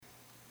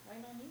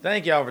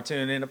Thank y'all for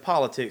tuning in to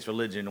Politics,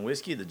 Religion, and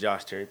Whiskey, the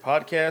Josh Terry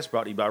podcast,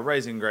 brought to you by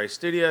Raising Grace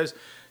Studios.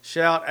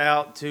 Shout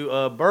out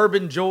to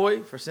Bourbon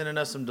Joy for sending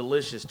us some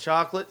delicious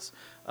chocolates.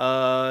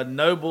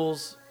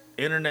 Nobles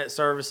Internet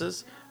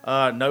Services,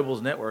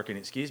 Nobles Networking,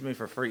 excuse me,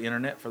 for free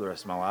internet for the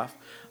rest of my life.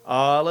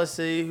 Let's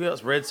see, who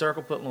else? Red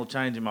Circle, putting a little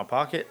change in my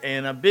pocket.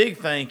 And a big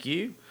thank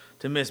you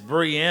to Miss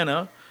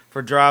Brianna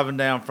for driving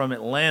down from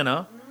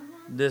Atlanta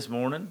this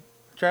morning.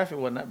 Traffic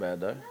wasn't that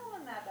bad, though.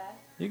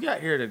 You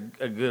got here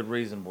at a good,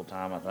 reasonable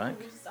time, I think.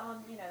 We were just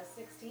on,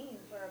 16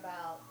 for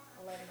about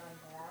 11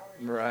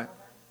 hours.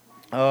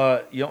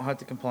 Right. You don't have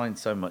to complain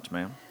so much,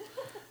 ma'am.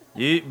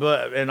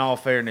 But in all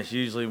fairness,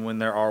 usually when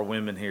there are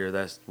women here,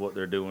 that's what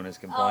they're doing is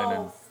complaining.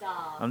 Oh,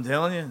 stop. I'm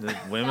telling you, the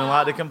women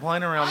like to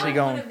complain around me.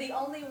 I'm one of the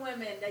only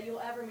women that you'll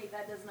ever meet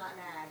that does not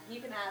nag.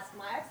 You can ask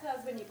my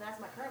ex-husband, you can ask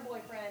my current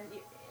boyfriend,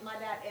 my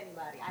dad,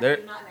 anybody. I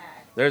do not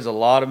nag. There's a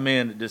lot of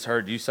men that just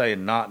heard you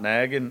saying not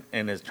nagging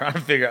and is trying to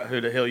figure out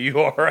who the hell you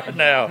are right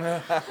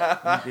now.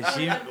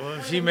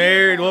 Is she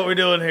married? What we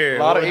doing here? A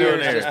lot of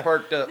ears just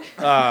perked up.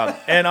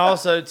 And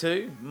also,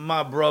 too,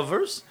 my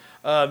brothers,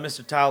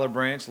 Mr. Tyler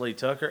Branch, Lee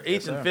Tucker.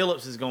 Ethan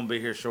Phillips is going to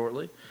be here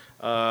shortly.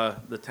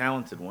 The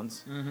talented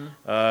ones.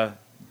 Mm-hmm.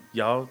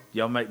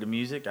 Y'all make the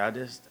music. I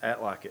just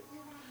act like it.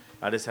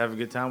 I just have a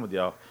good time with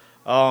y'all.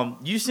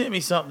 You sent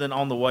me something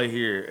on the way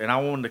here, and I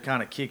wanted to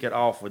kind of kick it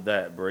off with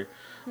that, Brie.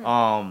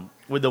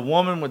 With the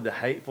woman with the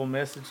hateful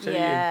message to you.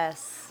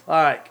 Yes.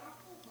 Like,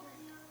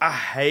 I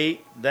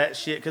hate that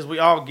shit because we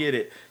all get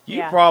it.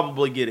 You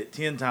probably get it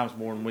 10 times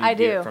more than we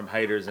get from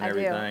haters and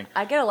everything.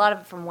 I get a lot of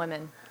it from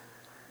women.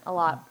 A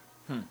lot.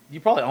 You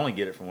probably only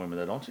get it from women,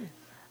 though, don't you?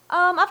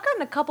 I've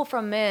gotten a couple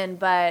from men,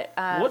 but...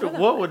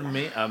 what would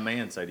a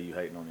man say to you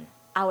hating on you?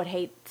 I would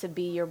hate to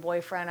be your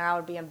boyfriend, or I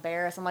would be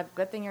embarrassed. I'm like,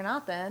 good thing you're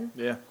not then.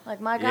 Yeah.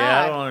 Like, my God.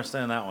 Yeah, I don't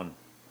understand that one.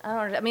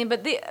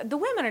 But the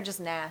women are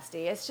just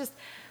nasty. It's just...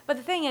 But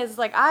the thing is,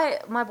 like,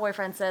 my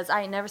boyfriend says,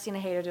 I ain't never seen a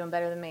hater doing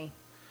better than me.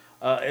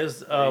 There you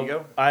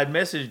go. I had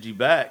messaged you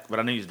back, but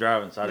I knew you was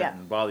driving, so I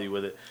didn't bother you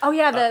with it. Oh,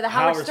 yeah, the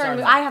Howard Stern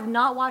movie. I have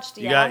not watched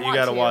it yet. You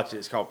got to watch it.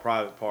 It's called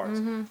Private Parts.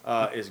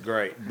 Mm-hmm. It's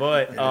great.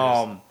 But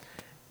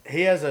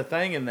he has a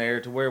thing in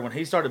there to where when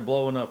he started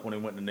blowing up when he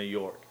went to New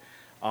York,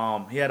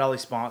 he had all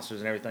these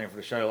sponsors and everything for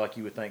the show like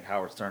you would think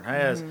Howard Stern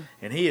has,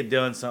 and he had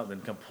done something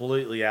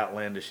completely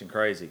outlandish and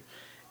crazy.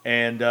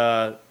 And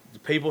the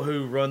people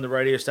who run the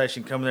radio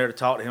station come there to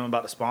talk to him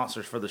about the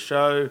sponsors for the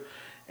show,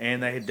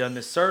 and they had done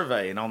this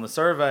survey. And on the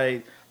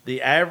survey,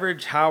 the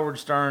average Howard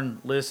Stern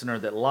listener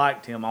that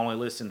liked him only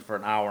listened for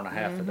an hour and a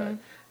half a day.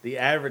 The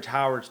average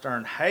Howard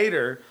Stern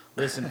hater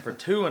listened for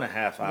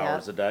 2.5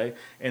 hours a day.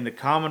 And the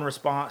common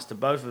response to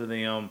both of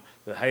them,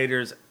 the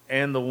haters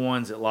and the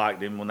ones that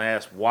liked him, when they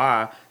asked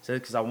why, said,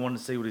 because I wanted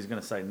to see what he's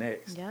going to say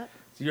next. Yep.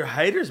 So your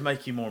haters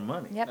make you more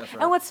money. Yep. That's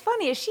right. And what's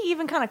funny is she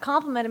even kind of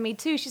complimented me,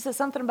 too. She said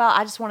something about,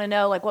 I just want to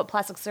know, like, what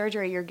plastic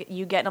surgery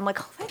you get. And I'm like,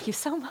 oh, thank you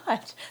so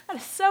much. That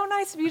is so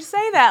nice of you to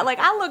say that. Like,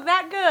 I look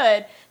that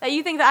good that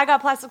you think that I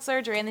got plastic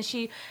surgery. And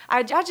then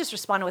I just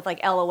responded with,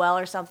 like, LOL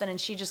or something, and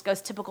she just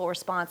goes, typical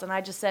response. And I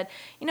just said,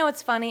 you know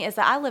what's funny is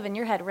that I live in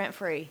your head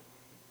rent-free.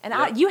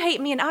 And you hate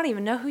me, and I don't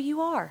even know who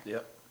you are.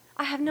 Yep.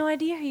 I have no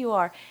idea who you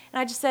are. And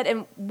I just said,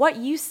 and what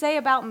you say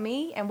about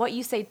me and what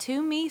you say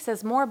to me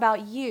says more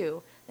about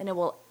you than it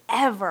will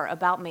ever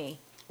about me.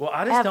 Well,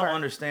 I just don't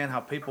understand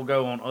how people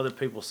go on other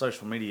people's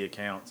social media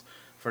accounts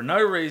for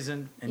no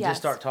reason and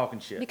just start talking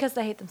shit. Because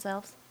they hate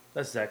themselves.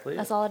 That's exactly it.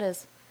 That's all it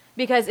is.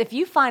 Because if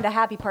you find a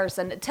happy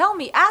person,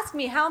 ask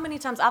me how many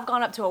times I've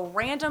gone up to a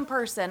random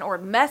person or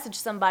messaged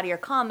somebody or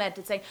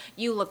commented saying,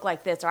 you look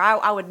like this, or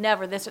I would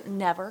never this,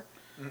 never.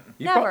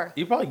 Never.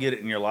 You probably get it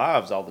in your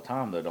lives all the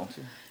time, though, don't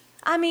you?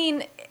 I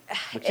mean,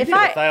 but you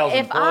get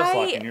 1,000 plus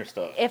liking your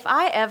stuff. If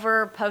I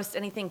ever post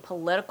anything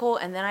political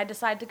and then I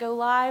decide to go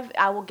live,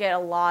 I will get a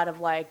lot of,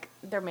 like,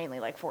 they're mainly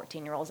like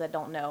 14-year-olds that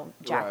don't know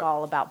jack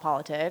all about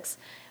politics.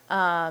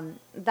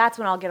 That's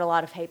when I'll get a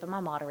lot of hate, but my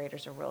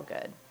moderators are real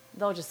good.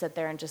 They'll just sit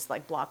there and just,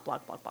 like, block,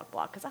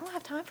 because I don't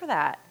have time for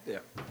that. Yeah.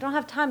 I don't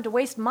have time to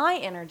waste my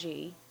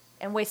energy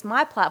and waste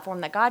my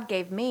platform that God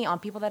gave me on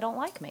people that don't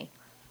like me.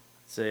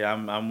 See,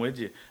 I'm with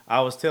you.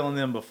 I was telling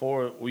them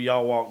before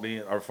y'all walked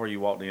in, or before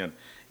you walked in,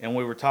 and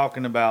we were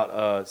talking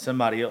about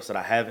somebody else that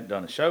I haven't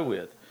done a show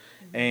with,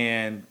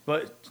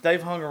 but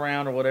they've hung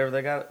around or whatever.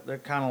 They're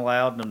kind of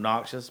loud and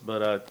obnoxious,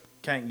 but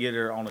can't get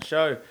her on a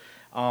show.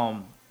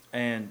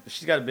 And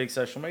she's got a big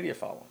social media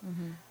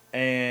following,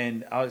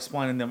 and I was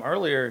explaining to them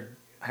earlier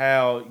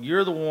how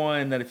you're the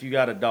one that if you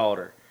got a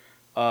daughter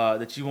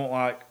that you won't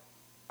like.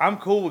 I'm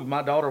cool with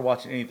my daughter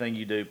watching anything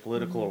you do,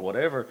 political or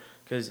whatever.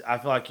 Because I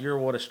feel like you're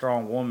what a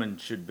strong woman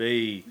should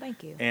be.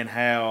 Thank you. And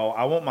how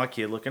I want my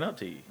kid looking up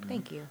to you.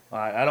 Thank you.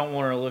 Like, I don't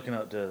want her looking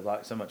up to,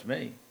 like, so much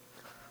me.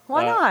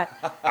 Why not?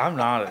 I'm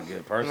not a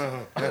good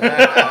person. God.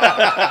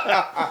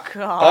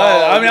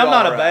 I mean, I'm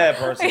not a bad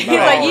person. He's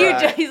like,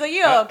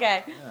 you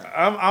okay.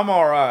 I'm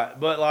all right.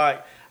 But,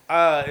 like,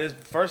 it's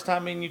the first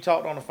time me and you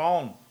talked on the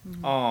phone.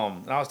 And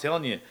I was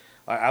telling you,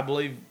 like, I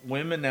believe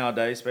women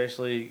nowadays,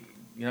 especially,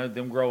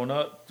 them growing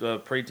up,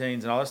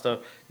 preteens and all that stuff,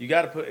 you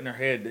got to put in their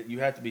head that you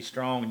have to be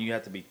strong and you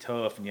have to be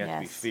tough and you have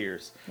to be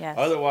fierce. Yes.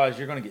 Otherwise,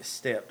 you're going to get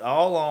stepped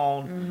all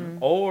on,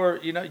 or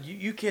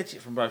you catch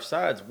it from both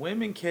sides.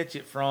 Women catch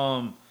it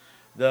from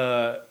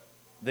the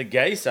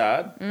gay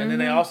side, and then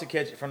they also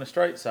catch it from the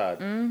straight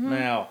side.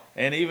 Now,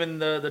 and even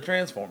the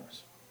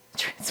Transformers.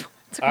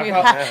 Took me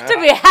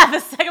a half a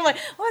second. Like,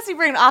 what's he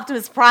bringing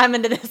Optimus Prime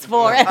into this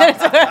for?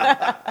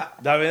 I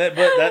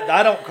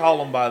don't call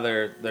them by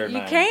their name.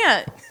 You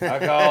can't.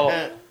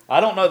 I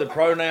don't know the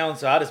pronouns,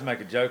 so I just make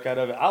a joke out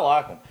of it. I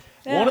like them.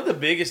 Yeah. One of the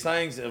biggest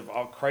things of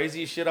all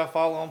craziest shit I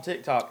follow on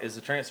TikTok is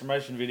the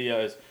transformation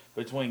videos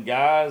between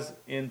guys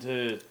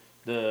into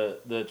the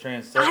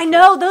transsexual. I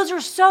know, those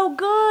are so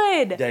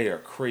good. They are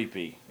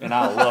creepy, and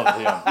I love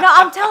them. No,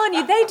 I'm telling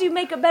you, they do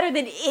makeup better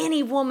than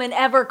any woman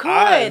ever could.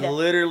 I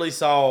literally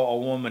saw a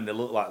woman that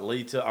looked like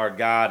Lee Tucker, or a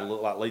guy that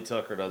looked like Lee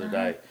Tucker the other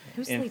day.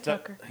 Who's Lee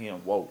Tucker? Him.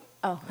 Whoa.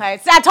 Oh, I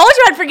told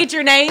you I'd forget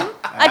your name. Did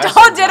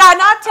I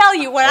not tell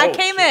you when I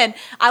came in?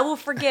 I will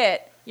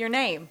forget your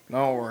name.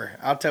 Don't worry.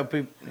 I'll tell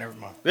people. Never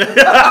mind. You can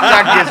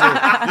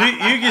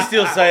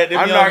still say it.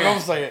 I'm not going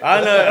to say it.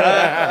 I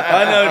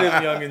know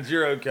them youngins.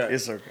 You're okay.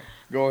 It's okay.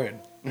 Go ahead.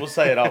 We'll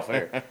say it off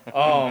air.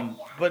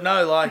 But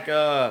no, like,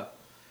 I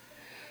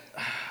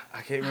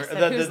can't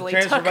remember. The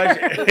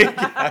transformation.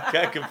 I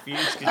got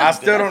confused. I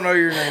still don't know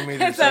your name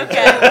either. It's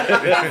okay. It's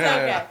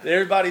okay.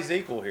 Everybody's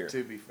equal here.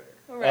 To be fair.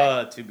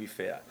 Right. To be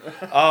fair.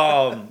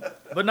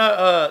 But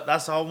no,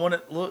 that's all I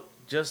wanted to look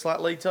just like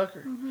Lee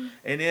Tucker.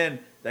 And then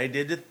they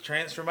did the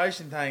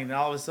transformation thing, and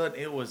all of a sudden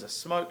it was a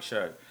smoke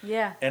show.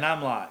 Yeah. And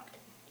I'm like,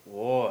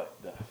 what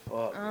the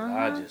fuck did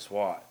I just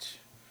watch?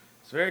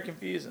 It's very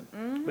confusing.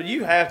 But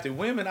you have to.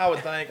 Women, I would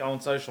think, on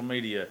social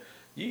media,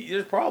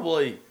 you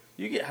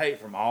get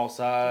hate from all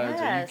sides,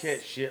 or you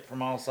catch shit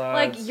from all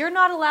sides. Like, you're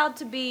not allowed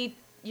to be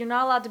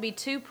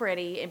too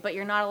pretty, but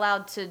you're not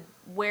allowed to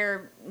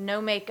wear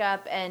no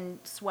makeup and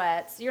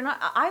sweats. You're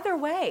not, either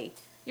way,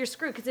 you're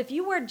screwed. Because if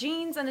you wear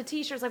jeans and a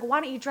t-shirt, it's like, why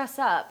don't you dress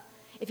up?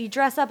 If you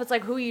dress up, it's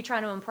like, who are you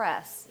trying to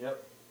impress?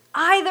 Yep.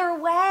 Either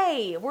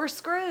way, we're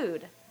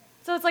screwed.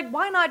 So it's like,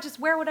 why not just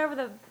wear whatever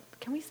the...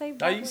 Can we say...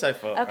 No, you can say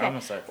fuck. Okay. I'm going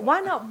to say fuck. Why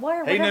not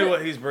wear He whatever... knew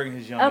what he was bringing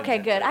his young Okay,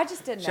 good. I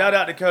just didn't know. Shout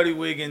out to Cody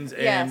Wiggins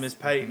and Yes. Miss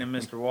Peyton and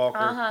Mr.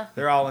 Walker.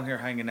 They're all in here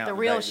hanging out. The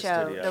today real at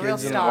show. studio. The real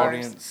Kids in the stars.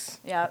 audience.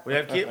 Yep. We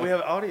have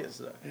an audience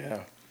though.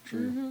 Yeah,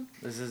 true.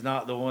 This is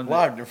not the one.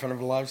 Live in front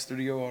of a live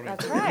studio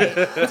audience. That's right.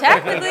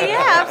 Technically,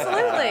 yeah,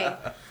 absolutely.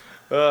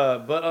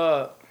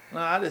 No,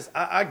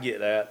 I get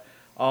that.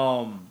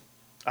 I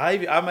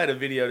made a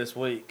video this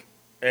week,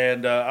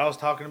 and I was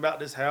talking about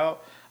this how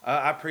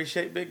I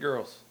appreciate big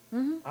girls.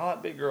 I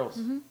like big girls.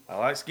 I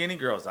like skinny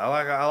girls. I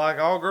like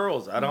all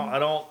girls. I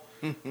don't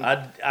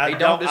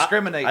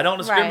discriminate. I don't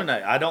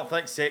discriminate. I don't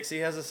think sexy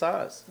has a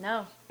size.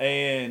 No.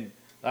 And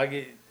I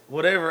get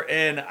whatever.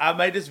 And I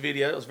made this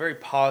video. It was very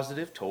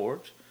positive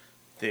towards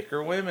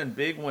thicker women,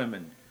 big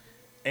women.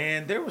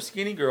 And there were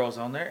skinny girls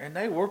on there, and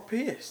they were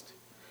pissed.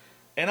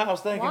 And I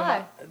was thinking,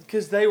 why?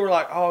 Because they were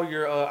like, "Oh,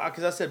 you're,"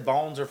 because I said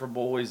bones are for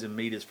boys and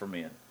meat is for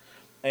men.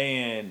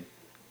 And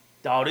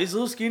all these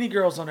little skinny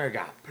girls on there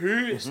got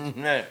pissed.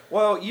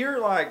 Well,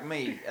 you're like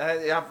me.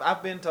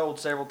 I've been told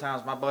several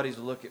times. My buddies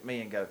will look at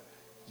me and go,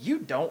 "You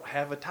don't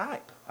have a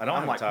type." I don't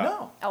I'm have like, a type.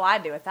 No. Oh, I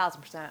do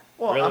 1,000%.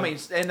 Well, Really? I mean,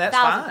 and that's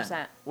 1,000%.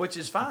 fine, which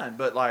is fine.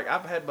 But like,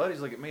 I've had buddies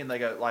look at me and they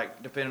go,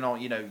 like, depending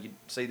on, you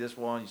see this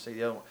one, you see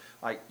the other one,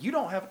 like, you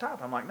don't have a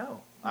type. I'm like,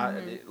 no,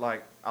 I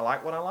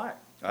like what I like.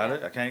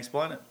 I can't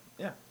explain it.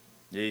 Yeah.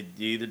 You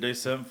either do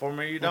something for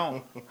me or you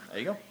don't. There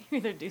you go. You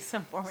either do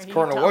something for me.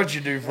 Colonel, what'd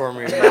you do for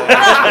me?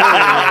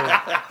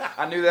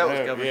 I knew that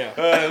was coming.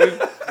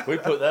 Yeah. We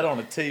put that on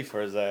a T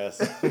for his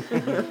ass.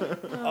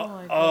 Oh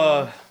my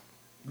God.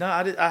 No,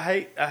 I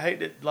hate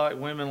that like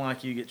women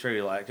like you get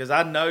treated like, because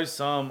I know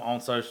some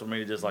on social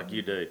media just like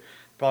you do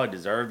probably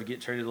deserve to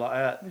get treated like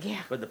that.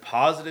 Yeah. But the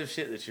positive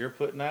shit that you're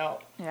putting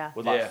out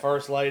with like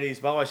first ladies.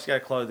 By the way, she's got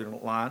a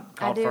clothing line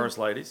called do. First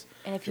Ladies.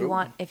 And if you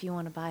want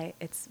to buy it,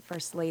 it's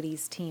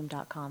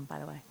firstladiesteam.com, by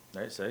the way.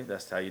 There, see,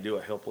 that's how you do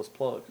a helpless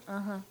plug.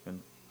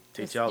 And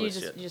teach y'all this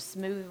shit. You just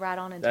smooth right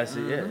on into That's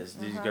it. it. Yeah, you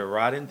just go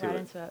right into Right it.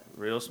 into it.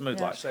 Real smooth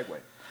Yeah. like. Segue.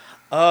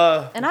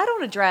 And I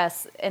don't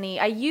address any.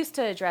 I used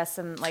to address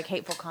some like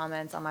hateful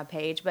comments on my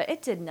page, but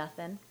it did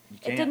nothing.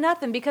 It did can't.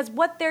 nothing because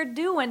what they're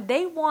doing,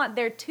 they want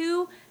their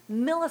 2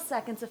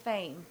 milliseconds of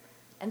fame,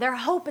 and they're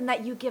hoping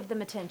that you give them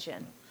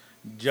attention.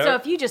 So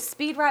if you just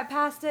speed right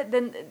past it,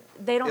 then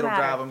they don't It'll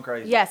matter. drive them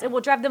crazy. Yes, it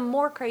will drive them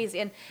more crazy.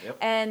 And Yep.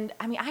 and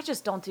I mean, I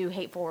just don't do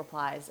hateful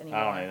replies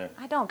anymore. don't either.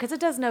 I don't, because it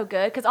does no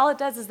good. Because all it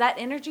does is that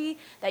energy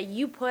that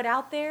you put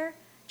out there,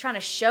 trying to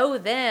show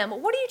them.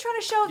 What are you trying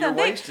to show You're them?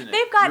 wasting it.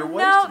 They've got You're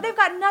wasting they've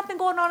got nothing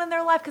going on in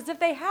their life. Because if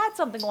they had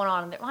something going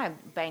on in their, I'm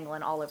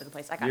bangling all over the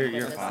place. I got you're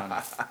this.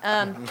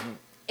 fine.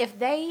 If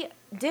they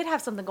did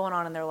have something going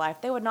on in their life,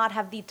 they would not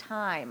have the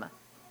time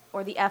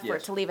or the effort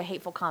Yes. to leave a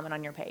hateful comment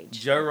on your page.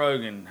 Joe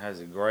Rogan has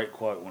a great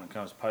quote when it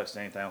comes to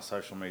posting anything on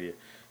social media.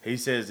 He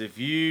says, if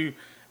you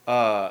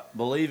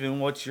believe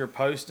in what you're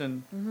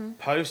posting,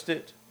 post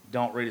it,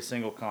 don't read a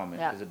single comment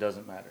Yep. because it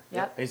doesn't matter.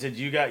 Yep. He said,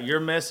 you got your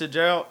message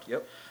out.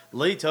 Yep.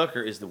 Lee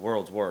Tucker is the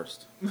world's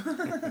worst.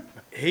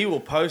 He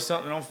will post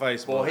something on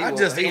Facebook. Boy, he I will-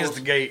 just he will-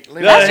 instigate.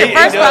 Leave Yeah, That's me your he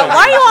alone. first does. problem.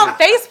 Why are you on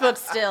Facebook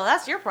still?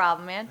 That's your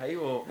problem, man. He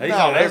will. He's No,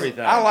 on that's-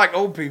 everything. I like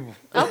old people.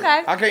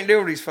 Okay. I can't deal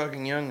with these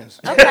fucking youngins.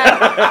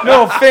 Okay.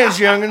 No offense,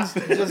 youngins.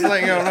 Just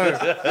letting y'all know.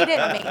 He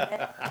didn't mean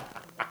it.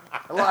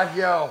 I like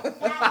y'all.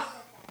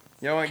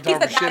 Y'all ain't He's talking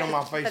the shit guy on my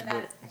that said Facebook.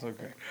 that. It's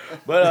okay.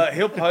 But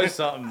he'll post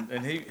something,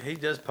 and he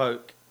does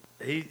poke.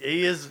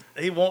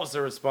 He wants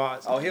the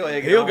response. Oh, he'll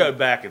egg it He'll on. go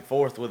back and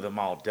forth with them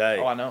all day.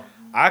 Oh, I know.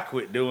 I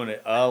quit doing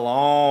it a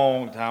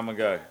long time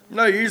ago.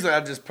 No, usually I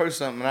just post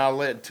something and I'll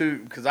let two,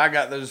 because I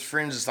got those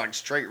friends that's like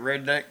straight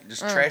redneck,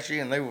 just trashy,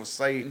 and they will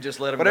say Just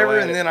let 'em whatever. go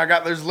at And it. then I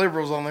got those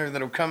liberals on there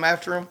that'll come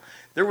after them.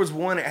 There was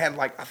one that had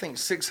like I think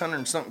 600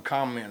 and something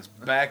comments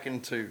back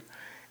into,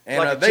 and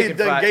Like a they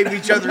chicken fight. gave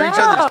each other No.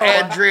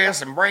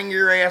 address and bring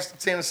your ass to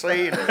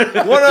Tennessee.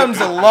 And one of them's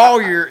a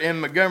lawyer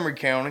in Montgomery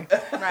County,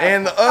 Right.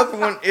 and the other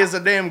one is a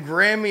damn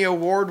Grammy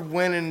award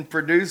winning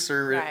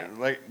producer. Right.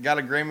 Like got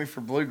a Grammy for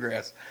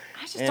bluegrass.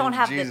 I just And don't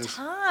have the Jesus.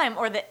 time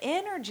or the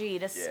energy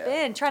to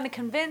spend trying to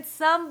convince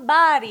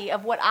somebody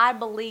of what I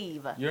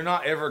believe. You're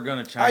not ever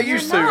gonna change. I it.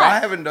 used You're to. not. I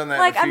haven't done that.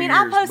 Like, in a I few mean,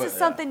 years, I posted but-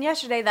 something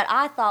yesterday that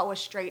I thought was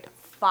straight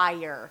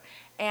fire.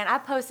 And I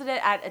posted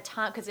it at a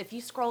time, because if you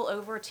scroll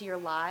over to your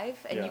live,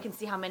 and Yeah. you can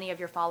see how many of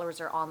your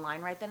followers are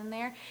online right then and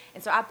there.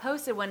 And so I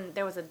posted when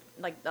there was a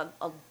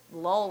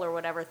lull or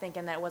whatever,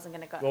 thinking that it wasn't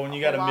going to go. Well, when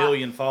you got a lot.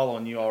 million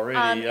following you already,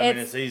 I mean,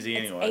 it's easy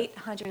It's anyway.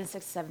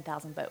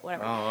 867,000, but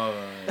whatever. Oh,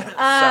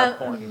 Side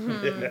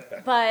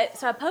point. But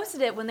so I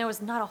posted it when there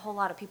was not a whole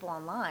lot of people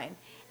online,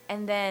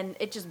 and then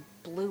it just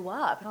blew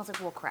up, and I was like,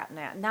 "Well, crap!"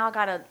 Now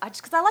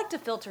because I like to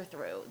filter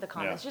through the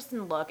comments Yeah. just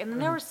and look, and then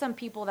there were some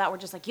people that were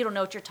just like, "You don't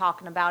know what you're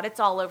talking about. It's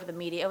all over the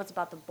media. It was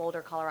about the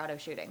Boulder, Colorado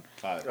shooting,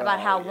 about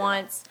how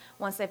once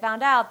they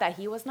found out that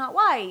he was not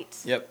white,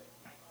 Yep.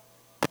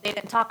 they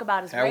didn't talk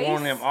about his Had race." one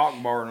of them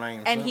Akbar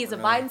names. And he's a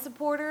Biden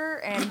supporter,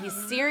 and he's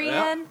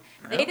Syrian.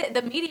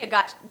 The media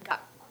got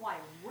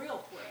quiet real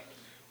quick,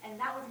 and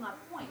that was my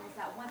point. Was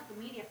that once the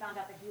media found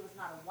out that he was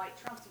not a white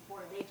Trump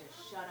supporter, they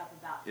just shut up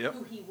about Yep.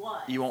 who he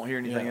was. You won't hear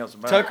anything else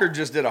about Tucker it.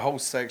 just did a whole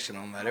section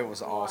on that. It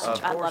was awesome.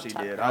 Of I course love he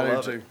Tucker. did. I I do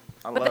love too. it.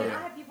 I But love then it.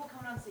 I have people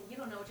come on and say, "You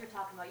don't know what you're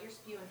talking about. You're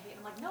spewing hate."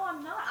 I'm like, "No,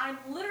 I'm not. I'm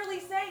literally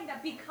saying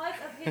that because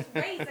of his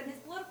race and his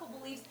political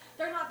beliefs,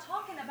 they're not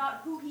talking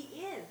about who he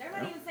is. They're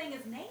not even saying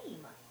his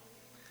name."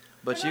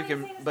 But They're you not even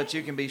can, saying his but you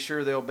name. can be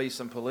sure there'll be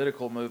some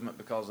political movement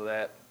because of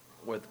that,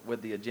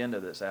 with the agenda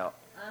that's out.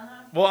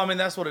 well, I mean,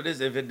 that's what it is.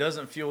 If it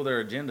doesn't fuel their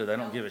agenda, they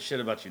don't give a shit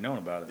about you knowing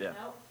about it. Yeah.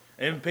 Nope.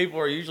 And people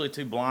are usually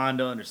too blind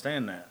to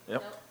understand that.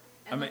 Yep. Nope.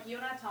 I And mean- like you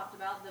and I talked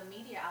about, the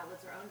media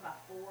outlets are owned by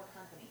 4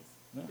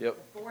 companies. Yep.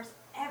 The Force,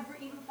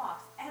 even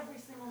Fox, every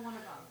single one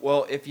of them.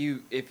 Well, if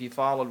you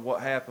followed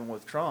what happened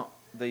with Trump,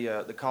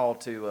 the call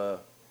to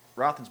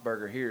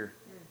Roethlisberger here,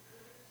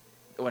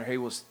 when he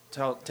was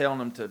telling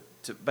them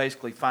to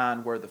basically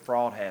find where the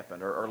fraud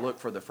happened or look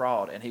for the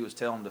fraud, and he was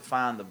telling them to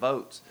find the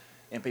votes,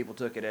 and people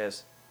took it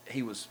as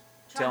he was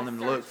Trying telling to them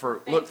to search for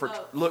fake votes.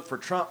 look for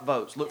Trump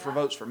votes, look for Yeah.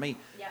 votes for me,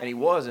 Yeah. and he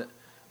wasn't.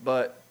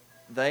 But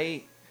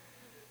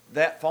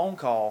that phone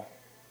call,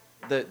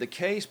 the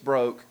case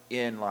broke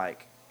in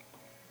like,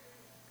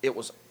 it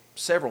was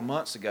several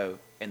months ago,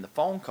 and the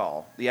phone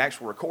call, the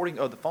actual recording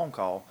of the phone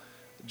call,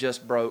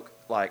 just broke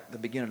like the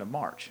beginning of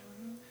March.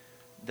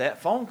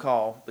 That phone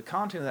call, the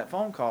content of that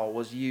phone call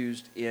was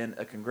used in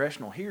a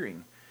congressional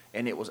hearing,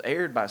 and it was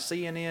aired by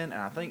CNN and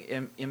I think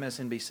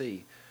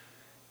MSNBC.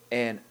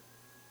 And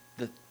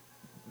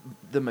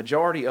the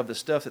majority of the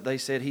stuff that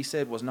he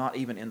said was not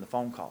even in the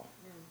phone call.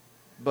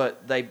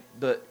 But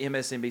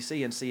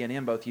MSNBC and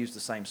CNN both used the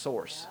same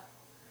source.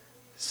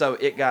 So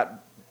it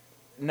got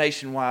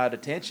nationwide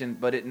attention,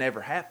 but it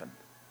never happened.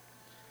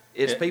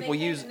 It's Yeah. people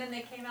use. And then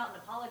they came out and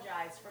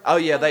apologized for. Oh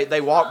yeah, they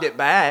Trump. walked it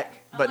back,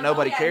 I'm but like,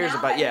 nobody oh, yeah, cares now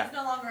about. that Yeah. He's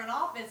no longer in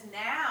office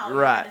now.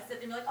 Right. You're gonna sit there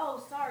and be like,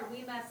 "Oh, sorry,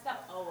 we messed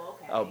up." Oh,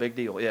 okay. Oh, big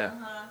deal. Yeah.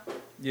 Uh-huh.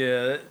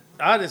 Yeah,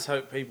 I just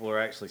hope people are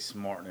actually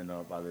smartening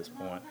up by this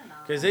point. they're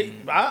not. Because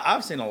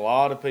I've seen a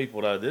lot of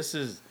people, though.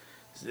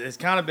 It's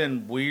kind of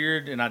been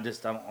weird, and I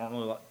don't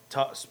really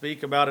like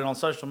speak about it on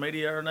social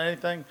media or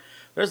anything.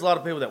 There's a lot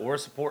of people that were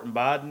supporting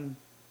Biden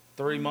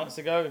 3 months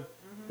ago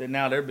that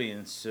now they're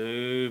being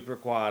super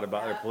quiet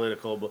about their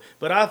political.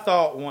 But I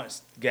thought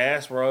once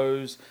gas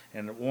rose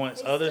and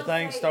once They other still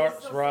things say- starts they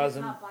still say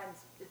rising.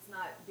 It's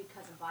not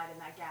because of Biden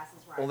that gas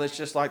is rising. Well, that's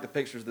just like the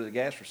pictures of the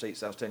gas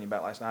receipts I was telling you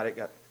about last night.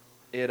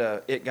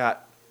 It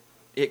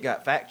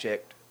got fact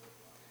checked,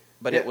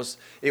 but it was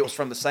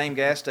from the same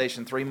gas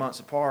station 3 months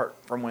apart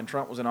from when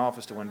Trump was in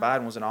office to when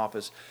Biden was in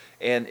office,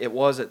 and it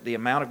wasn't the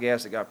amount of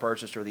gas that got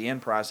purchased or the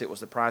end price. It was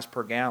the price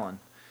per gallon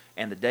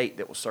and the date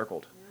that was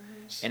circled,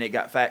 and it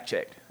got fact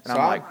checked. And So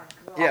I'm I- like,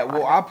 Yeah,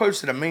 well, I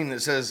posted a meme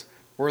that says,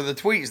 "Were the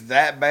tweets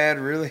that bad,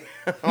 really?"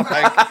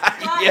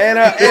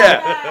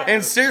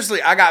 And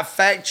seriously, I got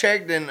fact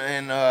checked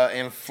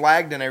and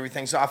flagged and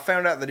everything. So I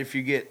found out that if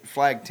you get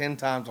flagged 10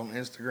 times on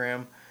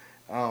Instagram,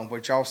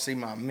 which y'all see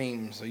my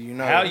memes, so you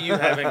know. How you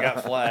haven't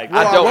got flagged?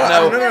 I don't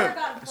know. No.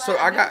 So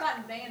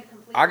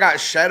I got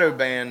shadow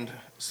banned.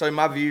 So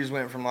my views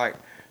went from like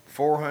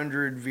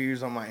 400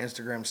 views on my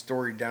Instagram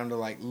story down to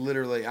like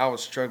literally I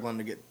was struggling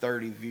to get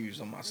 30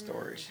 views on my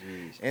story.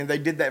 Jeez. And they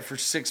did that for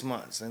 6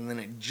 months, and then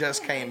it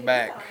just came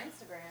back.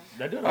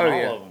 They do it on all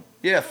yeah. of them.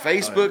 Yeah,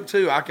 Facebook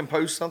too. I can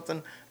post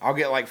something, I'll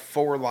get like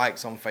 4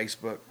 likes on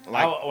Facebook.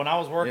 Like, When I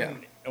was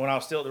working, when I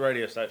was still at the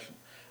radio station,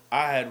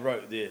 I had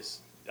wrote this.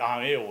 I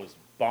mean, it was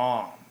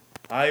bomb.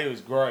 It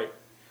was great.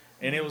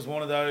 And it was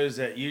one of those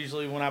that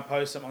usually when I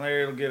post something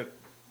there, it'll get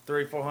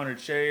 300-400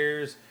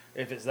 shares.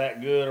 If it's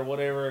that good or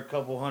whatever, a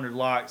couple hundred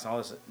likes, all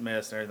this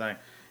mess and everything.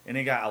 And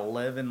it got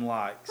 11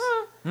 likes.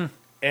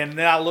 And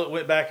then I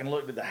went back and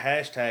looked at the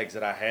hashtags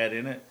that I had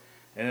in it.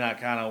 And then I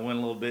kind of went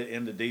a little bit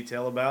into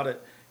detail about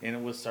it. And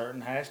it was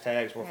certain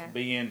hashtags were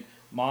being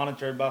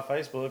monitored by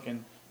Facebook,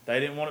 and they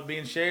didn't want it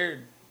being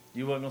shared.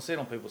 You wasn't going to see it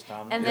on people's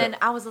timelines. And then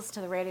I was listening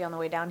to the radio on the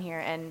way down here,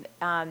 and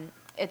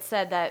it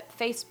said that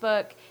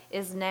Facebook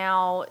is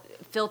now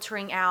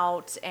filtering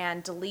out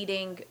and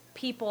deleting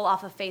people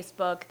off of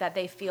Facebook that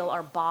they feel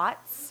are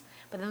bots.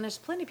 But then there's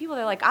plenty of people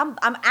that are like, I'm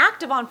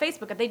active on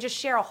Facebook, and they just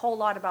share a whole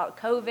lot about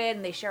COVID,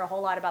 and they share a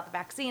whole lot about the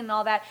vaccine and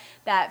all that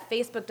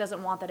Facebook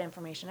doesn't want that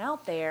information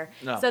out there.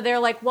 No. So they're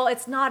like, well,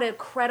 it's not a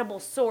credible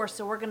source,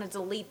 so we're going to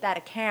delete that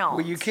account.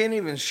 well, you can't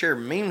even share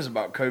memes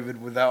about COVID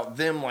without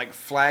them like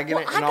flagging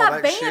Well, it I and all got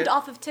that banned shit.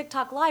 off of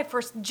TikTok Live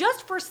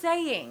just for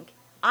saying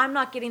I'm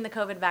not getting the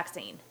COVID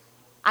vaccine.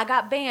 I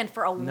got banned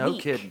for a week. No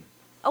kidding.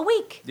 A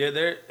week.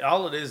 Yeah,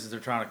 all it is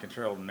they're trying to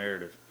control the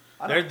narrative.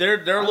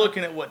 They're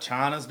looking at what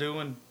China's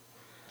doing,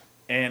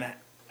 and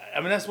I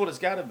mean that's what it's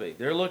got to be.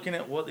 They're looking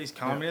at what these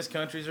communist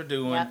countries are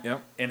doing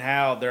Yep. and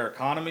how their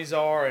economies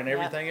are and Yep.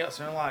 everything else.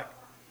 And they're like,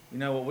 you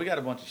know what? We got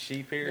a bunch of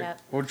sheep here.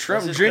 Yep. Well,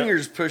 Trump Let's Jr. just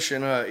is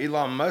pushing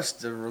Elon Musk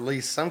to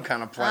release some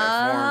kind of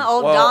platform.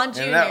 Old Well, Don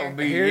Jr. and that would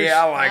be, Here's-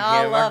 I like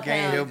I him. I love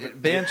can't him. help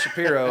it. Ben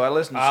Shapiro. I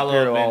listen to I love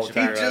Shapiro Ben all the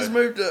time. He Shapiro. just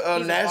moved to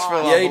He's Nashville,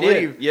 awesome. Yeah, I he did.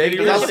 believe. Yeah, he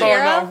did. I saw him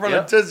out in front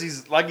Yep. of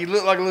Tootsie's. Like he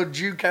looked like a little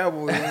Jew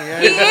cowboy. He is.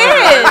 He is.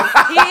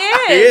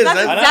 He is. That's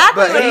That's- exactly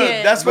but what he he-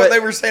 is. That's what But- they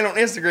were saying on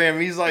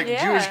Instagram. He's like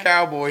Yeah. Jewish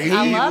cowboy.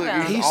 I love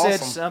him. He awesome. said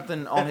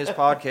something on his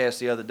podcast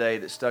the other day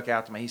that stuck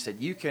out to me. He said,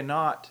 "You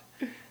cannot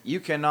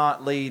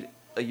lead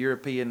a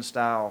European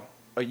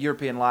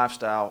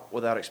lifestyle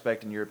without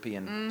expecting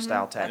European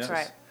style taxes."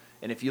 That's right.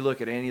 And if you look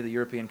at any of the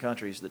European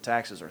countries, the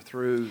taxes are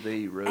through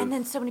the roof. And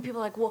then so many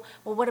people are like, well,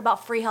 what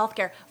about free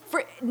healthcare?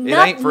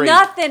 ain't free.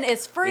 Nothing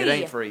is free. It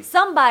ain't free.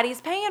 Somebody's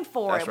paying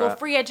for That's it. Well, right.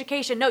 free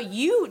education. No,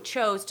 you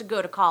chose to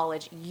go to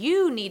college.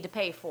 You need to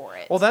pay for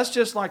it. Well, that's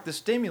just like the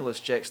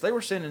stimulus checks. They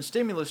were sending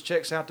stimulus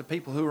checks out to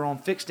people who were on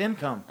fixed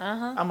income.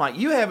 I'm like,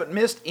 you haven't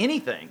missed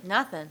anything.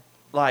 Nothing.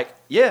 Like,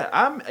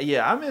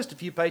 I missed a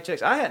few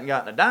paychecks. I hadn't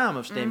gotten a dime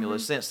of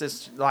stimulus since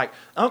this. Like,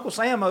 Uncle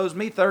Sam owes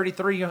me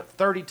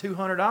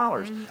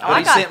 $3,200, but I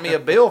he got- sent me a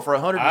bill for I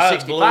blew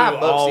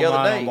 $165 all the other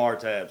mine day. on bar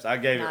tabs. I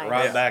gave Nice. it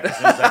right back as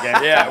soon as I gave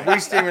it. Yeah, we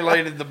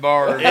stimulated the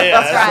bar. Yeah,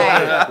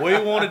 That's right.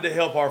 We wanted to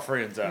help our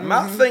friends out.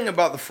 My thing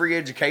about the free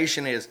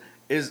education is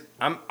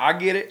I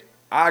get it,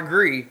 I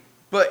agree,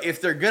 but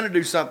if they're gonna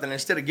do something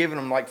instead of giving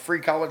them like free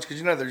college,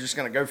 because they're just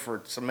gonna go for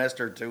a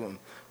semester or two and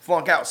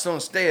flunk out. So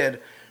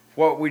instead,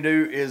 what we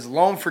do is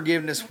loan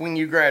forgiveness when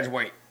you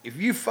graduate. If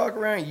you fuck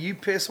around, you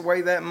piss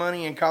away that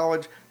money in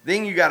college,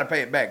 then you got to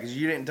pay it back because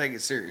you didn't take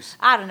it serious.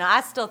 I don't know.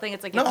 I still think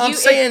it's like No, if I'm you,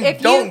 saying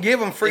if don't you, give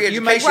them free If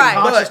you make education, a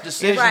conscious but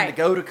decision to Right.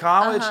 go to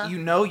college, Uh-huh. you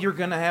know you're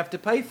going to have to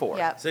pay for it.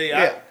 Yep. See,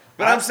 yeah.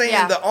 But I'm saying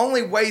Yeah. the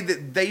only way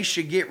that they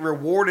should get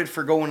rewarded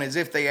for going is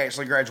if they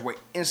actually graduate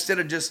instead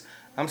of just.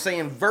 I'm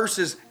saying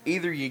versus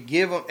either you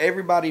give them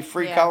everybody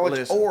free Yeah. college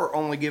Listen, or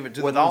only give it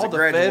to with the ones all that the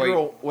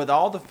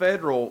graduate.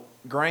 federal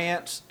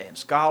grants and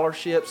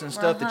scholarships and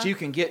stuff that you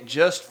can get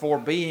just for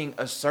being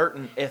a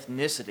certain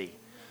ethnicity,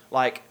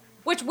 like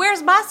Which,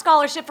 where's my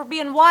scholarship for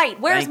being white?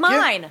 Where's thank you.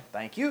 mine?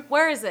 Thank you.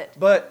 Where is it?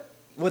 But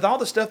with all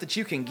the stuff that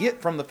you can get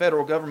from the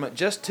federal government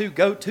just to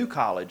go to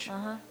college,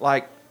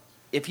 like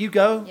if you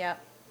go, Yep.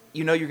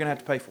 you know you're going to have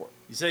to pay for it.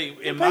 You see,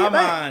 in pay my it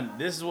back. mind,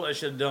 this is what they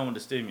should have done with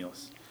the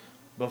stimulus.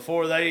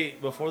 Before they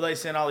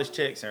sent all these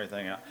checks and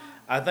everything out,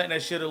 I think they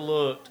should have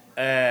looked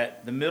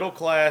at the middle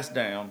class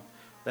down.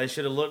 They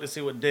should have looked to see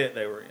what debt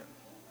they were in.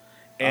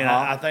 And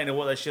I think that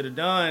what they should have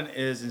done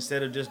is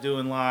instead of just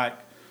doing like,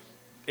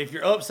 if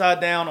you're upside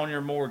down on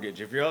your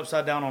mortgage, if you're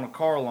upside down on a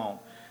car loan,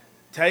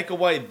 take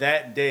away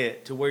that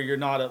debt to where you're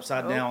not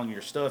upside down on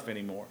your stuff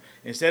anymore.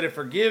 Instead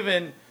of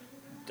giving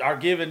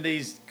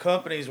these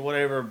companies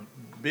whatever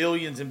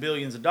billions and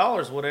billions of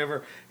dollars,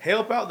 whatever,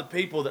 help out the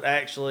people that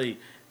actually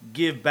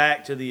give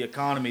back to the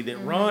economy, that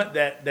run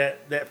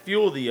that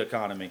fuel the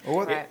economy.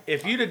 Right.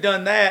 If you'd have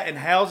done that, and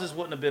houses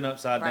wouldn't have been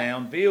upside Right.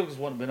 down, vehicles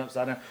wouldn't have been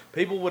upside down,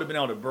 people would have been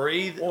able to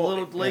breathe a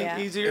little Yeah.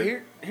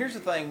 easier. Here's the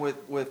thing with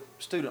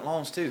student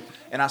loans too,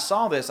 and I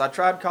saw this. I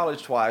tried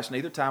college twice,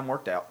 neither time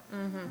worked out.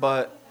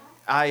 But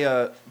I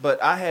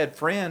had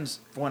friends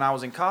when I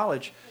was in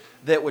college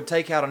that would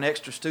take out an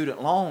extra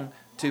student loan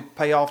to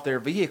pay off their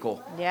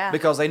vehicle. Yeah.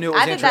 Because they knew it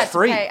was I did interest that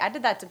free. I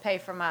did that to pay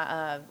for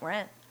my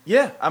rent.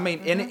 Yeah, I mean,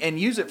 and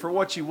use it for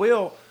what you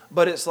will,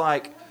 but it's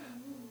like,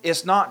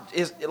 it's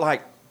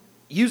like,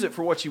 use it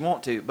for what you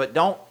want to, but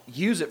don't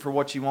use it for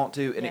what you want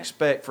to and Yeah.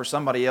 expect for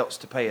somebody else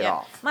to pay it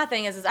off. My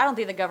thing is I don't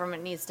think the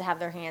government needs to have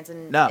their hands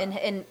No.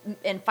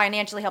 in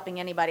financially helping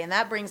anybody. And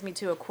that brings me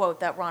to a quote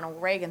that Ronald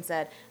Reagan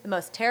said: "The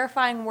most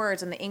terrifying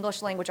words in the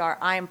English language are,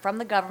 'I am from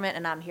the government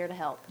and I'm here to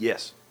help.'"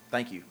 Yes,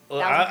 thank you.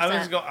 Well,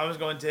 1000%. I was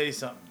going to tell you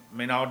something. I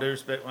mean, all due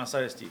respect when I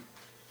say this to you.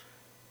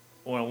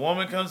 When a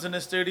woman comes in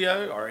this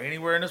studio or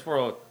anywhere in this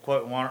world,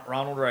 quote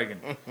Ronald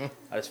Reagan,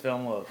 I just fell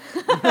in love.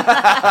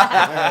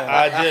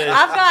 I just,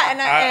 I've got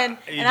and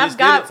you I've just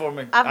got did it for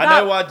me. I've I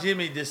got- know why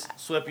Jimmy just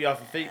swept you off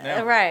your feet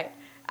now. Right.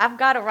 I've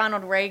got a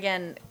Ronald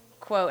Reagan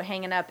quote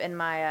hanging up in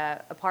my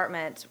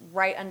apartment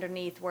right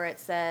underneath where it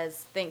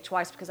says, "Think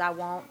twice because I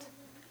won't,"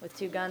 with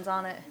 2 guns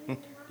on it.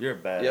 You're a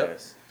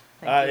badass.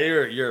 Thank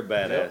you. You're a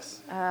badass.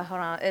 Hold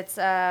on. It's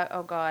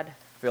oh God,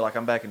 I feel like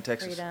I'm back in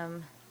Texas.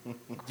 freedom.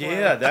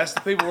 Yeah, that's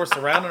the people we're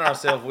surrounding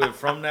ourselves with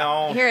from now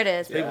on. Here it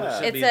is. People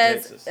should It be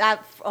says, in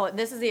Texas.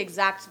 this is the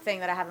exact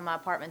thing that I have in my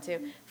apartment too.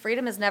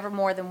 "Freedom is never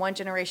more than one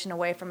generation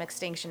away from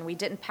extinction. We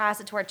didn't pass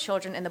it to our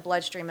children in the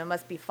bloodstream. It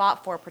must be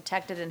fought for,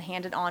 protected, and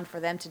handed on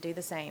for them to do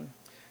the same."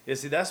 Yeah,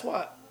 see, that's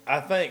why I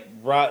think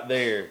right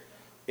there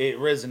it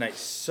resonates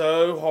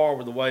so hard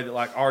with the way that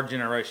like our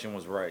generation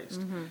was raised.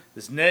 Mm-hmm.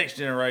 This next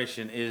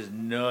generation is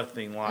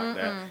nothing like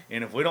that.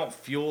 And if we don't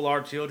fuel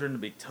our children to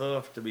be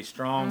tough, to be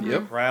strong, to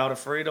be proud of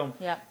freedom,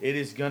 Yep. it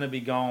is going to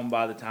be gone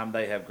by the time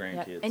they have Yep.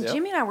 grandkids. And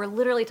Jimmy and I were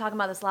literally talking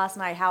about this last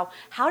night.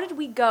 How did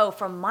we go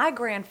from my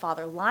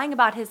grandfather lying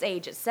about his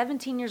age at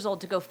 17 years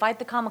old to go fight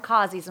the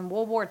kamikazes in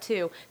World War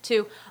II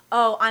to,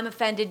 "Oh, I'm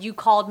offended. You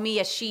called me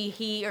a she,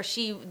 he, or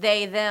she,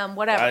 they, them,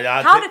 whatever."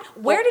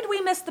 Where did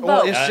we miss the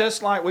Well, boat? it's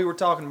just like we were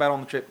talking about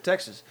on the trip to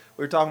Texas.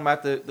 We were talking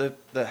about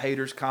the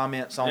haters'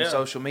 comments on Yeah.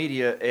 social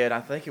media, and I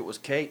think it was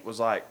Kate was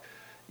like,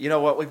 "You know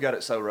what? We've got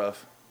it so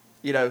rough."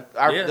 You know,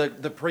 Yeah.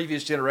 the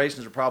previous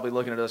generations are probably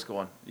looking at us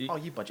going, "Oh,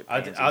 you bunch of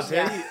I'll pansies."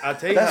 tell you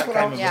That's how what it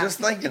I came was about. just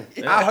thinking.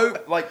 Yeah. I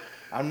hope, like,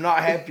 I'm not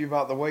happy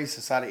about the way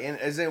society, and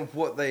as in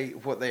what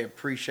they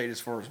appreciate as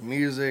far as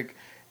music,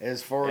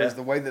 as far as Yeah.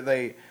 the way that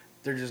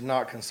they're just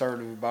not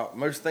conservative about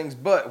most things.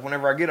 But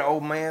whenever I get an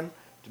old man,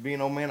 to be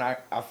an old man,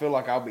 I feel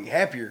like I'll be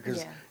happier because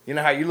Yeah. you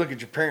know how you look at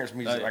your parents'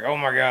 music, Right. like, oh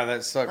my God,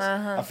 that sucks.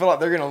 I feel like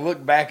they're gonna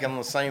look back in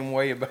the same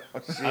way about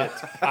shit.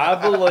 I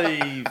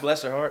believe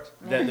Bless their hearts.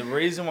 that the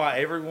reason why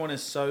everyone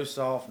is so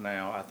soft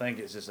now, I think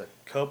it's just a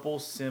couple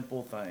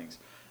simple things.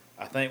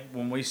 I think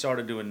when we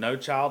started doing No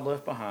Child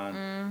Left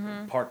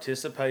Behind,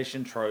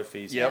 participation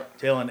trophies, Yep.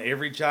 telling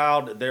every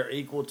child that they're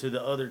equal to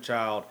the other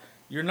child,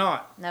 you're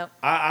not. Nope.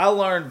 I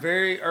learned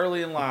very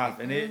early in life,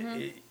 and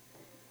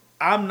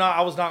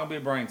I was not going to be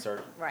a brain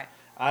surgeon. Right.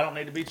 I don't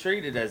need to be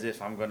treated as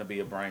if I'm going to be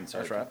a brain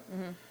surgeon.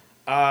 That's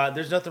right.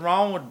 There's nothing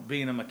wrong with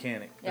being a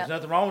mechanic. There's Yep.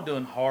 nothing wrong with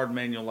doing hard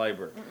manual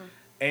labor.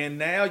 And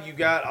now you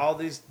got all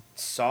these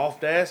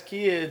soft ass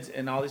kids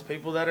and all these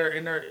people that are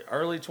in their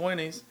early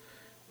 20s,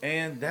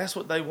 and that's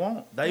what they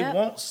want. They Yep.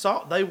 want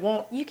soft. They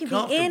want You can be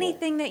comfortable.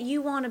 anything that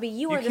you want to be.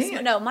 You are this.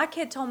 can't. No, my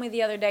kid told me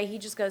the other day. He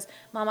just goes,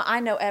 "Mama, I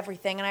know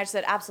everything," and I just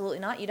said, "Absolutely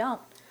not. You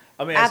don't.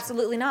 I mean, it's-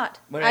 Absolutely not."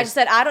 when I it's- just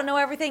said, "I don't know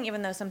everything,"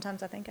 even though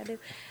sometimes I think I do.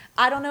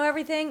 "I don't know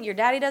everything. Your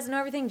daddy doesn't know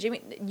everything.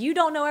 Jimmy, you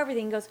don't know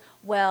everything." He goes,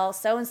 "Well,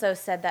 so and so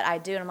said that I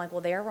do," and I'm like,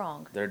 "Well, they're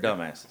wrong." they're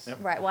dumbasses.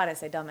 Right? Why did I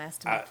say dumbass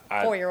to my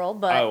I- 4-year-old?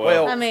 But Oh,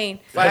 well. I mean,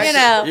 Facts. you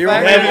know, You You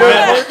want haven't, me to-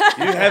 met,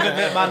 you haven't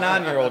met my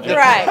 9-year-old yet.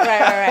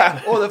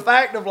 right. Well, the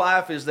fact of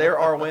life is there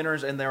are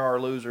winners and there are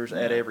losers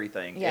at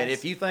everything. Yes. And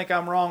if you think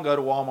I'm wrong, go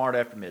to Walmart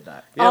after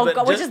midnight. Yeah, Oh, but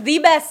God, which just- is the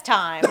best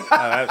time. Oh,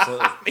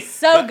 absolutely.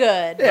 So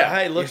good. Yeah,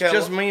 hey, look It's at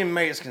just me and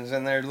Mexicans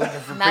in there looking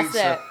for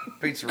That's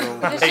pizza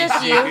rolls. It's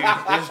just you.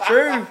 It's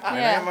true.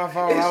 Yeah. It ain't my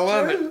fault. I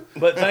love it.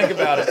 But think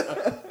about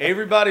it.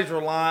 Everybody's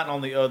reliant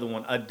on the other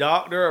one. A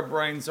doctor, a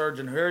brain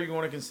surgeon, whoever you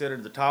want to consider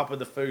the top of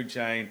the food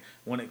chain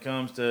when it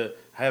comes to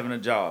having a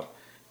job.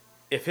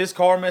 If his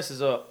car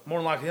messes up, more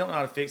than likely he'll know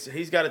how to fix it.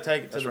 He's got to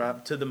take it That's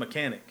right. to the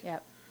mechanic.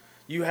 Yep.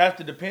 You have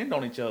to depend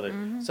on each other.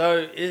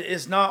 So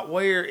it's not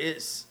where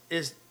it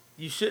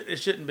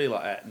shouldn't be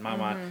like that in my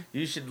mind.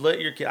 You should let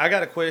your kid. I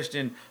got a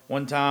question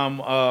one time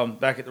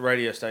back at the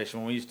radio station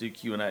when we used to do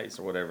Q&As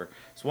or whatever.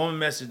 This woman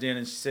messaged in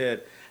and she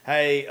said,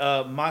 "Hey,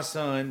 my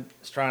son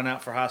is trying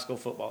out for a high school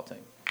football team.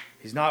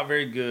 He's not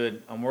very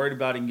good. I'm worried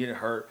about him getting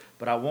hurt,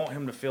 but I want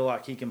him to feel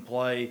like he can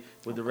play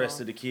with the rest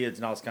of the kids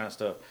and all this kind of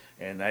stuff."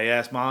 And they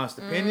asked my honest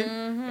opinion,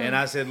 and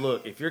I said,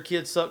 "Look, if your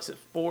kid sucks at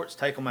sports,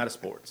 take them out of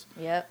sports.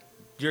 Yep.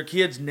 Your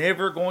kid's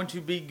never going to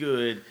be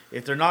good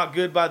if they're not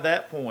good by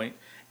that point,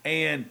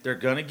 and they're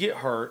going to get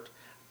hurt."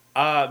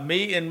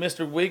 Me and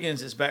Mr.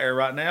 Wiggins is back there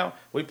right now.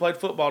 We played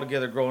football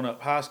together growing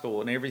up, high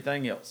school, and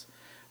everything else.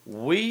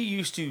 We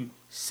used to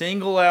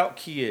single out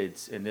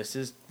kids, and this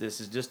is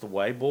just the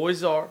way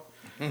boys are.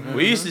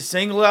 We used to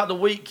single out the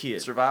weak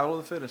kids. Survival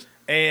of the fittest.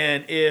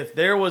 And if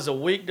there was a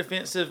weak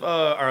defensive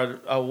or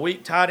a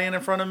weak tight end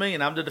in front of me,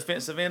 and I'm the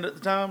defensive end at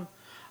the time,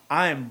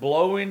 I am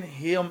blowing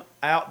him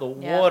out the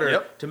Yeah. water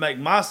Yep. to make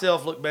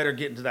myself look better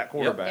getting to that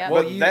quarterback. Yep.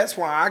 Well, that's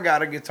why I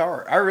got a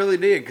guitar. I really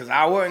did because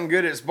I wasn't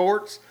good at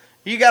sports.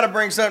 You got to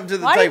bring something to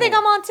the Why do table. you think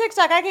I'm on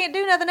TikTok? I can't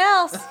do nothing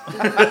else.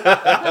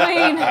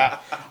 I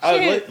Oh,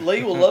 mean, shoot.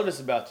 Lee will love this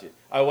about you.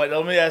 Oh, wait,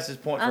 let me ask this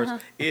point Uh-huh.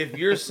 first. If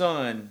your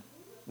son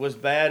was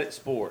bad at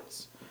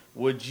sports,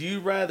 would you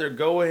rather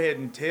go ahead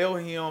and tell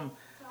him,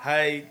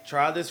 hey,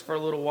 try this for a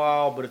little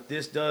while, but if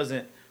this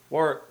doesn't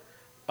work,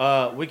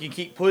 we can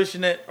keep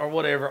pushing it or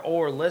whatever,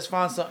 or let's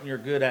find something you're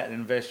good at and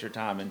invest your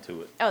time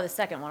into it? Oh, the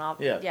second one.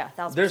 Yeah,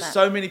 1,000%. There's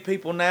so many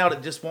people now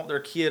that just want their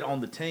kid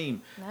on the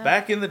team. No.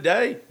 Back in the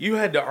day, you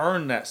had to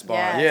earn that spot.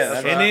 Yes. Yeah, that's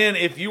and right. then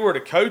if you were the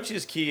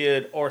coach's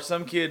kid or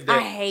some kid that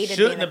I hated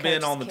shouldn't being have a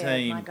been coach's on the kid.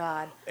 team, My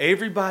God.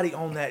 everybody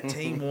on that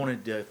team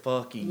wanted to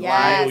fucking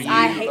Yes, rile you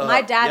I hate. up.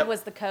 My dad Yep.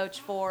 was the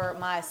coach for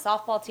my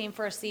softball team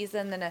for a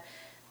season, then a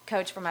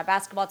coach for my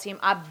basketball team.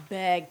 I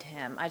begged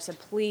him. I said,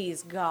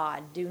 "Please,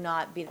 God, do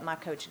not be my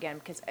coach again,"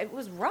 because it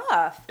was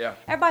rough. Yeah.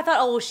 Everybody thought,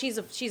 "Oh, well, she's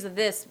a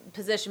this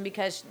position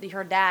because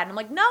her dad." And I'm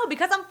like, "No,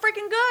 because I'm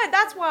freaking good.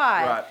 That's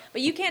why." Right.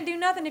 But you can't do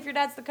nothing if your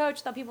dad's the coach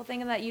without people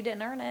thinking that you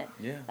didn't earn it.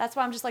 Yeah. That's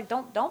why I'm just like,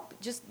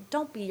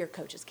 don't be your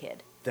coach's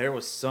kid. There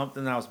was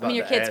something I was about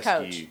your to kid's ask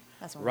coach. you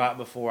That's what- right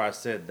before I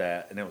said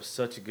that, and it was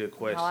such a good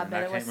question. Oh, I and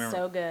bet it can't was remember.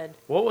 so good.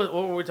 What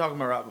were we talking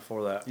about right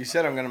before that? You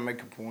said I'm going to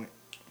make a point.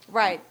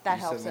 Right, that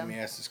You helps said, let him. me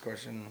ask this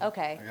question.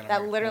 Okay, I gotta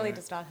that make a literally point.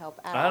 does not help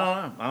at I all.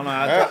 don't know.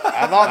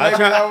 I thought I maybe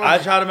that try, was. I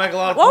try to make a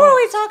lot of What points. were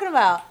we talking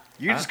about?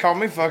 You just called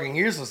me fucking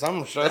useless. I'm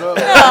going to shut up.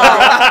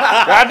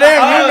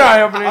 Goddamn, you're not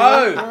helping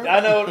anyone. Oh, I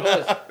know what it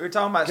was. We were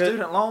talking about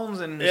student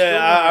loans and Yeah,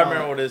 school I and all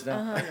remember what it is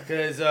Uh-huh. now.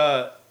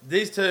 Because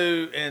these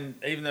two, and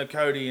even though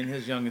Cody and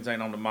his youngins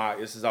ain't on the mic,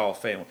 this is all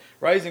family.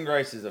 Raising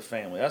Grace is a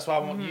family. That's why I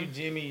want you,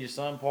 Jimmy, your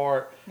son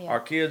part. Yeah. Our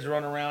kids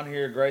run around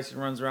here. Gracie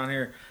runs around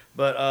here.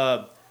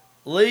 But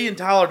Lee and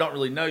Tyler don't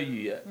really know you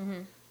yet.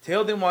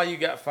 Tell them why you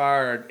got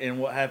fired and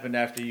what happened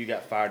after you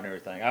got fired and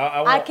everything.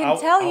 I can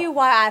tell you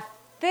why I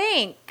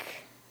think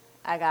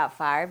I got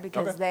fired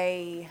because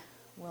they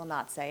will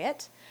not say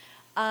it.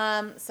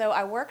 So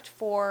I worked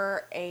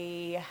for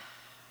a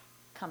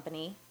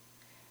company.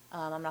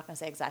 I'm not going to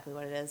say exactly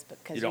what it is, but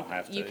because You don't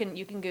have to.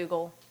 you can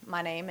Google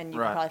my name and you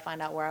Right. can probably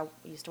find out where I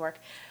used to work.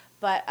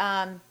 But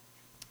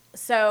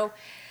so,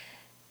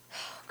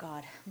 oh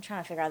God, I'm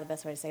trying to figure out the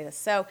best way to say this.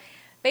 So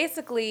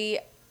basically,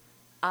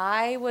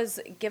 I was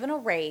given a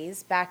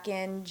raise back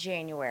in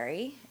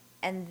January,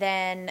 and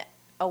then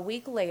a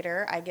week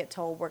later, I get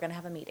told we're going to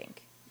have a meeting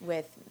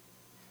with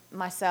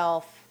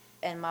myself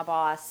and my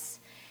boss.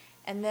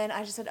 And then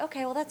I just said,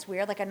 okay, well, that's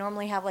weird. Like, I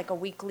normally have like a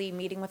weekly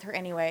meeting with her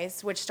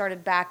anyways, which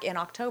started back in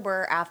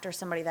October after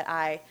somebody that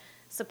I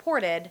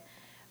supported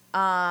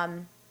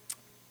found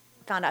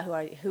out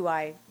who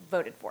I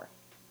voted for.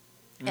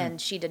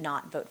 And she did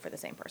not vote for the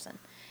same person.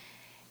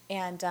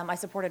 And I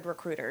supported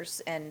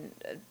recruiters and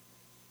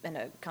in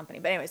a company.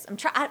 But anyways,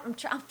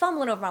 I'm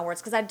fumbling over my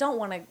words because I don't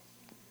want to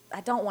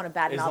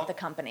badmouth the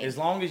company. As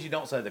long as you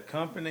don't say the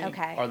company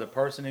Okay. or the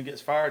person who gets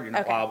fired, you're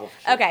not liable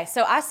for shit. Okay,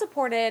 so I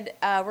supported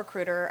a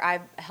recruiter. I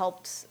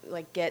helped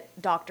like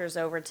get doctors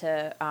over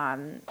to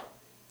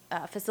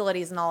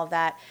facilities and all of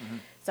that.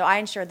 So I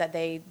ensured that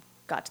they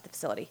got to the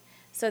facility.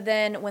 So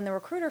then when the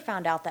recruiter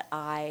found out that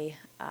I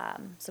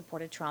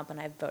supported Trump and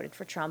I voted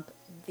for Trump,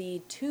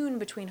 the tune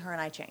between her and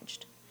I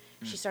changed.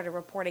 She started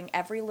reporting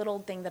every little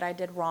thing that I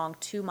did wrong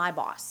to my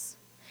boss.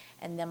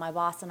 And then my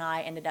boss and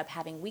I ended up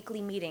having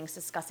weekly meetings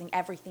discussing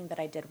everything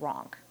that I did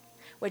wrong,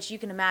 which you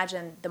can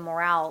imagine the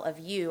morale of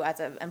you as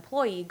an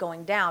employee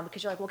going down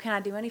because you're like, well, can I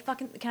do any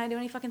fucking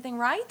thing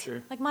right?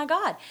 Sure. Like, my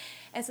God.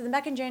 And so then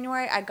back in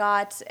January, I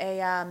got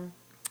a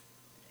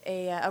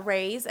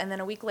raise, and then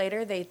a week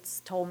later, they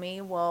told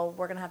me, well,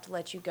 we're going to have to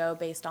let you go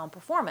based on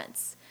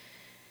performance.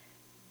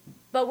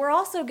 But we're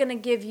also going to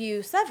give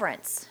you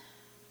severance.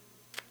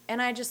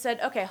 And I just said,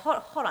 okay,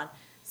 hold on.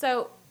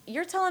 So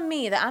you're telling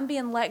me that I'm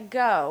being let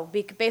go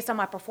based on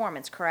my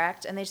performance,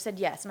 correct? And they said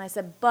yes. And I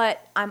said,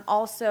 but I'm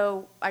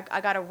also,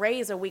 I got a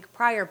raise a week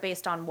prior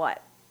based on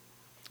what?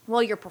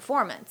 Well, your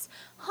performance.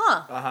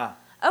 Huh.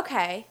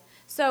 Okay.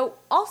 So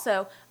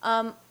also,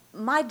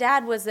 my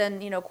dad was in,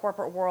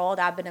 corporate world.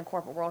 I've been in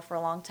corporate world for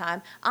a long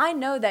time. I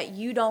know that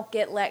you don't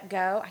get let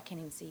go. I can't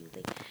even see you,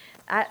 Lee.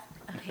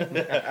 Move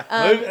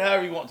it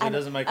however you want to. It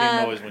doesn't make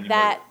any noise when you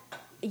that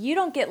move you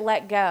don't get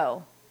let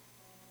go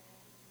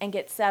and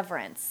get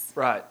severance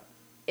Right.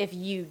 if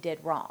you did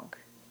wrong.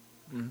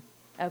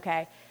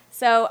 Okay.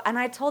 So, and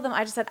I told them,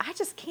 I just said, I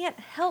just can't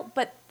help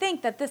but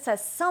think that this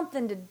has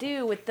something to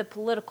do with the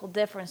political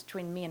difference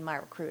between me and my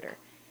recruiter.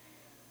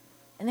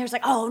 And they was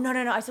like, oh, no.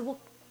 I said, well,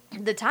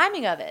 the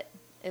timing of it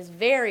is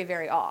very,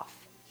 very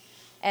off.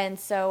 And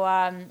so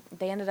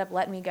they ended up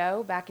letting me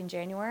go back in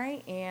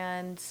January,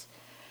 and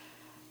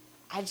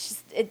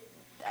it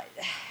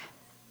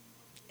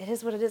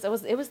is what it is.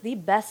 It was the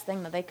best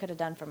thing that they could have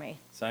done for me.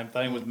 Same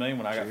thing with me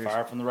when I got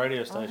fired from the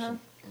radio station.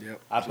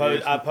 Yep. I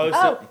posted.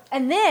 Oh,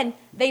 and then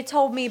they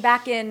told me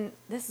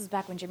this is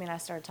back when Jimmy and I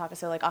started talking,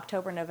 so like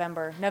October,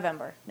 November.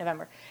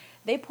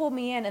 They pulled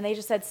me in and they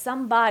just said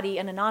somebody,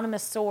 an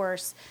anonymous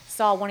source,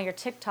 saw one of your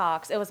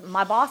TikToks. It was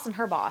my boss and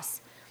her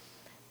boss.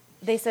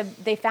 They said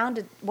they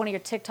found one of your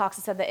TikToks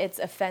and said that it's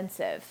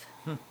offensive.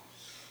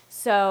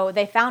 So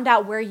they found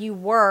out where you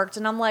worked,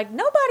 and I'm like, you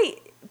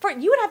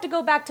would have to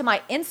go back to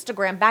my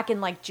Instagram back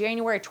in like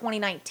January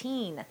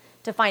 2019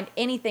 to find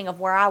anything of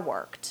where I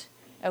worked,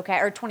 okay,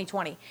 or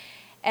 2020.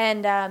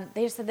 And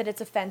they just said that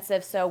it's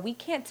offensive, so we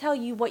can't tell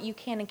you what you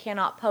can and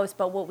cannot post,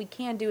 but what we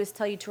can do is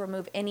tell you to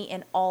remove any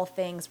and all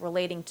things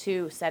relating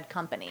to said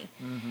company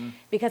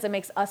because it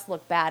makes us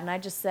look bad. And I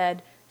just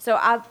said, so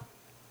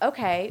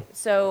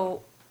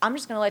I'm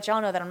just going to let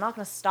y'all know that I'm not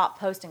going to stop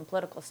posting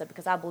political stuff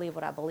because I believe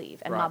what I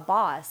believe. And my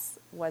boss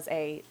was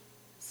a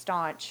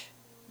staunch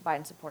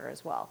Biden supporter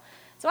as well.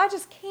 So I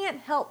just can't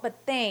help but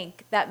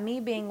think that me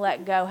being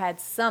let go had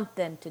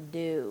something to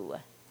do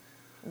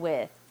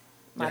with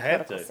my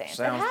political stance.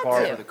 Sounds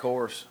par for the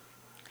course.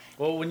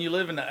 Well, when you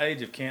live in the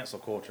age of cancel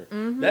culture,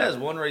 that is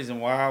one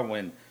reason why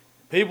when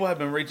people have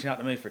been reaching out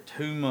to me for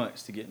 2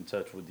 months to get in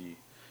touch with you,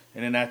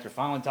 and then after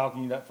finally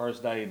talking to you that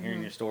first day and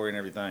hearing your story and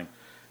everything,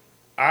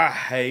 I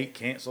hate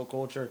cancel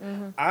culture.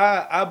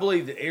 I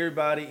believe that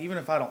everybody, even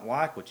if I don't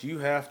like what you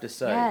have to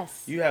say,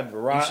 you have the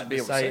right to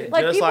say it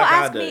like just people like I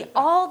ask do. me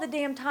all the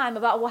damn time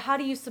about, well, how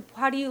do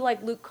you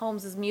like Luke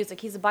Combs'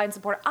 music? He's a Biden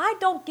supporter. I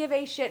don't give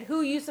a shit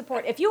who you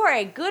support. If you are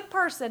a good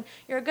person,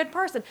 you're a good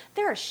person.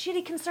 There are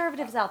shitty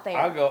conservatives out there.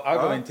 I'll go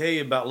and tell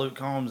you about Luke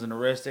Combs and the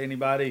rest of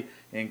anybody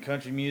in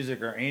country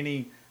music or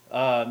any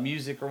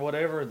music or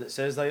whatever that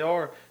says they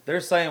are. They're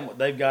saying what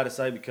they've got to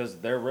say because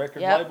of their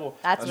record label.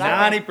 That's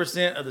right.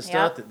 90% of the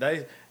stuff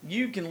that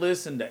you can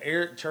listen to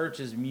Eric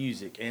Church's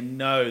music and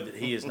know that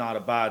he is not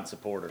a Biden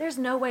supporter. There's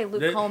no way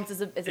Luke Combs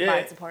is a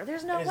Biden supporter.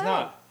 There's no way.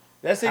 Not.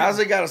 How's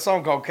he got a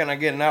song called "Can I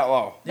Get an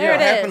Outlaw"? There it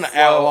happened is. to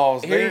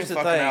Outlaws. Here's the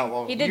fucking thing.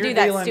 Outlaws. He did You're do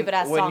that dealing- stupid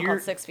ass when song you're-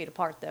 called 6 Feet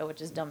Apart though,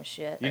 which is dumb as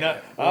shit. You know,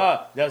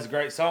 that was a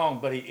great song,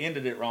 but he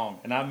ended it wrong.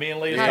 And me and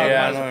Lee was talking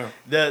Yeah,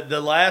 about the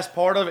last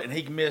part of it, and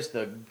he missed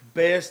the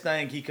best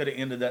thing he could have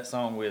ended that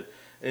song with.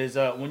 Is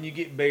when you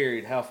get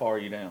buried, how far are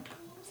you down?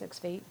 6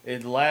 feet. The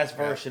last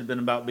verse should have been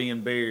about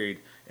being buried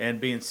and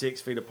being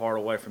 6 feet apart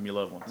away from your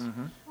loved ones.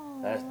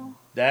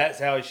 That's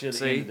how he should have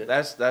See, ended it.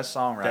 that's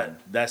songwriting.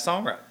 That's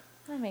songwriting.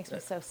 That makes me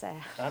so sad.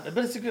 But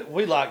it's a good.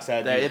 We like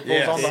sad It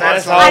music. pulls on the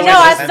That's heart. I always know.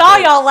 I the saw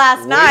thing. y'all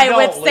last We night don't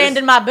with Sand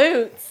in My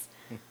Boots.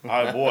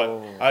 Oh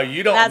boy! Oh,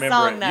 you don't That remember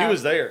song, it? though. You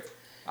was there.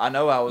 I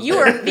know I was You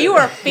there.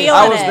 were feeling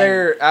I was it.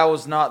 there. I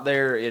was not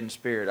there in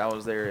spirit. I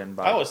was there in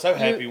body. I was so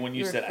happy when you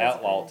you were said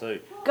physically Outlaw too.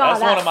 God, That's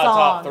that one of my song.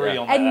 top 3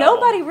 on that And album.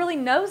 nobody really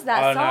knows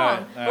that I know, song. I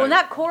know. But when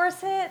that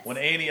chorus hits, When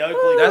Annie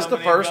Oakley. That's the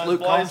coming in, first guns Luke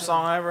Combs blazing.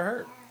 song I ever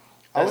heard.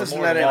 I That's listened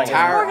to Morgan that Wallen.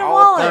 entire. Morgan all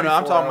Wallen. No, 34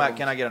 I'm talking about albums.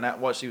 Can I Get an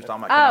What she was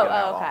talking about. Can I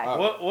Get an okay.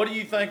 Outlaw. What do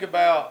you think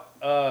about?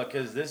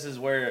 Because this is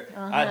where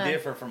I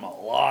differ from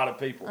a lot of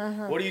people.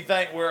 What do you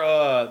think? Where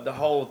the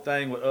whole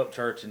thing with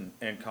Upchurch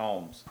and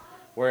Combs,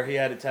 where he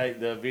had to take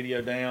the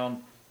video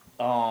down.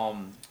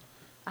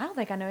 I don't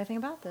think I know anything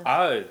about this.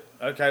 Oh,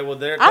 okay. Well,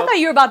 there. I thought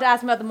you were about to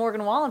ask me about the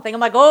Morgan Wallen thing.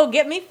 I'm like, oh,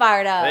 get me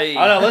fired up. Hey.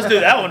 Oh no, let's do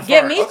that one first.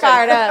 Get me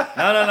fired up.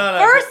 No.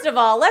 First of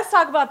all, let's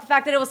talk about the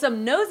fact that it was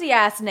some nosy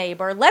ass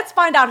neighbor. Let's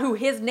find out who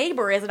his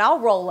neighbor is, and I'll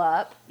roll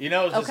up. You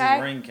know, it's just Okay.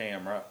 his ring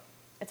cam, right?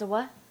 It's a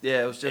what?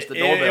 Yeah, it was just the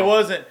doorbell. It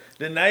wasn't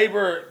the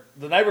neighbor.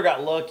 The neighbor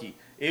got lucky.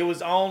 It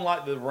was on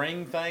like the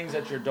ring things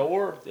at your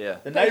door. Yeah.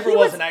 The But neighbor he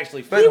was- wasn't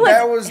actually. But filming.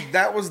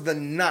 that was the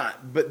night.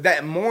 But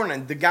that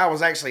morning, the guy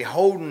was actually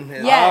holding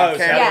his Yes, Oh,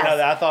 see, I camera. didn't know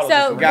that. I thought it was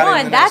So just got in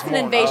one, the that's next an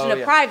morning. invasion Oh, of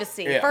yeah.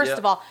 privacy. Yeah. First Yep.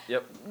 of all,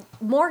 Yep.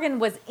 Morgan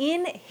was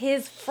in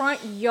his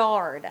front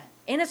yard,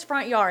 and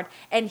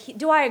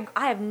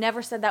I have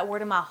never said that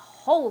word in my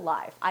whole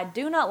life. I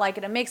do not like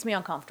it. It makes me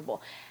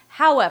uncomfortable.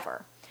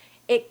 However,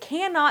 it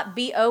cannot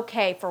be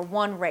okay for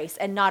one race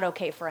and not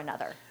okay for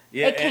another.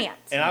 Yeah, it can't.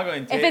 And I'm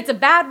going to. If it's a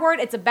bad word,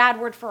 it's a bad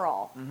word for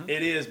all.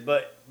 It is,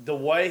 but the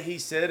way he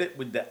said it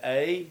with the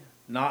A,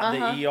 not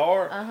the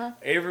ER,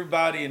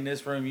 everybody in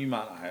this room, you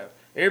might not have.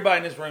 Everybody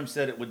in this room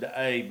said it with the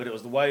A, but it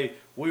was the way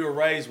we were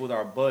raised with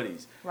our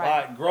buddies.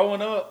 Right. Like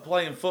growing up,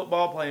 playing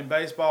football, playing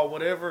baseball,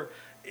 whatever,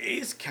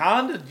 it's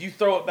kind of, you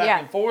throw it back Yeah.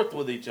 and forth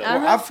with each other. Uh-huh.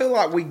 Well, I feel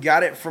like we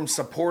got it from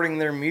supporting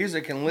their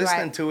music and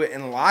listening Right. to it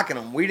and liking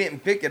them. We didn't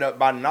pick it up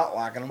by not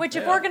liking them. Which,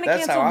 if Yeah, we're going to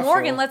that's cancel how I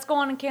Morgan, feel. let's go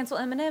on and cancel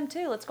Eminem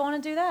too. Let's go on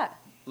and do that.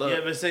 Look, Yeah,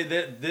 but see,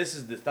 this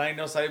is the thing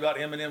they'll say about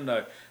Eminem,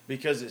 though,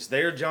 because it's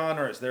their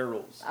genre, it's their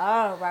rules.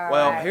 Oh, right.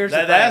 well, right. here's the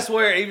thing. That's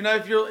where, even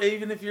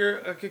if you're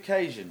a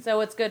Caucasian, So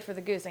it's good for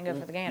the goose and good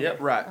for the gander. Yep.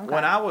 Right. Okay.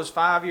 When I was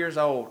 5 years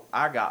old,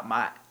 I got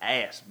my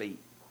ass beat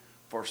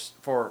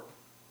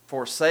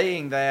for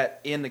saying that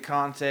in the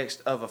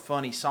context of a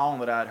funny song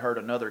that I'd heard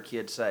another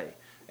kid say.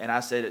 And I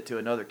said it to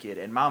another kid.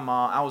 And my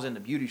mom, I was in the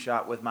beauty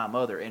shop with my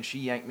mother, and she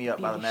yanked me up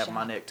by the Beauty nape of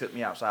my shop. neck, took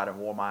me outside, and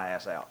wore my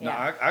ass out. no,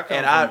 Yeah. I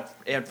come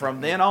And from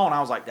then on,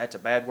 I was like, "That's a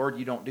bad word.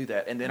 You don't do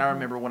that." And then I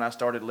remember when I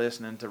started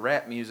listening to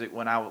rap music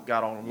when I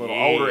got on a little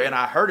Yeah. older, and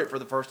I heard it for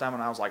the first time,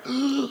 and I was like,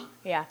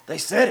 Yeah. They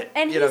said it.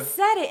 And you he know.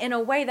 said it in a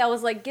way that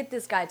was like, get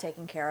this guy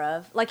taken care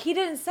of. Like, he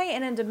didn't say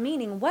it in a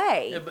demeaning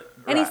way. Yeah, but-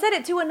 and he right. said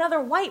it to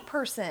another white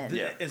person.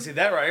 Yeah. And see,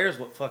 that right here is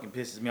what fucking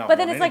pisses me off. But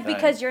then more it's than like, anything.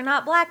 because you're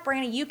not black,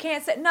 Brandon, you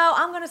can't say, no,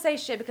 I'm going to say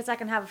shit because I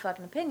can have a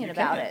fucking opinion You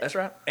about can. it. That's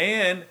right.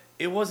 And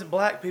it wasn't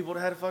black people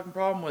that had a fucking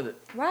problem with it.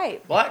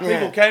 Right. Black Yeah.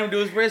 people came to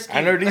his rescue.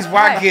 I know these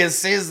white Right. kids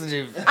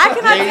sensitive. I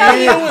cannot tell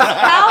you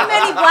how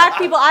many black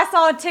people I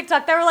saw on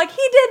TikTok that were like,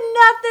 he did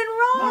nothing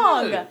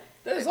wrong. Dude,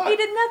 there's He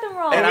did nothing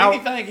wrong. And I-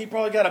 anything, he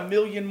probably got 1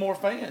 million more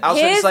fans. I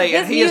was gonna say,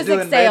 and he is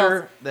doing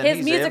better than his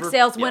he's music ever-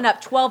 sales went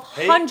up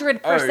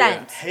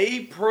 1,200%. He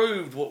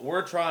proved what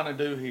we're trying to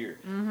do here.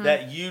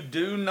 That you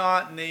do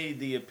not need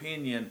the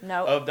opinion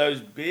Nope. of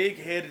those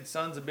big-headed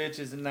sons of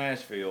bitches in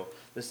Nashville.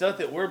 The stuff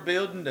that we're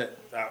building that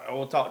I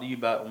will talk to you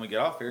about when we get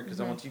off here because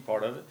I want you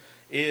part of it,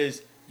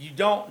 is you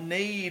don't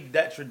need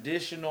that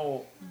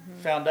traditional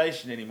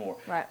foundation anymore.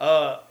 Right.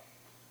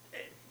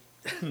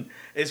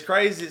 As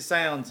crazy as it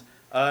sounds,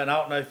 and I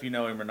don't know if you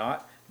know him or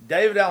not,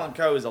 David Allan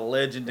Coe is a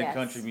legend in Yes.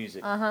 country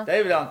music. Uh-huh.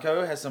 David Allan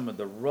Coe has some of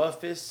the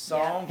roughest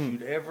songs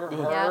you'd ever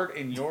heard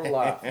in your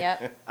life.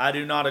 Yep. I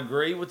do not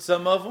agree with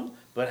some of them,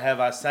 but have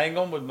I sang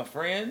them with my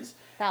friends?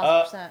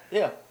 1,000%.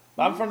 Yeah.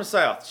 I'm from the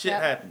South. Shit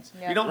Yep. happens.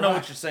 Yep. You don't know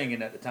what you're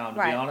singing at the time, to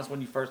Right. be honest,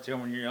 when you first hear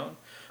them when you're young.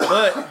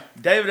 But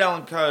David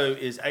Allan Coe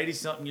is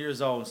 80-something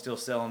years old and still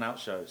selling out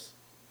shows.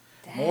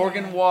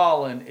 Morgan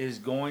Wallen is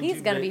going He's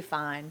to going to be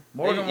fine.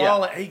 Morgan Yeah.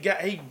 Wallen,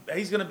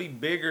 he's going to be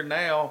bigger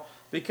now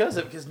because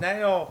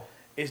now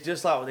it's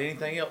just like with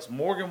anything else.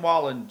 Morgan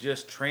Wallen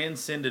just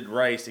transcended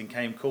race and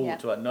came cool Yeah.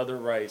 to another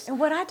race. And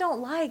what I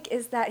don't like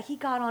is that he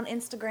got on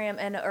Instagram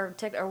or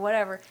TikTok or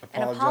whatever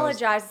and Apologized.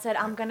 apologized and said,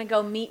 I'm going to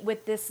go meet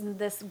with this and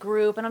this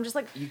group. And I'm just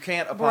like, You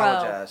can't Bro.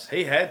 apologize.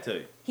 He had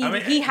to. he I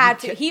mean,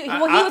 had you to. can't- He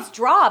was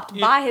dropped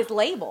you- by his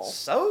label.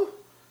 So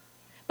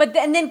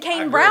And then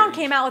Kane agree. Brown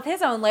came out with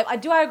his own label.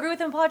 Do I agree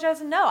with him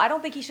apologizing? No, I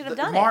don't think he should have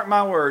done mark it.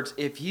 my words,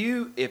 if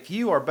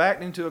you are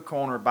backed into a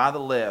corner by the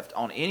left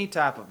on any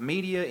type of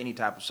media, any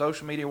type of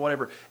social media,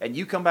 whatever, and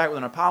you come back with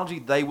an apology,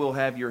 they will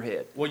have your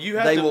head. Well, you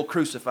have they to- will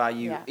crucify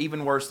you Yeah.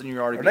 even worse than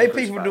you're already Are being they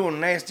people crucified.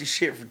 doing nasty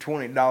shit for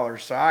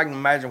 $20? So I can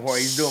imagine what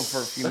he's doing for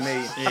a few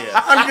million. Yeah.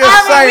 I'm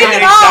just I mean, we saying.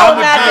 can all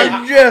imagine.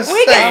 I'm just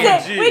We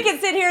saying. can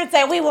sit here and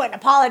say we wouldn't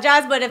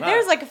apologize, but if No.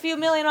 there's like a few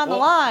million on the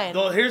Well,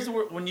 line, here's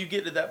when you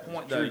get to that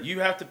point, though, you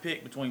have to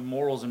pick between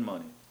morals and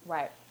money.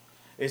 right?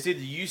 It's either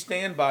you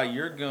stand by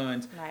your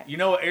guns. Right. You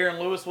know what Aaron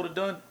Lewis would have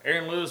done?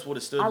 Aaron Lewis would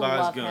have stood I by his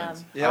love guns.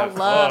 him. Yeah. I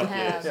love Fuck him.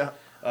 yes. Yeah.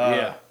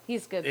 Yeah.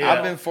 He's good. Yeah.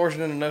 I've been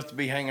fortunate enough to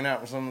be hanging out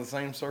in some of the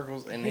same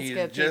circles, and He's he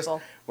good is just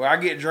people. where I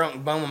get drunk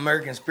and bum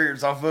American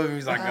spirits off of him.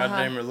 He's like, Uh-huh. God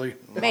damn it, Lee.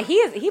 Man,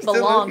 he Still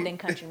belonged looking. in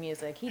country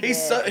music. He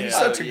He's did. he's Yeah.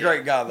 such a Yeah.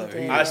 great guy though. He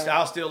did. He-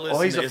 I'll still listen.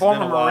 Well, he's to a It's Been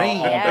former While Marine.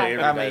 all day, Yeah.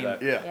 every I day, mean, though.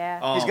 yeah.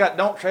 Yeah. He's got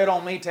 "Don't Tread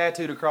on Me"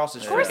 tattooed across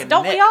his of course, freaking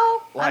don't neck. we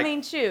all? I Like-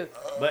 mean, shoot.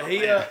 But he,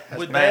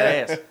 with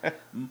Badass. that,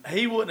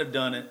 he wouldn't have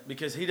done it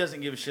because he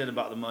doesn't give a shit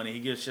about the money. He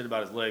gives a shit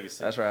about his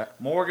legacy. That's right.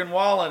 Morgan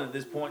Wallen, at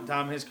this point in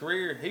time in his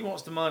career, he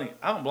wants the money.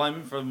 I don't blame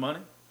him for the money.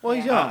 Well,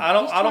 he's Yeah. young. I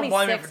don't He's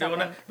blame him 26, for doing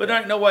I that. think. But there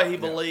ain't no way he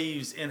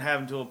believes in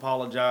having to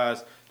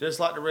apologize, just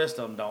like the rest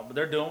of them don't. But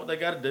they're doing what they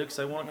got to do because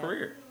they want a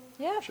career.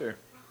 Yeah. Sure.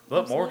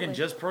 But Morgan Absolutely.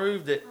 just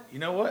proved that, you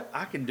know what,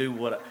 I can do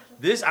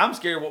I'm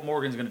scared what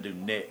Morgan's going to do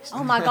next.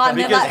 Oh my God!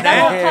 Because that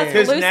now- whole because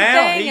Tuscaloosa now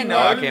thing he and Oh,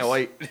 I knows. can't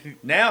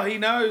wait. Now he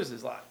knows.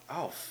 It's like,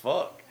 oh,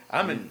 fuck.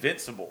 I'm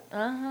invincible.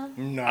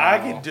 No. I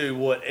can do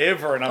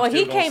whatever, and I'm Well,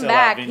 still he gonna came sell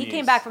back. out He venues.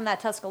 came back from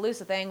that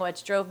Tuscaloosa thing,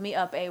 which drove me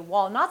up a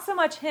wall. Not so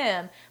much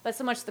him, but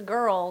so much the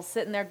girls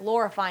sitting there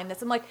glorifying this.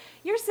 I'm like,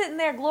 you're sitting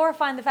there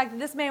glorifying the fact that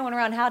this man went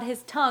around and had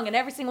his tongue in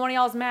every single one of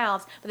y'all's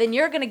mouths, but then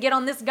you're gonna get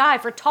on this guy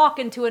for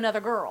talking to another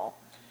girl.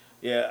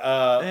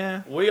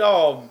 Yeah, we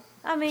all.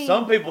 I mean,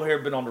 Some people here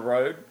have been on the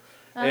road,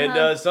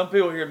 and some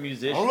people here are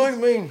musicians. Don't look at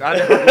me. listen, no,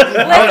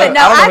 I don't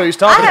know who he's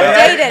talking I have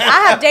about. dated. I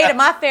have dated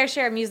my fair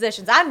share of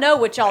musicians. I know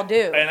what y'all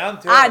do. And I'm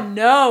I telling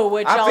know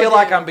what y'all do. I feel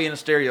like I'm being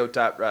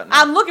stereotyped right now.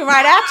 I'm looking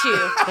right at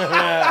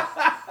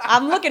you.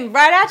 I'm looking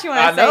right at you when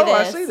I, I know. say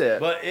I this. see that.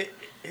 But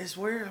it's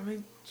weird. I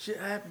mean, shit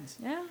happens.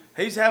 Yeah.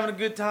 He's having a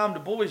good time. The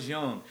boy's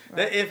young.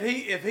 That if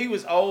he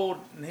was old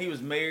and he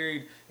was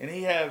married and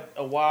he had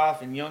a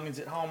wife and youngins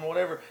at home or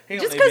whatever, he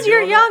don't Just need to be because you're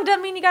doing young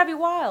doesn't mean you gotta be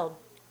wild. that.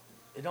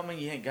 It don't mean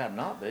you ain't got to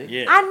not be.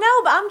 Yeah. I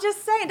know, but I'm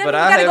just saying. Doesn't But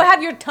mean you I gotta go have-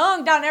 have your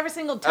tongue down every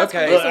single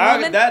Tuscaloosa Look,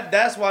 woman.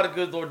 that's why the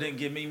good Lord didn't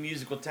give me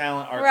musical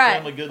talent or Right,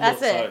 family good that's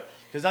looks. it.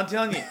 Because I'm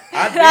telling you,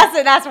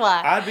 That's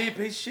why. I'd be a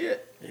piece of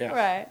shit. Yeah.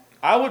 Right.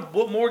 I would.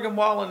 What Morgan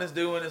Wallen is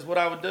doing is what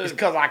I would do. It's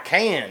because I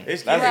can.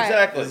 It's Right.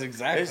 exactly. That's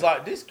exactly. It's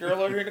like this girl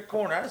over here in the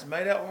corner. I just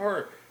made out with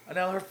her. And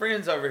now her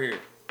friends over here.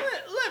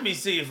 Let me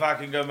see if I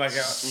can go make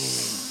out.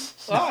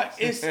 Like,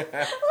 Let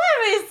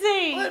me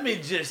see. let me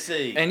just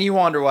see. And you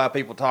wonder why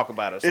people talk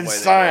about us the It's way they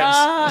do.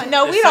 science.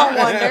 No, we It's don't science.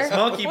 wonder. It's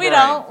monkey we brain.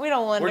 don't. We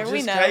don't wonder. We're just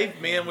we know.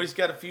 cavemen. We just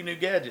got a few new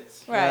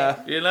gadgets. Right.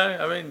 You know,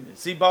 I mean,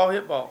 see ball,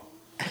 hit ball.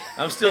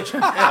 I'm still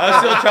trying. I'm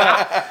still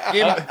trying.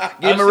 Give him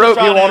I'm a still rope.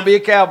 trying You to- want to be a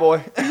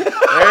cowboy. There you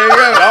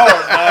go.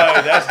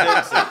 No, that's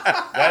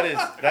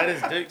Dixie. That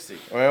is Dixie.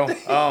 Well,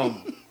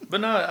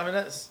 But no, I mean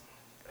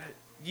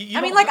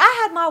I mean, like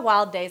I had my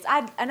wild days.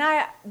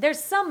 There's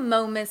some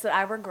moments that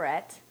I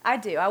regret. I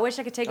do. I wish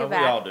I could take it we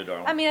back. all do,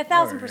 darling. I mean,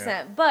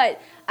 1,000%. But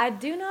I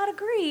do not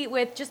agree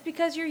with just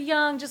because you're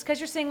young, just because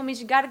you're single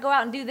means you got to go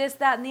out and do this,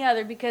 that, and the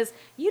other because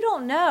you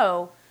don't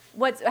know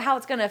how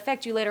it's going to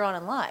affect you later on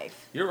in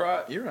life. You're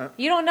right.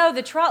 You don't know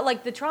the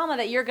trauma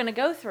that you're going to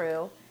go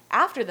through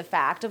after the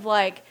fact of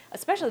like,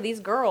 especially these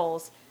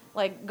girls,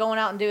 like going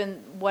out and doing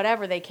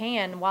whatever they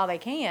can while they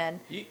can.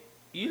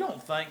 You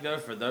don't think though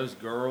for those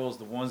girls,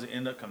 the ones that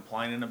end up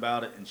complaining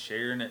about it and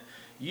sharing it,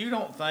 you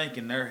don't think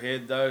in their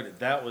head though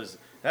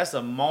that's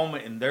a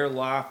moment in their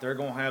life they're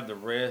gonna have the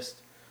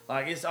rest.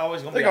 Like it's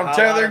always gonna be. They're gonna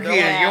tell their highlight.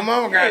 kids, your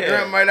mama got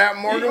drunk made out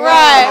more than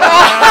Right.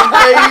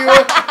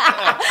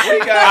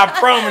 I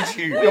promise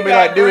you. You're gonna be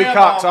like Dewey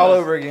Cox all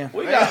over again.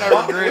 We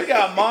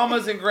got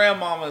mamas and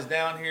grandmamas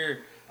down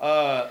here.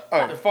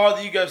 The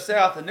farther you go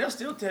south, and they'll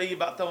still tell you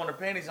about throwing their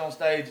panties on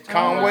stage. At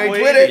Conway Conway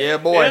Twitty. Yeah,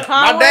 boy. Yeah.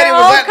 My daddy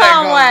was at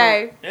that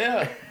Conway.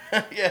 Yeah.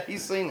 Yeah,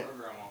 he's seen it.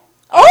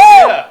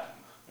 Oh.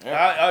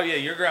 Yeah. Yeah,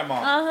 your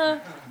grandma.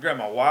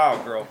 Grandma,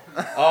 wild girl.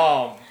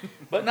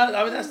 But no,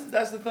 I mean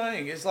that's the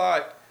thing. It's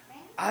like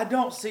I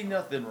don't see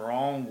nothing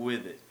wrong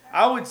with it.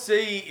 I would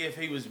see if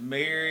he was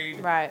married,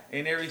 Right.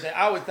 and everything.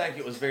 I would think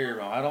it was very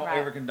wrong. I don't Right.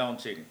 ever condone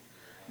cheating,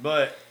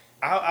 but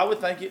I would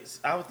think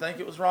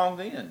it was wrong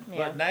then. Yeah.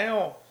 But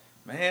now,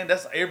 man,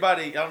 that's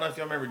everybody. I don't know if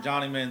you remember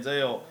Johnny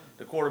Manziel,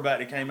 the quarterback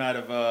that came out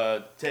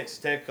of Texas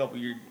Tech a couple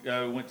years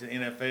ago, went to the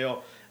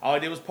NFL. All he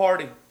did was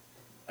party.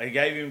 They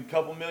gave him a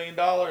couple $1 million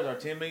or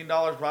 $10 million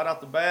right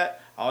off the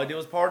bat. All he did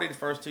was party the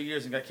first 2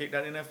 years and got kicked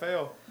out of the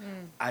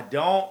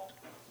NFL.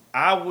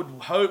 I would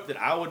hope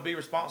that I would be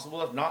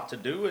responsible enough not to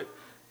do it,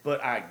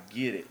 but I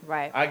get it.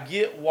 Right. I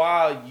get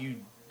why you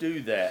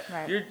do that.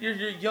 Right. You're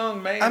a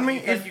young man. I mean,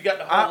 you think if you got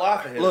the whole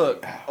life ahead.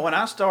 Look, of you.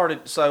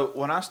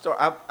 when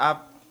I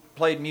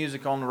played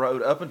music on the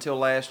road. Up until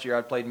last year,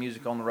 I played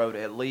music on the road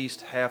at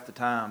least half the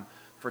time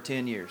for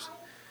 10 years.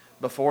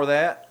 Before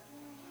that,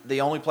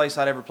 the only place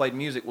I'd ever played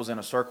music was in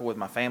a circle with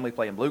my family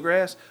playing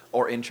bluegrass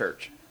or in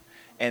church.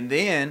 And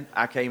then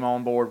I came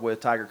on board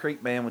with Tiger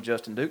Creek Band with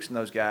Justin Dukes and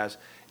those guys,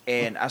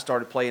 and I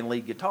started playing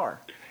lead guitar.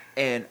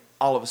 And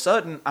all of a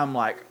sudden, I'm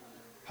like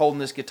holding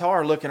this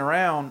guitar, looking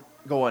around,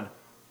 going,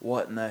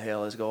 what in the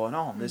hell is going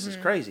on? This is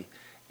crazy.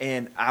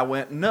 And I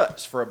went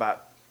nuts for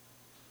about,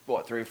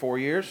 3 or 4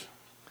 years?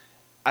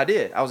 I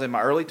did. I was in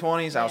my early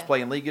 20s. I was Yeah.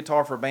 playing lead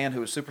guitar for a band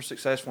who was super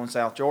successful in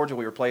South Georgia.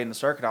 We were playing the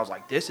circuit. I was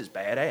like, this is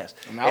badass.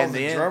 And I was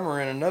the drummer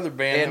in another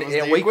band. And, that was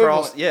and the we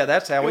equivalent. crossed, yeah,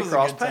 that's how It we was a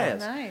crossed good time.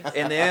 paths. Nice.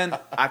 And then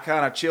I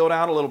kind of chilled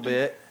out a little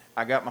bit.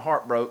 I got my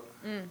heart broke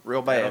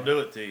real That'll bad. do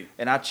it to you.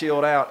 And I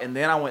chilled out. And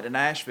then I went to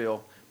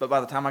Nashville. But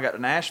by the time I got to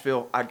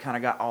Nashville, I'd kind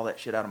of got all that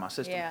shit out of my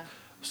system. Yeah.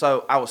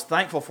 So I was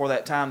thankful for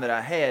that time that I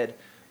had.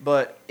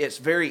 But it's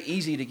very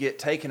easy to get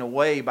taken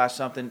away by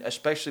something,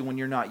 especially when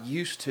you're not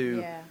used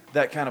to Yeah.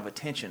 that kind of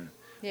attention.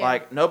 Yeah.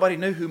 Like, nobody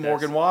knew who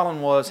Morgan Wallen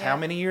was how Yeah.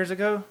 many years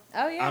ago?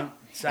 Oh yeah. I'm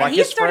And Like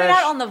he it's started fresh.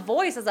 out on The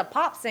Voice as a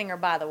pop singer,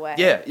 by the way.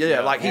 Yeah.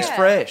 Like, he's Yeah.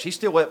 fresh. He's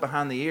still wet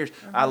behind the ears.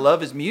 I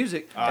love his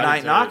music, I and do I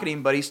ain't too. knocking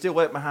him, but he's still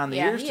wet behind the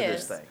Yeah, ears he to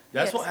this is. thing.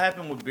 That's Yes. what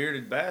happened with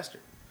Bearded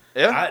Bastard.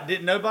 Yeah.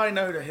 Didn't nobody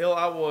know who the hell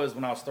I was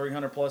when I was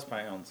 300 plus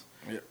pounds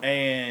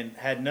and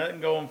had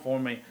nothing going for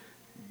me.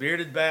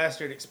 Bearded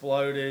Bastard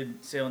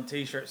exploded, selling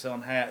t-shirts,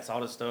 selling hats,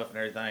 all this stuff and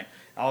everything.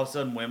 All of a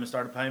sudden, women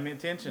started paying me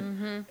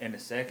attention. And the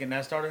second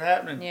that started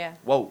happening, Yeah.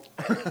 Whoa.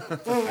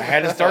 I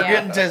had to start Yeah.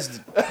 getting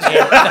tested.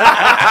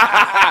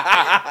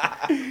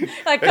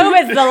 Like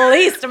COVID's the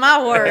least of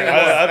my worries.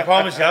 I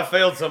promise you, I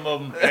failed some of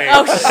them.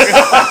 Oh,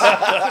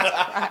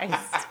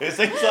 Christ. It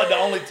seems like the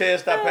only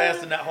test I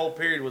passed in that whole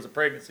period was a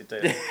pregnancy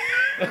test.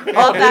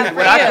 Love that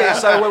for you.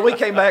 So when we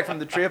came back from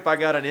the trip, I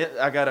got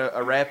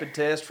a rapid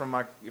test from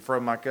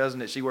my cousin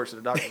that she works at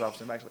a doctor's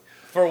office in Baxley.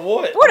 For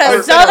what? What a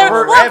For- southern.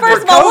 for- Well, for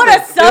first of all, what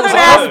a COVID. southern It was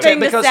ass COVID. thing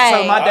to Because say.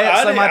 so my I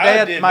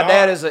dad did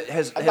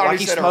has thought like he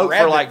he said a smoked for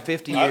rabbit. like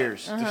 50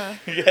 years. You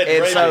had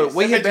And so rabies.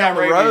 we had been on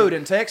the Rabies. road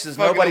in Texas.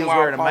 Fucking Nobody was wild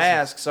wearing a possum.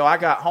 mask. So I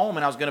got home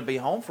and I was going to be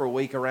home for a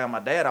week around my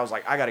dad. I was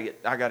like, I got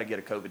to get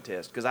a COVID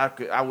test because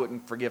I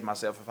wouldn't forgive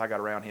myself if I got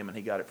around him and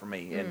he got it from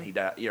me and he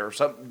died, or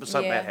something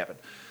Yeah. bad happened.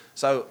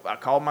 So I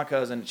called my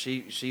cousin.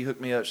 She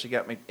hooked me up. She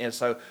got me. And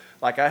so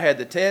like I had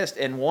the test,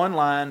 and one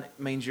line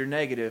means you're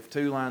negative,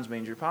 2 lines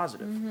means you're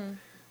positive.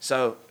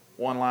 So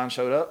one line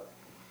showed up.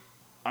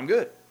 I'm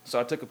good. So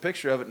I took a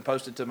picture of it and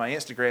posted to my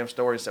Instagram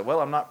story and said, well,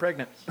 I'm not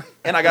pregnant.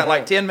 And I got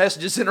like 10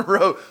 messages in a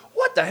row.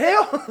 What the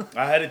hell?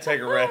 I had to take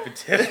a rapid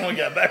test when we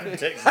got back from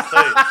Texas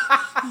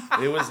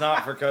too. It was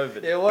not for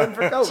COVID. It wasn't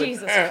for COVID.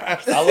 Jesus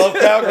Christ. I love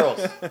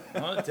cowgirls.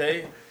 I'm gonna tell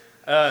you.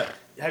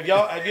 Have you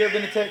ever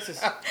been to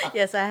Texas?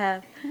 Yes, I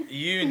have.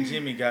 You and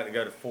Jimmy got to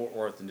go to Fort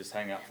Worth and just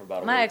hang out for about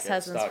a week. My at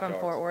ex-husband's from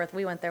Stockyards. Fort Worth.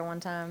 We went there one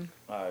time.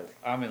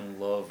 I'm in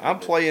love with I'm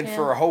it. playing Yeah.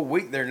 for a whole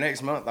week there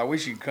next month. I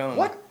wish you'd come.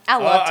 What? I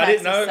love I didn't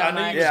Texas know- so I knew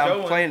much. you- Yeah, I'm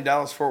going. playing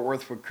Dallas Fort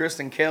Worth with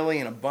Kristen Kelly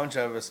and a bunch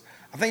of us.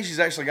 I think she's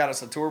actually got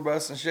us a tour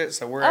bus and shit,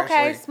 so we're Okay,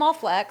 actually small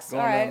flex. All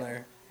going right. down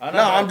there. I know.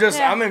 No, I'm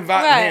Yeah.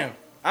 inviting Right. him.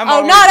 I'm Oh,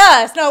 always- not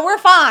us. No, we're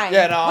fine.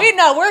 Yeah,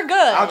 no. We're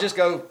good. I'll just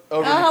go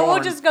over the corner.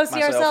 We'll just go see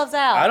myself. ourselves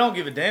out. I don't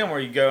give a damn where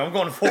you go. I'm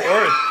going to Fort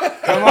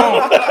Worth. Come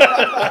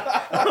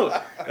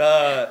on.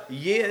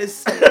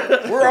 Yes.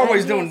 We're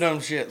always Yes. doing dumb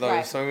shit though,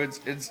 Right. so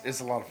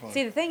it's a lot of fun.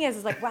 See, the thing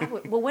is like, wow,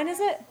 well, when is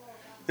it?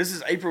 This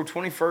is April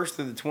 21st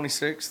through the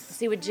 26th.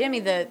 See, with Jimmy,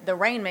 the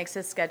rain makes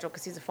his schedule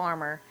because he's a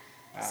farmer.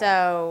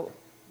 So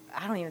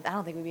I don't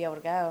think we'd be able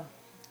to go.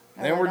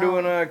 I Then we're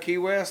really don't. doing Key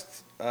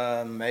West,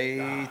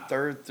 May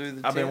 3rd through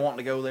the 10th. I've been wanting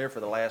to go there for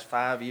the last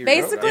 5 years.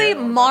 Basically, Yeah.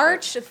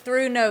 March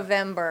through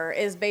November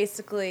is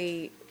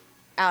basically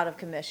out of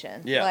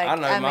commission. Yeah, Like, I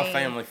know my mean,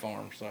 family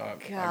farm, so I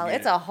God, get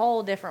it's it. a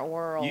whole different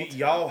world.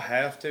 Y'all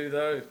have to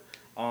though,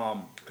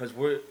 because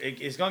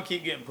it's gonna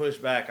keep getting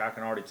pushed back. I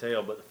can already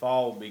tell, but the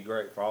fall will be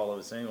great for all of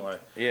us anyway.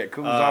 Yeah, it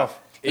cools Uh, off.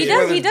 he it-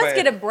 does. He Weather's does bad.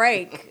 get a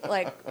break,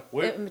 like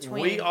We, in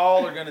between. we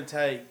all are going to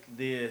take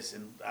this,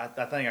 and I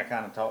think I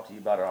kind of talked to you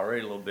about it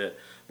already a little bit,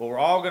 but we're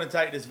all going to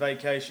take this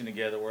vacation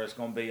together where it's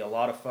going to be a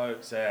lot of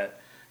folks that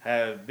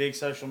have big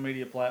social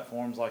media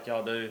platforms like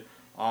y'all do,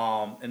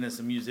 and then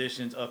some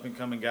musicians, up and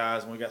coming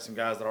guys, and we got some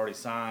guys that already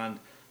signed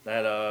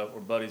that we're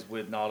buddies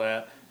with and all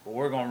that. But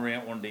we're going to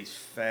rent one of these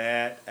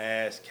fat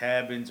ass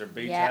cabins or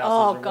beach Yeah. houses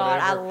Oh, or God,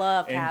 I whatever,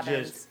 love and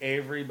cabins. just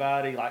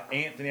everybody, like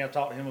Anthony, I've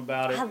talked to him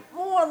about it.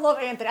 I love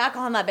Anthony. I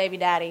call him my baby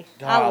daddy.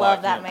 God, I love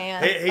like that him.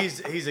 man.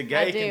 He's a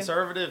gay do.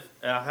 conservative.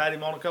 I've had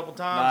him on a couple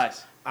times.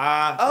 Nice.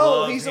 I Oh,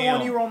 love he's the him.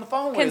 one you were on the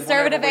phone with.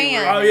 Conservative whenever we were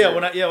and- Oh in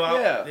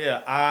yeah, here.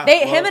 yeah. I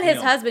Him love and his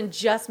him. husband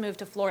just moved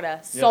to Florida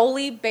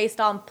solely based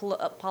on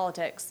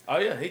politics. Oh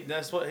yeah,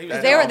 that's what he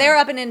was. They were telling me.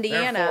 up in They're in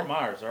Indiana. Fort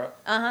Myers,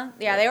 right?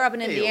 Yeah, they were up in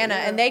Hell Indiana,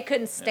 yeah. and they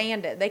couldn't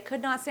stand it. They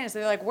could not stand it. So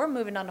they're like, "We're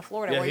moving down to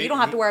Florida, Yeah, where he- you don't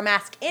have to he- wear a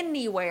mask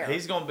anywhere."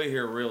 He's gonna be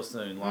here real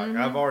soon. Like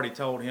Mm-hmm. I've already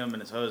told him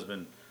and his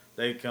husband,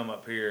 they come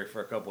up here for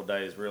a couple of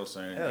days real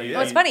soon. Hell yeah.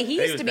 Well, it's funny. He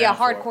used was to be a down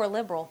for it. hardcore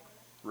liberal.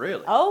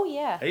 Really? Oh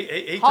yeah,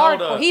 He told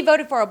hardcore. He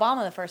voted for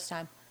Obama the first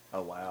time.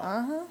 Oh,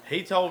 wow.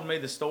 He told me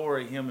the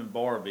story, him and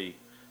Barbie,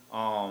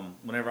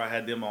 whenever I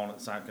had them on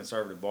at Sign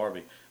Conservative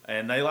Barbie.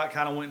 And they like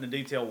kind of went into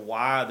detail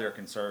why they're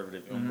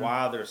conservative and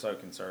why they're so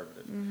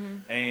conservative.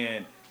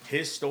 And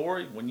his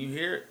story, when you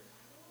hear it,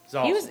 it's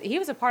awesome. He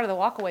was a part of the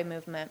walkaway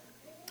movement.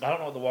 I don't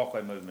know what the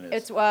walkway movement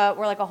is. It's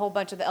we're like a whole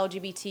bunch of the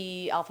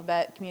LGBT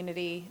alphabet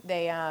community.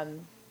 They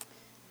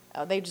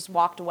just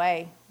walked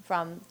away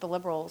from the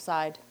liberal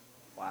side.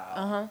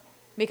 Wow.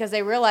 Because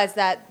they realized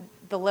that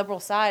the liberal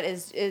side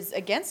is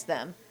against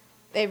them.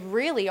 They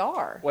really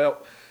are. Well,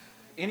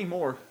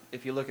 anymore,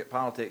 if you look at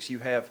politics, you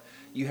have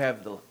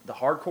the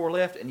hardcore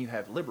left and you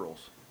have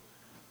liberals,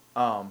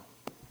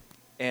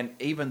 and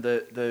even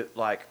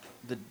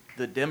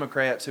the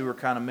Democrats who are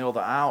kind of middle of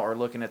the aisle are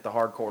looking at the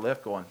hardcore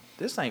left, going,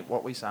 "This ain't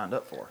what we signed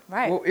up for."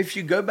 Right. Well, if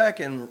you go back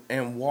and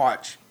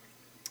watch,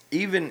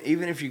 even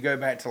if you go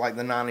back to like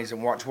the 90s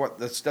and watch what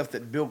the stuff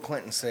that Bill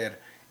Clinton said,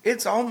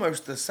 it's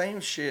almost the same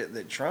shit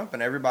that Trump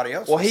and everybody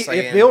else Well, was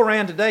saying. if Bill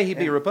ran today, he'd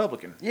be a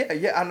Republican.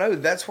 Yeah, I know.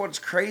 That's what's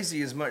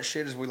crazy. As much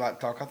shit as we like to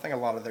talk, I think a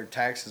lot of their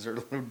taxes are a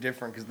little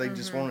different because they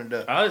just wanted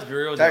to. I'll just be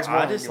real with Tax you. I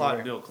money just get like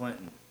away. Bill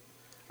Clinton.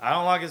 I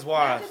don't like his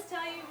wife,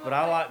 but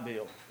I like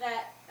Bill.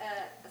 that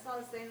I saw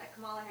this thing that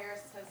Kamala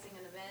Harris is hosting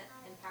an event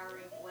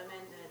empowering women,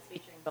 and it's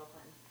featuring Bill Clinton.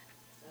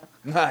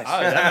 Nice. Oh,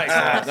 that makes a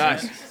lot of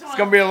Nice. sense. It's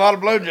gonna be a lot of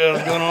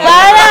blowjobs going on. I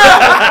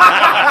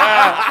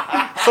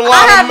It's a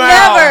lot of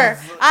mouths.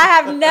 I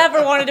have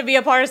never wanted to be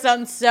a part of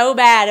something so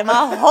bad in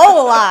my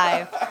whole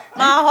life,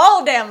 my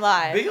whole damn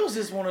life. Bill's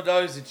just one of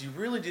those that you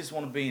really just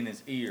want to be in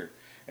his ear.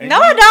 And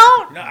No, I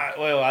don't. No,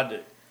 I do.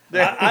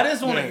 I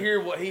just want to hear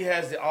what he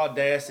has the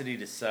audacity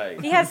to say.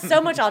 He has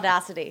so much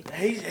audacity.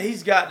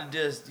 He's got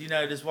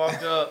to just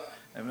walk up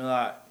and be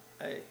like,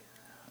 "Hey,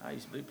 I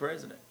used to be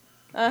president."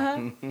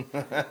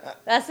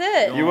 That's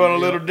it. You want a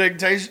little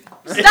dictation?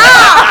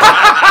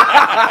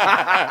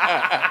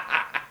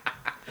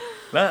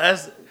 No,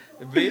 that's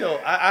Bill.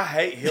 I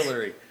hate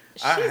Hillary.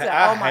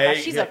 Oh my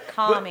gosh, she's a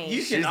commie.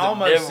 You She's can the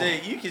almost devil.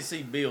 see. You can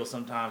see Bill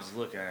sometimes just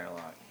looking at her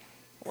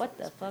What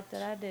the fuck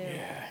did I do?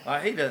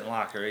 like he doesn't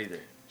like her either.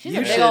 She's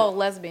You a big should- old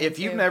lesbian. If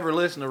you've too. never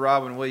listened to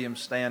Robin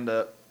Williams stand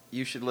up,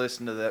 you should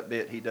listen to that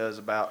bit he does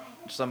about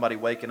somebody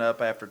waking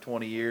up after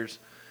 20 years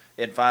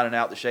and finding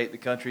out the shape the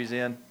country's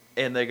in,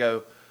 and they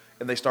go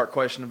and they start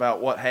questioning about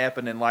what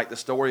happened and like the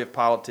story of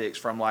politics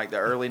from like the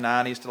early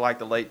 90s to like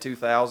the late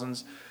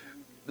 2000s.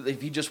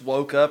 If you just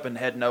woke up and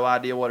had no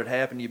idea what had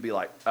happened, you'd be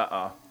like,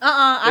 I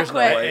There's no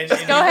quit. way.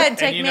 Just go ahead and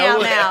take you me know out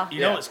what- now. You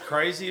know what's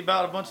crazy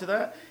about a bunch of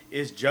that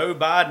is Joe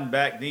Biden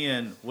back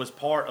then was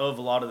part of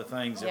a lot of the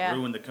things that Yeah.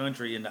 ruined the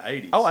country in the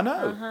 80s. oh, I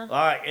know.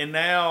 Like, and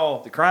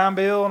now The crime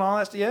bill and all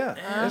that stuff, yeah.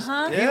 It's-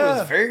 He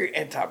was very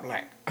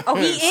anti-black. Oh,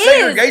 he is.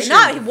 Segregation.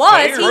 Not he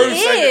was. He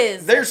Pro-seg-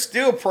 is. They're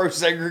still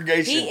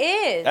pro-segregation. He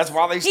is. That's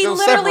why they He still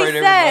literally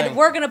separate said, everything.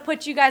 "We're gonna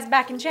put you guys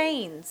back in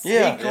chains."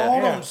 Yeah, he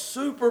called yeah. them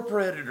super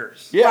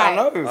predators Yeah, I Right.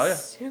 know. Oh, yeah.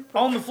 Super.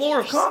 on the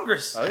floor of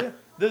Congress. Oh, yeah.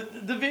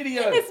 The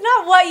video. It's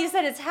not what you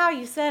said; it's how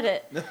you said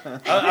it.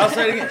 I'll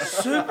say it again.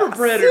 Super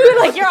predator.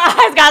 Like your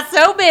eyes got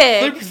so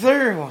big. Super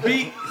cereal.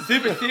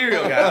 Super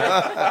ethereal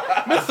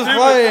guy. Mr.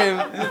 Flame.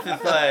 Mr.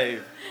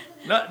 Flame.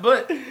 No,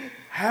 but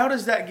how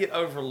does that get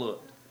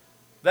overlooked?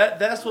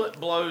 That's what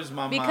blows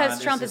my mind.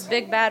 Because Trump is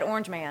big bad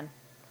orange man.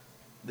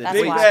 That's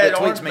Big why. bad That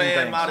tweets orange mean man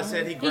things. might have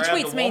said he He grabbed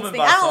tweets a mean woman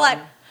things. by I don't like.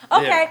 something.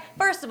 Okay, Yeah.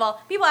 first of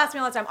all, people ask me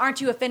all the time, "Aren't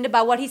you offended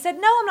by what he said?"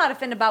 No, I'm not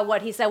offended by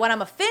what he said. What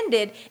I'm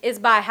offended is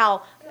by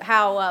how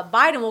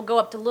Biden will go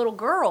up to little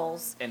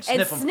girls And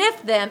and sniff 'em.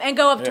 sniff them and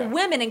go up to Yeah.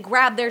 women and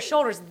grab their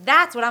shoulders.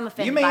 That's what I'm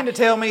offended You by. mean to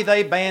tell me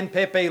they banned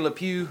Pepe Le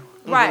Pew?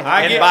 Right.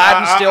 And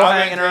Biden's still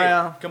hanging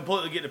around?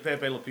 Completely get the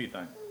Pepe Le Pew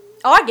thing.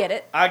 Oh, I get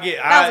it.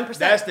 1000%.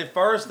 That's the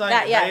first thing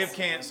that That, they yes. have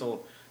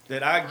canceled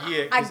that I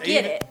get. I 'cause get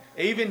even, it.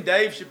 Even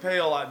Dave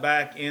Chappelle, like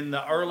back in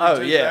the early Oh,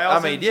 2000s, yeah. I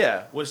mean,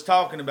 yeah. was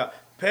talking about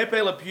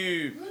Pepe Le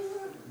Pew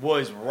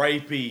was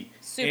rapey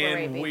Super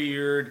and rapey.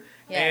 weird.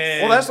 Yes.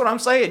 And Well, that's what I'm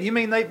saying. You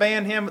mean they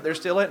banned him, but they're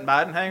still letting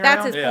Biden hang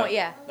That's around? his point,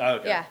 yeah.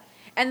 Okay. Yeah.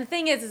 And the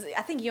thing is,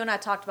 I think you and I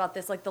talked about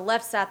this. Like the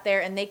left sat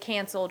there and they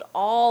canceled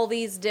all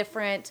these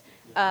different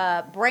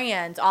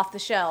brands off the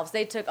shelves.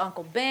 They took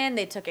Uncle Ben,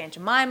 they took Aunt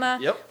Jemima.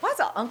 Yep. Why is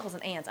it uncles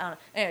and aunts? I don't know.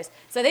 Anyways,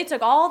 so they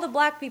took all the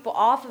black people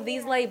off of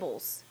these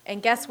labels.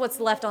 And guess what's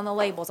left on the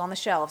labels, on the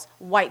shelves?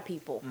 White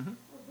people. Mm-hmm.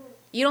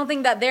 You don't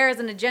think that there is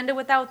an agenda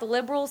with that with the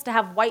liberals to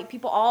have white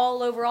people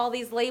all over all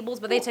these labels,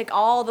 but they take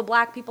all the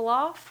black people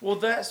off? Well,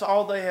 that's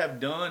all they have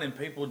done, and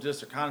people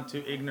just are kind of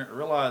too ignorant to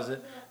realize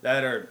it,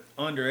 that are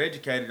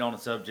undereducated on the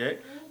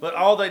subject. But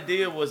all they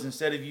did was,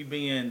 instead of you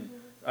being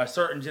a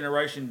certain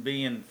generation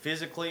being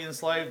physically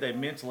enslaved, they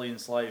mentally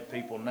enslaved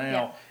people now,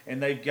 Yep.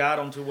 and they've got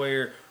them to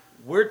where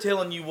we're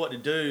telling you what to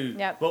do,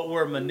 Yep. but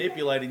we're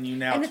manipulating you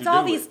now And to it's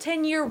all do these it.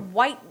 10-year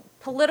white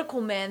political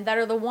men that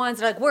are the ones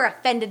that are like, we're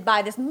offended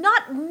by this.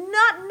 Not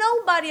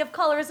nobody of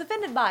color is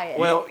offended by it.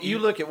 Well, you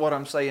look at what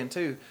I'm saying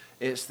too.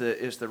 It's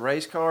the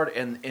race card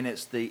and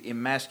it's the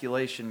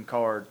emasculation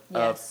card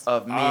Yes.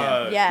 of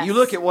men. Yes. You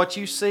look at what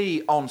you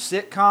see on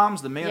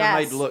sitcoms. The men are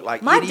made to look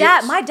like my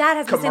idiots. My dad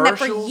has been saying that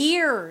for Commercials.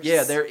 years.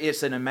 Yeah,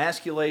 it's an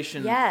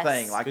emasculation Yes.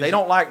 thing. Like they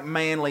don't like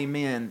manly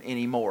men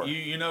anymore.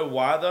 You know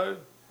why though?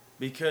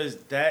 Because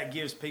that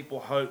gives people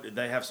hope that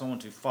they have someone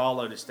to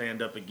follow to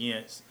stand up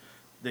against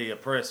the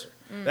oppressor.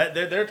 That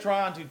they're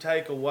trying to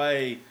take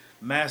away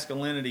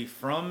masculinity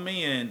from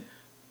men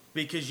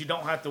because you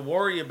don't have to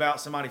worry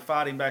about somebody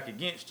fighting back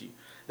against you.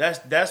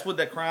 That's what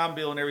the crime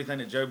bill and everything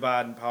that Joe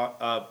Biden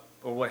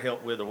or what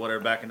helped with or whatever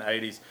back in the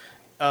 80s.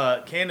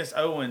 Candace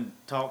Owen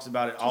talks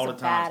about it all a the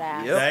time.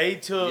 badass. Yep. They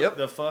took Yep.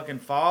 the fucking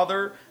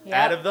father Yep.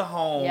 out of the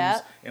homes,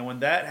 Yep. and when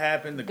that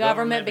happened, the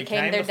Government government became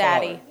became their the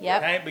father. daddy.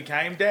 Yep.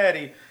 Became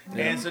daddy.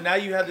 And so now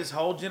you have this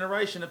whole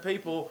generation of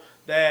people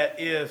that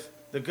if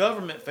the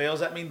government fails,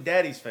 that means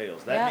daddies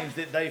fails. That Yep. means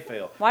that they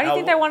fail. Why do you Now,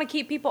 think they want to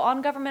keep people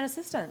on government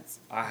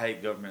assistance? I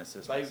hate government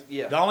assistance.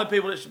 Yeah. The only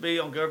people that should be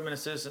on government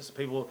assistance are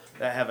people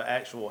that have an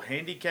actual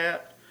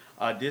handicap,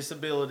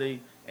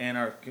 disability, and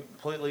are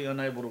completely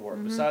unable to work.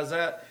 Mm-hmm. Besides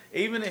that,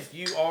 even if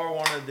you are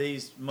one of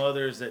these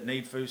mothers that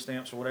need food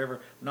stamps or whatever,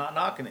 not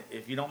knocking it.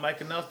 If you don't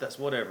make enough, that's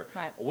whatever.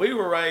 Right. We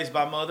were raised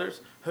by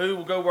mothers who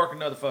will go work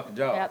another fucking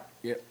job. Yep.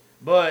 Yep.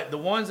 But the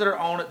ones that are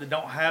on it that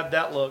don't have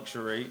that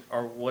luxury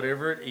or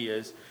whatever it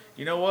is,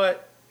 you know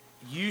what?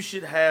 You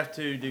should have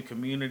to do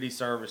community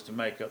service to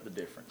make up the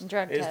difference.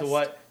 Drug is test. the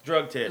what?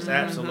 Drug test,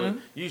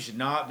 absolutely. You should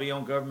not be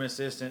on government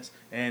assistance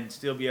and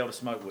still be able to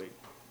smoke weed.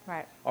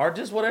 Right. Or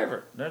just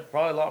whatever. There's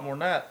probably a lot more than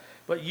that.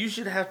 But you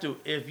should have to,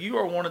 if you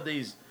are one of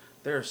these,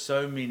 there are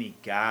so many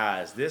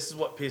guys. This is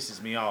what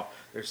pisses me off.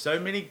 There's so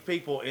many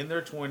people in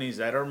their 20s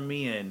that are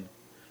men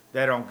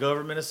that are on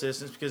government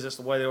assistance because it's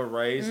the way they were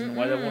raised and the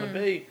way they want to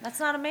be. That's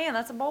not a man.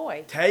 That's a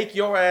boy. Take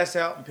your ass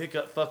out and pick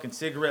up fucking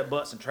cigarette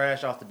butts and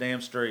trash off the damn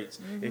streets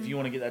if you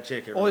want to get that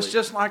check every Well, it's week.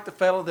 just like the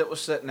fellow that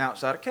was sitting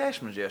outside of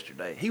Cashman's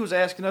yesterday. He was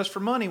asking us for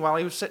money while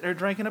he was sitting there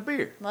drinking a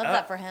beer. Love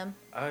that for him.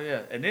 Oh,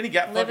 yeah. And then he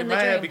got Living fucking the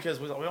mad dream. because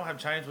we don't have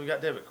change. We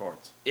got debit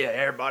cards. Yeah,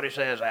 everybody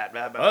says that.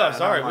 Blah, blah, Oh, blah.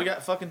 sorry. I'm We like,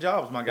 got fucking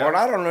jobs, my guy. What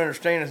I don't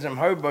understand is them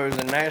hobos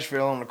in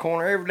Nashville on the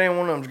corner. Every damn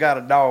one of them's got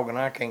a dog, and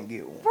I can't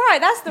get one. Right.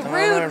 That's the I don't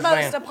rude, most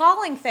understand.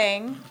 appalling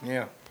thing.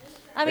 Yeah.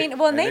 I mean,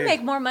 well, and It they is.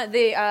 make more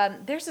money.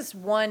 There's this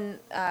one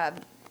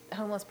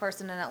homeless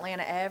person in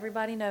Atlanta.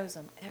 Everybody knows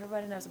him.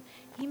 Everybody knows him.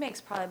 He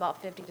makes probably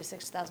about $50,000 to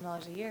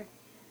 $60,000 a year.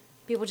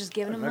 People just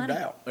giving him No money.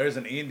 doubt. There's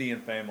an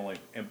Indian family,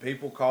 and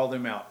people call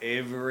them out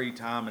every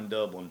time in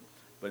Dublin,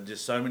 but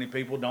just so many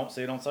people don't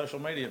see it on social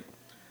media.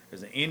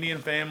 There's an Indian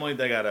family.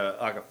 They got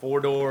a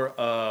 4-door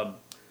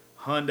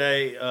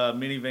Hyundai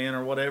minivan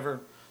or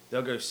whatever.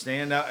 They'll go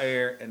stand out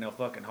there and they'll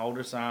fucking hold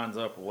their signs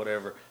up or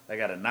whatever. They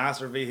got a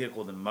nicer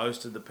vehicle than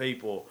most of the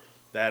people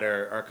that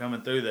are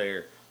coming through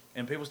there,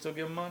 and people still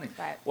give them money.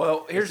 Right.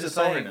 Well, here's the It's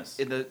thing. sorriness.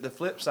 In the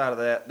flip side of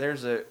that,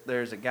 there's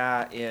a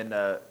guy in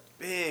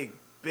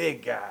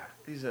big guy.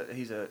 He's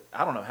a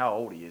I don't know how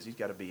old he is. He's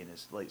got to be in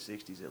his late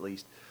 60s at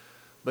least.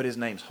 But his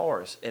name's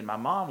Horace, and my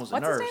mom was a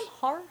What's nurse. his name?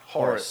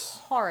 Horace.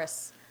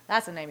 Horace.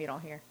 That's a name you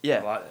don't hear. Yeah.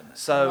 I like that.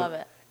 So Love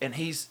it. and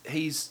he's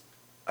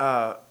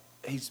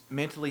he's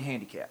mentally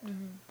handicapped.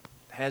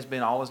 Has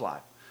been all his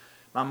life.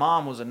 My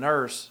mom was a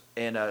nurse,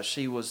 and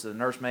she was the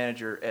nurse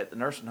manager at the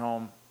nursing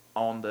home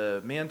on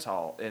the men's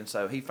hall. And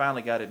so he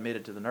finally got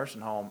admitted to the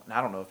nursing home, and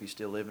I don't know if he's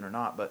still living or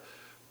not, but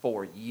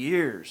for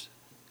years,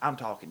 I'm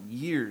talking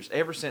years,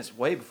 ever since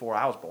way before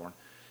I was born,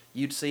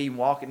 you'd see him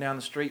walking down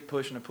the street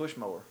pushing a push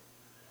mower.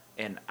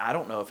 And I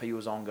don't know if he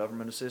was on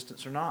government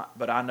assistance or not,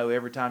 but I know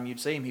every time you'd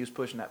see him, he was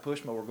pushing that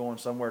push mower going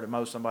somewhere to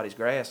mow somebody's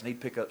grass, and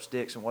he'd pick up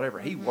sticks and whatever.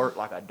 He worked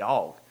like a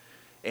dog.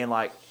 And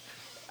like,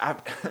 I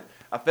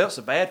felt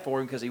so bad for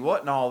him because he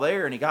wasn't all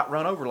there, and he got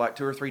run over like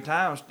 2 or 3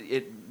 times.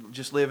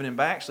 Just living in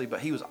Baxley,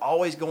 but he was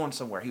always going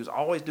somewhere. He was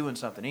always doing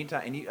something.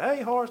 Anytime, and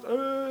hey, Horace,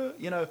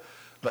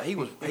 but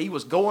he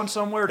was going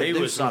somewhere to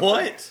do something.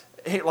 What?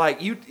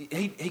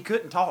 He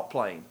couldn't talk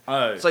plain.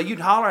 Oh. So you'd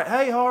holler,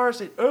 "Hey,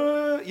 Horace,"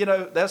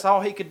 that's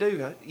all he could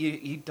do.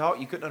 He'd talk,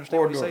 you couldn't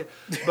understand what he said.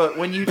 But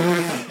when you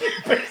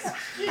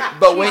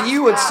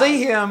would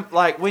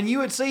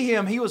see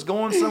him, he was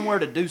going somewhere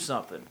to do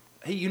something.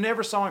 You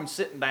never saw him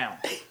sitting down.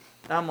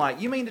 And I'm like,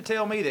 you mean to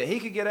tell me that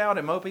he could get out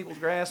and mow people's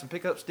grass and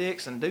pick up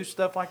sticks and do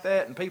stuff like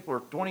that, and people are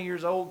 20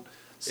 years old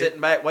sitting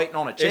back waiting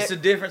on a check? It's the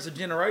difference of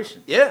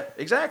generation. Yeah,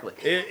 exactly.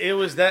 It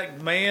was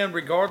that man,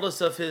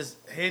 regardless of his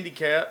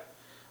handicap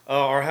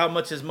or how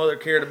much his mother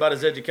cared about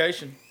his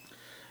education.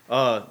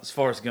 As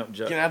far as Gump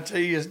Joe. Can I tell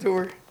you a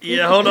story?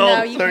 Yeah, hold on.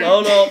 No, you can't.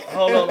 Hold on.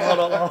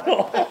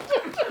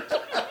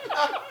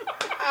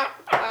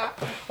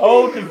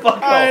 Hold the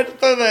fuck I had on. to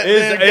throw that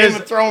damn Game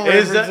of Thrones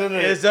reference in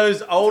there. Is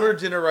those older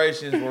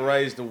generations were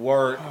raised to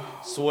work,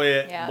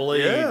 sweat, Yeah.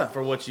 bleed Yeah.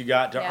 for what you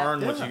got, to Yeah.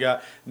 earn what you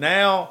got.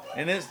 Now,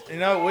 and it's,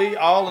 we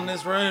all in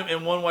this room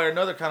in one way or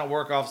another kind of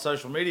work off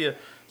social media.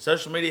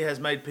 Social media has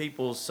made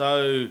people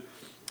so,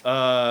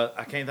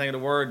 I can't think of the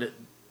word, that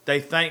they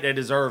think they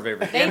deserve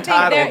everything. They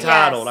Entitled. think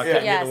Entitled. I Yes,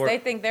 couldn't get yes, the word. they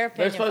think their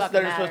They're opinion supposed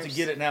fucking to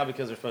get it now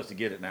because they're supposed to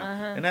get it now,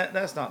 and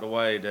that's not the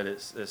way that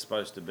it's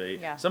supposed to be.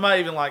 Yeah.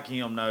 Somebody even like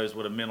him knows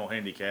with a mental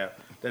handicap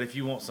that if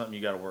you want something, you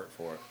got to work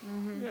for it.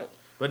 Mm-hmm. Yeah.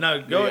 But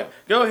no, go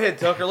ahead,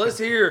 Tucker. Let's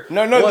hear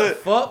No, what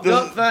fucked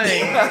up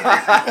thing is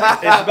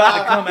about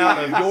to come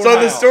out of your So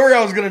mouth. the story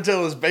I was going to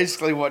tell is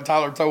basically what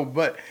Tyler told,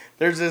 but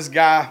there's this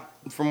guy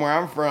from where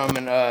I'm from,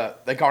 and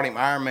they called him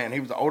Iron Man. He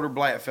was an older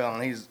black fella,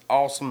 and he's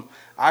awesome.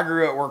 I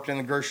grew up working in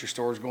the grocery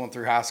stores going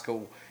through high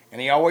school,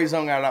 and he always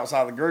hung out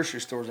outside the grocery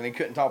stores, and he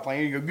couldn't talk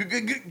plain. He'd go, give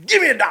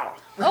me $1.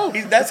 Oh.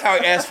 That's how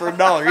he asked for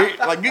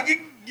 $1.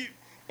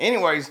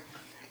 Anyways,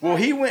 well,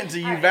 he went to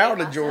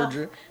Uvalde,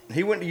 Georgia.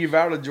 He went to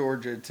Uvalde,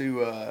 Georgia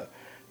to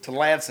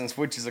Ladson's,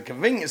 which is a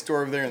convenience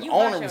store over there, and the You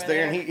watch owner was over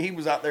there, and there. he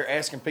was out there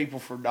asking people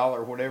for $1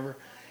 or whatever.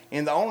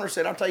 And the owner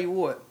said, I'll tell you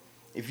what,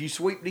 if you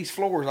sweep these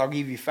floors, I'll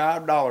give you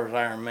 $5,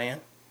 Iron Man.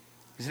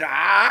 He said,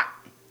 ah.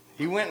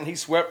 He went and he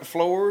swept the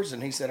floors,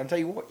 and he said, I'll tell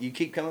you what, you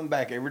keep coming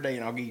back every day,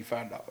 and I'll give you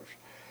 $5.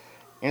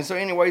 And so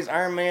anyways,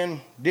 Iron Man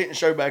didn't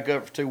show back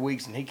up for 2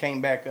 weeks, and he came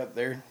back up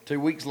there 2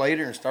 weeks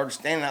later and started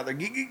standing out there,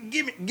 give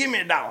me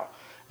 $1,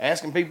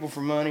 asking people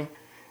for money.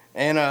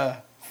 And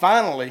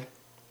finally,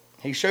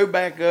 he showed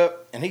back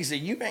up, and he said,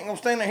 you ain't going to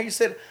stand there. He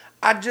said,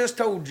 I just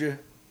told you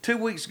 2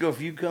 weeks ago,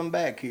 if you come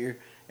back here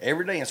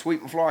every day and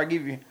sweep the floor, I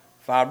give you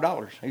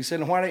 $5. He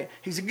said, why?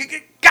 He said,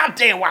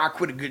 goddamn, why I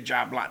quit a good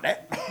job like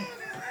that?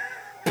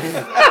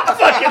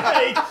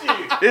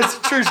 It's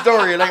a true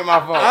story. It ain't my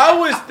fault. I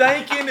was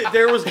thinking that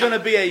there was going to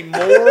be a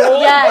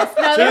moral. Yes,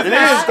 no, that's It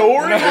not. is a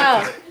story.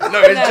 No.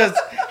 No, it's just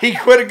he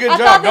quit a good I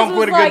job. thought this Don't was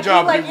quit a like good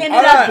job. he like people.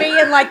 ended up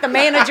being like the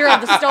manager of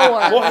the store.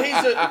 Well,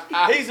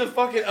 he's a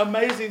fucking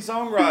amazing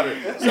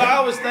songwriter. So I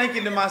was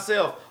thinking to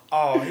myself,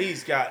 oh,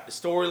 he's got the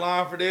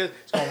storyline for this.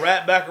 It's gonna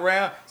wrap back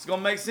around. It's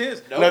gonna make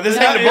sense. No, this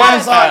It ain't the was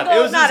blind hot. side.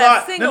 It was Not just a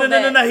hot. single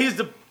No. bit. He's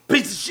the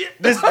piece of shit.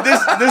 This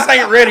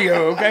ain't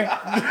radio, okay?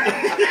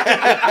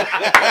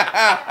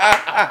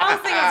 I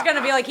was thinking it was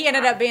gonna be like he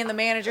ended up being the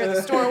manager of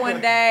the store one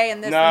day,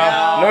 and this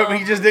Nope.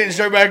 He just didn't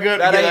show back up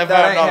That to ain't get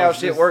that $5. how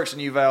shit works in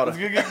Uvalde.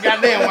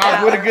 Goddamn, I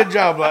quit a good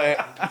job like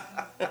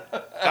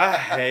that. I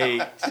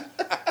hate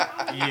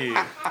you.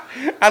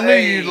 I knew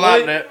you'd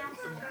like that.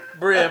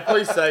 Brian,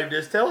 please save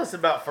this. Tell us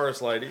about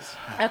First Ladies.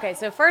 Okay,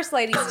 so First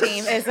Ladies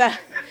team is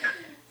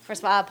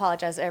first of all, I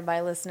apologize to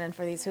everybody listening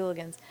for these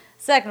hooligans.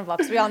 Second of all,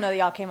 because we all know that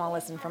y'all came on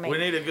listening for me. We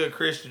need a good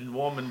Christian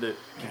woman to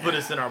put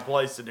us in our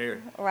place in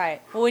here.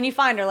 Right. Well, when you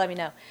find her, let me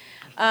know.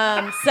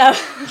 So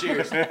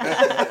Cheers.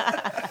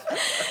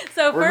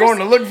 so We're first, going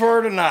to look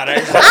for her tonight,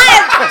 actually.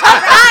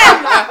 I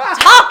am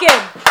talking.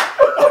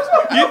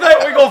 You think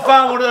we're gonna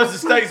find one of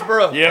those in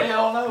Statesboro? Yep.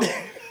 Hell no.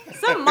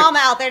 Some mama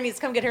out there needs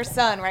to come get her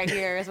son right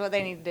here. Is what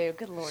they need to do.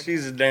 Good lord.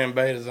 She's as damn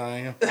bad as I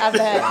am. I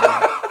bet.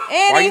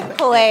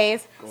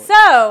 Anyways,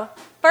 so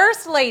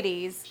First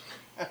Ladies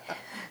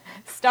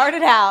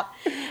started out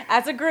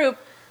as a group.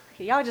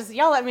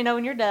 Y'all let me know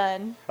when you're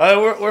done.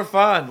 We're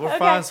fine. We're Okay.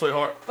 fine,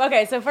 sweetheart.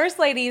 Okay, so First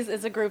Ladies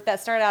is a group that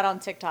started out on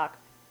TikTok.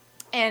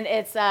 And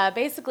it's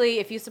basically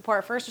if you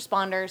support first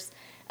responders,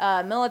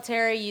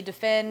 military, you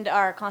defend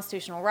our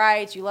constitutional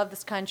rights, you love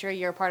this country,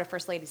 you're a part of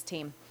First Ladies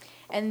team.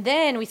 And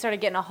then we started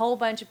getting a whole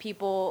bunch of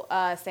people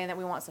saying that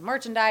we want some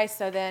merchandise.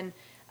 So then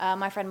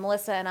my friend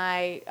Melissa and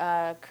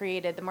I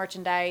created the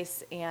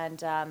merchandise, and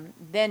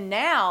then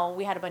now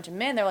we had a bunch of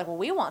men. They're like, well,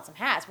 we want some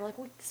hats. We're like,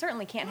 we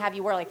certainly can't have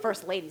you wear like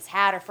First Lady's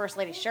hat or First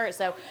Lady's shirt.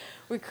 So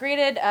we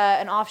created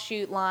an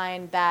offshoot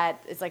line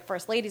that is like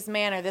First Lady's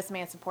man, or this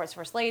man supports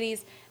First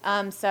Ladies.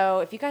 So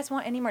if you guys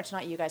want any merch,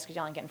 not you guys, because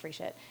y'all ain't getting free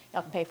shit.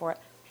 Y'all can pay for it.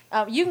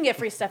 You can get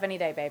free stuff any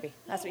day, baby.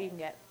 That's what you can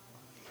get.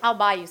 I'll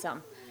buy you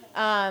some.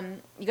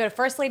 You go to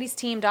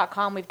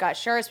firstladiesteam.com. We've got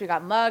shirts, we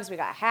got mugs, we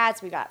got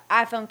hats, we got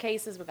iPhone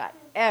cases, we got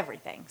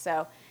everything.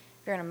 So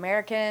if you're an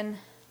American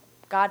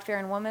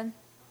God-fearing woman,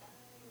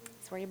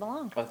 that's where you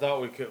belong. I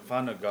thought we couldn't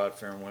find no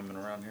God-fearing women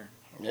around here.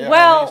 Yeah.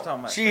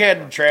 Well, She had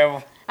to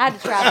travel. I had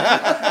to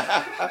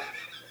travel.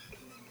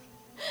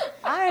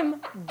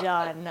 I'm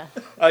done.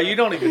 Oh, you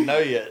don't even know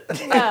yet.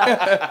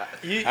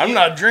 No. I'm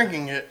not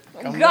drinking it.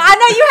 I know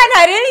you hadn't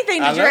had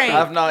anything to drink.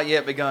 I've not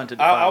yet begun to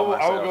define I will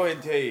myself. go ahead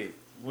and tell you.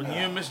 When you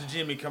and Mr.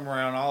 Jimmy come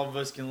around, all of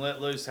us can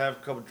let loose, have a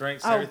couple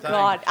drinks, Oh, everything.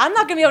 God. I'm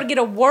not going to be able to get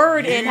a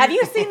word in. Have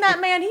you seen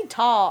that man? He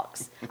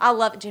talks. I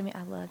love it, Jimmy.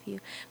 I love you.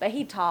 But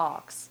he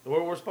talks.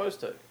 We're supposed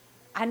to.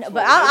 I know,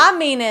 but I'm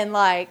meaning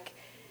like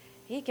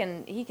he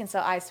can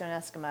sell ice to an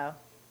Eskimo.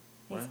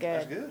 He's Well, good.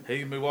 That's good. He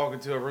can be walking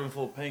to a room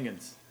full of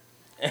penguins.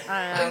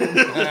 I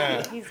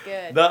know. He's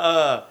good.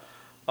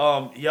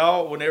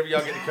 Y'all, whenever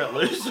y'all get to cut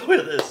loose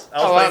with us,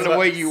 I like thinking the about-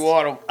 way you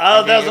waddle.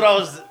 Oh, that's what I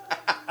was.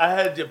 I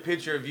had a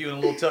picture of you in a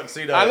little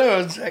tuxedo. I know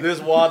exactly.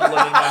 This waddling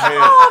in my head.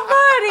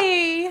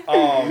 Oh,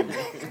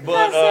 buddy.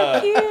 But That's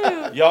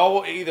so cute. y'all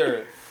will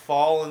either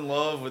fall in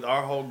love with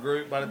our whole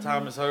group by the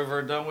time it's over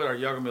and done with, or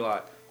y'all gonna be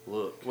like,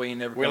 look, We ain't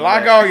never We come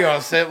like back. all y'all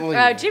except Lee.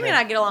 Jimmy and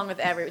I get along with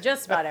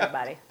just about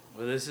everybody.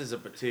 well, this is a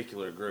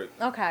particular group.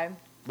 Okay.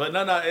 But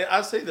no,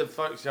 I see the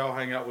folks y'all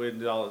hang out with and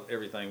do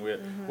everything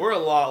with. Mm-hmm. We're a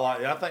lot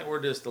like. I think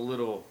we're just a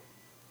little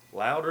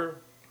louder,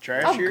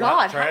 Trashier. Oh,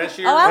 God.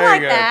 Trashier. Oh, I There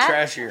like you go. that.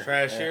 Trashier.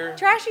 trashier.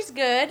 Trashy's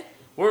good.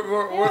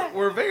 Yeah.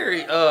 We're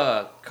very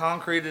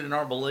concreted in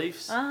our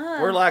beliefs. Uh-huh.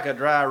 We're like a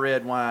dry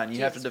red wine. You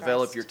have to Jesus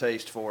develop Christ. your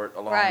taste for it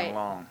along Right. and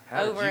along.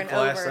 How over did you and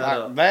class over. that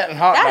up? That and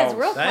hot That dogs. is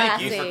real Thank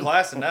classy. you for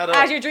classing that up.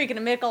 As you're drinking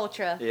a Mick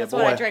Ultra. Yeah, That's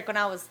what I boy. drank when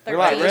I was 13. You're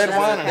like red That's-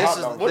 wine and This hot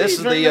is dogs. What are this you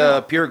is drinking the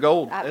now? pure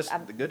gold. I, This I,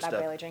 is the good I stuff.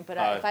 barely drink, but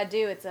Oh. if I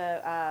do, it's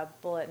a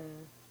bullet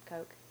and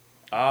Coke.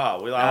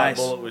 We like Nice.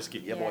 bullet whiskey.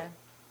 Yeah,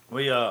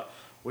 boy.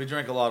 We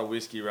drink a lot of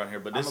whiskey around here,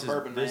 but I'm this a is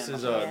bourbon this man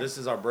is myself. this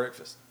is our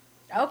breakfast.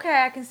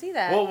 Okay, I can see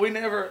that. Well, we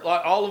never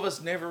like all of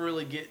us never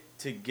really get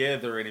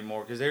together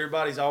anymore because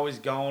everybody's always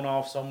gone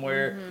off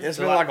somewhere. It's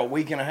So, been like a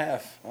week and a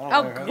half. I don't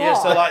Oh, know how- God. yeah,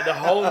 so like the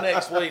whole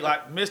next week,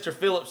 like Mr.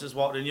 Phillips just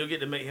walked in. You'll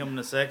get to meet him in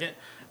a second.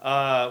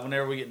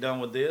 Whenever we get done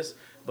with this,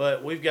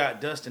 but we've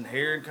got Dustin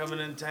Heron coming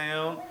in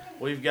town.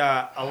 We've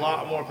got a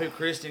lot more people.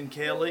 Kristen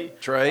Kelly,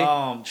 Trey.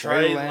 Trey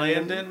Trey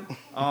Landon.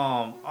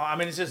 I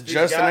mean, it's just these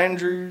Justin guys,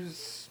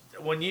 Andrews.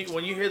 when you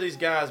hear these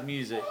guys'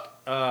 music,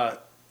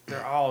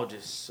 they're all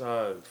just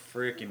so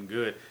freaking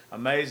good,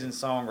 amazing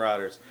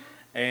songwriters.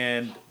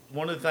 And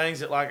one of the things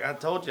that, like I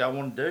told you, I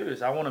want to do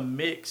is I want to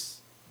mix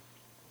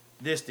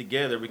this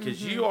together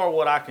because you are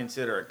what I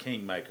consider a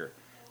kingmaker.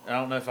 I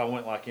don't know if I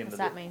went like into What's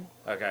that mean?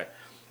 Okay,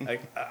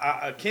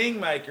 a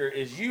kingmaker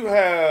is you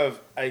have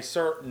a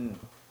certain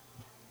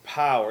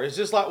power. It's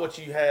just like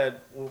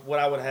what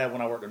I would have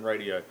when I worked in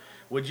radio.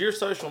 With your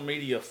social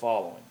media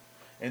following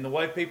and the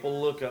way people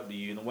look up to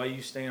you and the way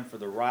you stand for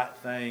the right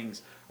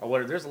things or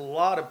whatever, there's a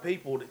lot of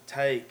people that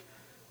take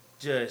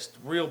just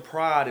real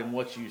pride in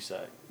what you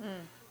say.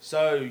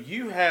 So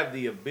you have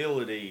the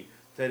ability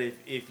that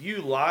if you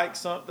like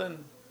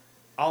something,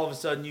 all of a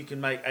sudden you can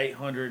make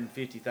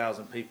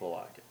 850,000 people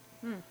like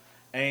it.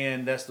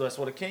 And that's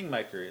what a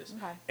kingmaker is.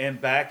 Okay.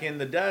 And back in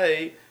the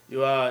day,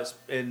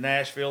 in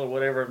Nashville or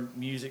whatever,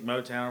 music,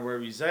 Motown or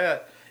wherever he's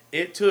at,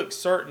 it took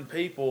certain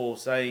people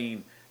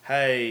saying,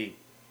 hey,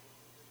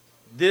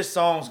 this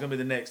song's going to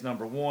be the next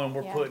number one.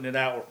 We're Yeah. putting it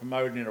out. We're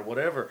promoting it or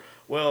whatever.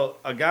 Well,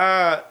 a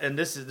guy, and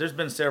there's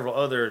been several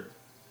other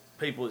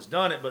people that's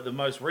done it, but the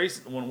most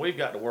recent one we've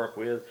got to work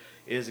with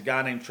is a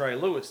guy named Trey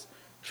Lewis.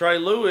 Trey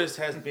Lewis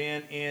has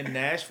been in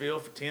Nashville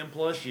for 10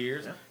 plus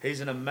years.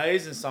 He's an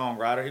amazing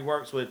songwriter. He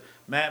works with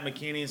Matt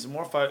McKinney and some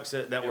more folks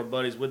that we're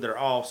buddies with that are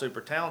all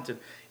super talented.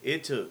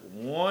 It took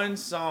one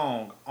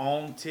song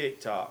on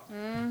TikTok,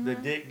 the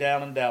Dick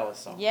Down in Dallas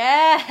song.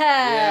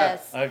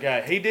 Yes.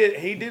 Okay, he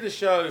did a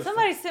show.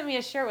 Somebody sent me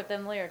a shirt with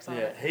them lyrics on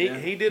it.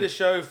 He did a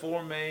show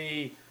for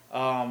me,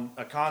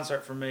 a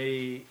concert for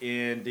me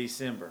in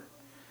December.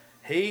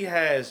 He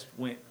has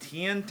went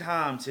 10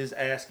 times his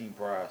asking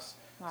price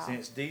Wow.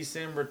 since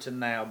December to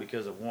now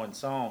because of one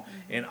song.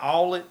 And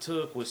all it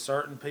took was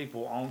certain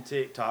people on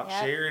TikTok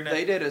Yep. sharing it.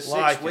 They did a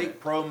liking 6-week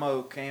it.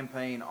 promo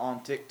campaign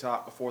on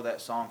TikTok before that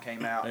song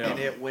came out, Yeah. and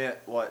it went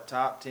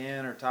top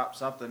 10 or top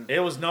something. It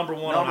was number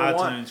one Number on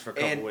one. iTunes for a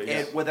couple and, weeks.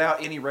 and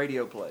without any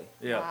radio play.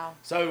 Yeah. Wow.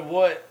 So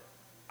what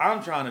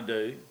I'm trying to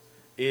do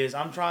is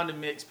I'm trying to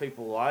mix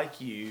people like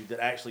you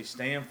that actually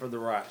stand for the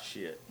right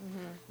shit.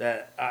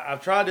 That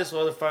I've tried this with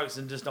other folks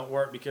and just don't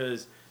work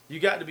because you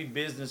got to be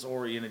business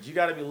oriented. You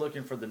got to be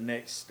looking for the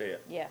next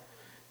step. Yeah.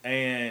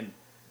 And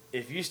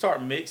if you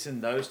start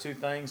mixing those two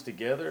things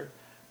together,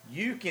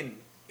 you can,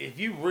 if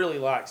you really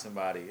like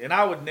somebody, and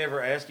I would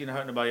never ask you, and I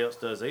hope nobody else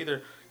does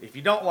either, if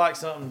you don't like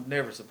something,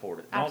 never support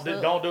it.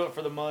 Absolutely. Don't do it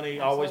for the money.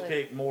 Always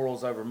Absolutely. pick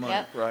morals over money.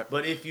 Yep. Right.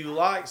 But if you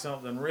like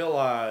something,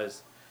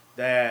 realize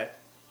that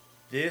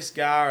this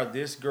guy or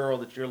this girl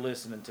that you're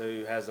listening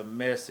to has a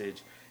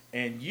message,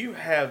 and you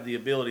have the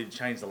ability to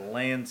change the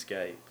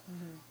landscape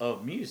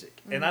of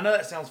music. And I know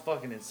that sounds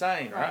fucking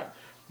insane, right? Right.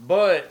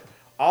 But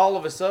all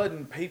of a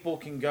sudden, people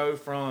can go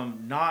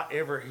from not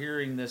ever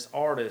hearing this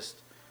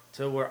artist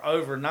to where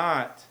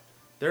overnight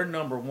they're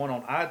number one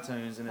on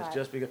iTunes, and it's Right.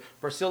 just because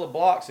Priscilla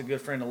Block's a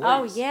good friend of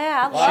Oh Luke's.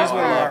 yeah, I Like, love She's her.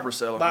 one of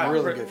Priscilla.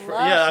 Really good friend.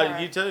 Love Yeah,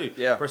 her. you too.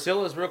 Yeah.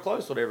 Priscilla's real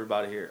close with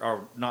everybody here,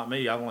 or not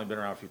me. I've only been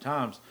around a few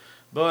times,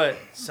 but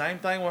same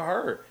thing with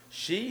her.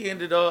 She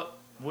ended up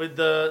with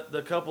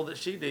the couple that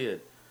she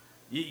did.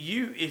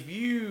 You if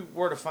you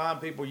were to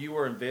find people you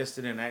were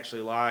invested in,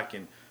 actually like,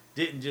 and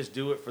didn't just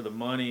do it for the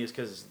money, it's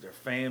because it's their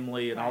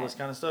family and all this Right.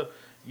 kind of stuff.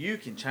 You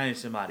can change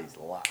somebody's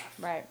life.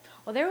 Right.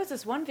 Well, there was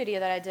this one video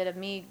that I did of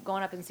me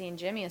going up and seeing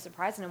Jimmy and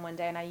surprising him one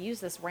day, and I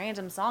used this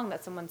random song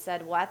that someone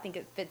said, well, I think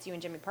it fits you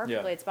and Jimmy perfectly.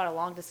 Yeah. It's about a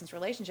long-distance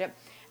relationship.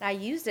 And I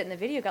used it, and the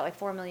video got like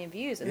 4 million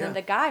views. And Yeah. then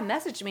the guy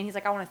messaged me, and he's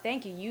like, I want to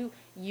thank you.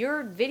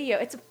 Your video,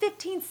 it's a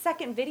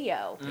 15-second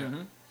video.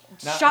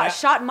 Now-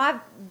 Shot my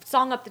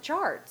song up the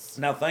charts.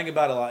 Now think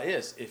about it like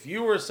this: if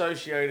you were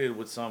associated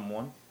with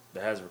someone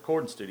that has a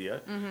recording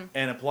studio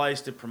and a place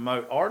to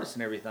promote artists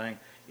and everything,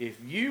 if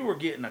you were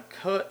getting a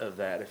cut of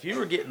that, if you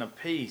were getting a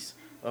piece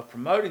of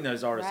promoting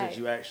those artists Right. that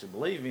you actually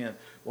believe in,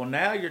 well,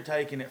 now you're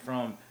taking it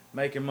from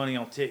making money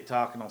on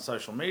TikTok and on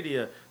social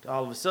media to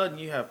all of a sudden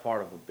you have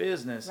part of a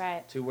business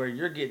Right. to where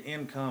you're getting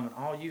income, and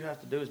all you have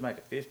to do is make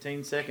a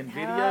 15-second I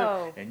video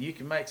know. and you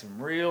can make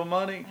some real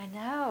money. I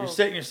know. You're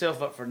setting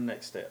yourself up for the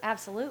next step.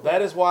 Absolutely.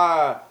 That is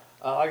why,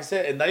 like I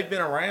said, and they've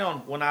been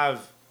around when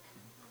I've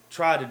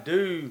tried to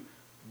do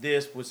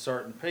this with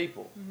certain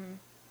people.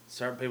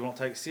 Certain people don't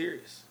take it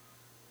serious.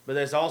 But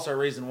there's also a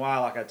reason why,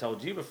 like I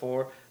told you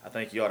before, I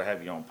think you ought to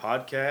have your own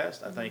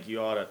podcast. I think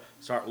you ought to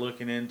start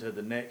looking into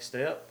the next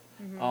step.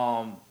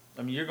 I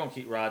mean, you're going to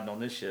keep riding on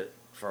this shit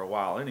for a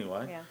while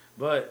anyway. Yeah.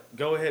 But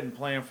go ahead and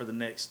plan for the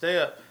next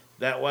step.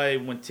 That way,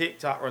 when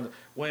TikTok runs,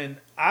 when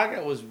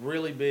was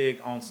really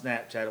big on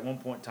Snapchat at one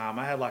point in time,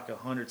 I had like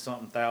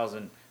 100-something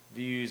thousand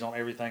views on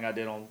everything I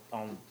did on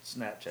It's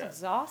Snapchat.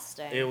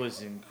 exhausting. It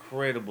was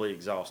incredibly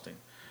exhausting.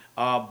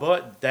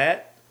 But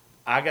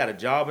I got a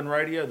job in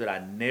radio that I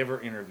never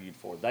interviewed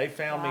for. They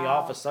found me Wow.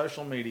 off of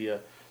social media,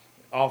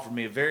 offered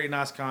me a very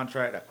nice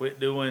contract. I quit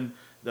doing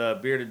the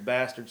Bearded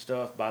Bastard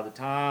stuff. By the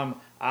time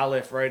I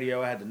left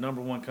radio, I had the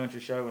 #1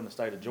 country show in the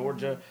state of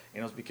Georgia,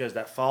 and it was because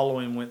that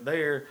following went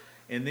there.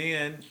 And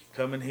then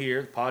coming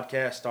here, the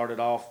podcast started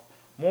off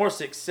more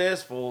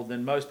successful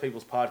than most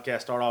people's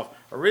podcasts start off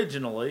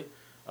originally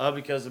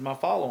because of my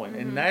following.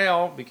 And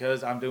now,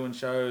 because I'm doing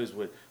shows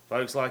with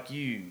folks like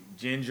you,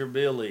 Ginger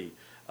Billy,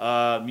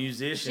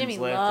 musicians Jimmy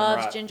left loves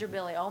and right. Ginger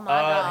Billy. Oh my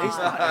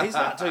God. He's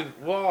not too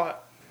well.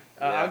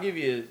 I'll give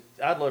you.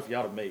 I'd love for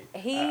y'all to meet. I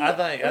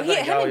think him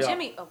y'all, and y'all-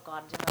 Jimmy. Oh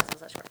God, Jimmy was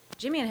such a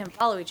Jimmy and him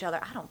follow each other.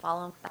 I don't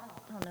follow him. I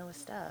don't know his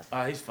stuff.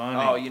 He's funny.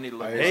 Oh, you need to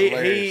look Hey, this He,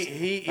 up. hilarious.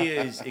 he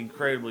is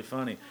incredibly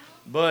funny.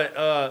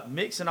 But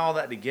mixing all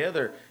that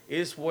together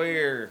is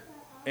where,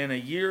 in a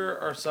year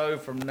or so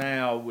from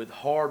now, with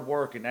hard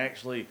work and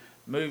actually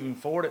moving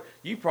forward,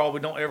 you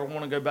probably don't ever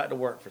want to go back to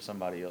work for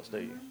somebody else, do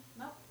you?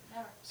 Nope,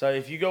 never. So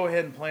if you go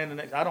ahead and plan the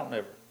next, I don't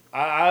never.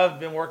 I've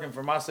been working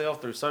for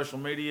myself through social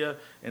media,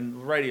 and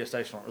the radio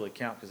station don't really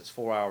count because it's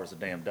 4 hours a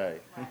damn day.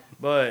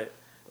 But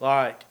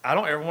like, I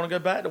don't ever want to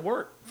go back to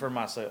work for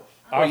myself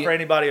or Well, for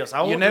anybody else. I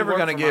You're want never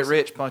going going to to get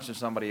rich punching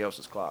somebody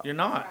else's clock. You're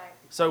not. Right.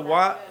 So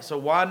That's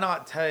good. why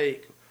not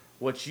take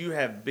what you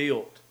have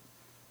built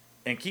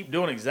and keep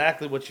doing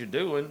exactly what you're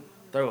doing,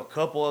 throw a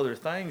couple other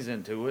things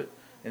into it,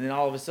 and then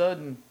all of a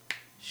sudden,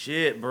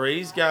 shit,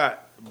 Bree's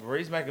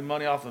making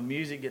money off of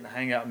music, getting to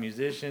hang out with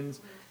musicians,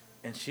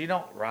 and she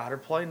don't write or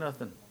play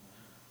nothing.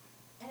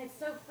 And it's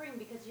so freeing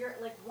because you're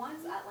like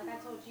once I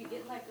told you,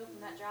 getting let go from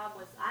that job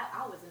was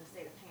I was in a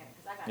state of panic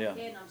because I got Yeah. a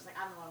kid and I'm just like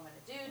I don't know what I'm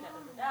gonna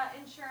do,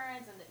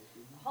 insurance and the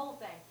whole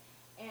thing,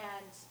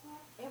 and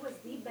it was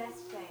the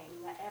best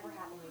thing that ever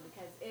happened to me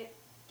because it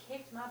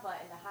kicked my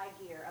butt into high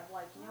gear of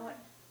like, you know what,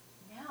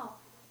 now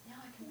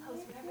I can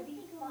post whatever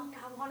the fuck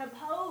I want to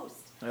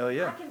post. Hell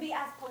yeah. I can be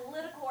as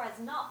political or as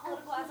not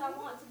political as I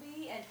want to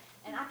be,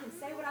 and I can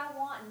say what I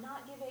want and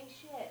not give a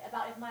shit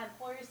about if my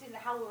employer sees it,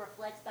 how it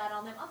reflects that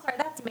on them. I'm sorry,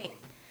 that's me.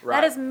 Right.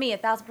 That is me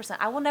 1,000%.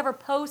 I will never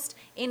post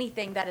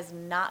anything that is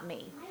not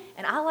me.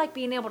 And I like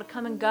being able to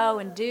come and go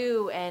and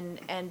do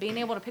and being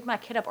able to pick my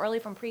kid up early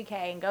from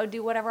pre-K and go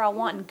do whatever I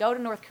want and go to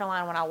North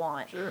Carolina when I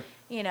want. Sure.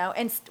 You know,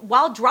 and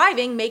while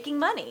driving, making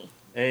money.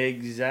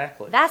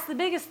 Exactly. That's the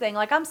biggest thing.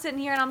 Like I'm sitting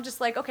here and I'm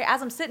just like, okay,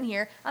 as I'm sitting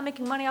here, I'm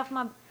making money off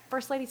my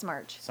First Lady's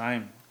merch.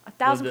 Same.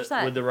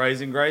 1,000%. With the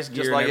Raising Grace gear.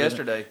 Just and like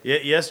everything. yesterday. Yeah,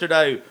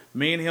 yesterday,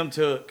 me and him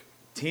took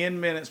 10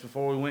 minutes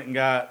before we went and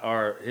got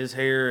his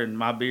hair and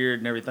my beard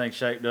and everything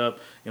shaped up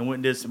and went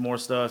and did some more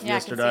stuff Yeah, I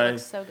can see it yesterday.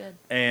 looks so good.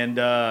 And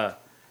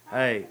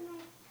hey,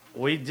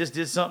 we just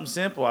did something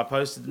simple. I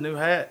posted the new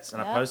hats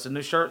and I Yep. posted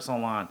new shirts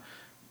online.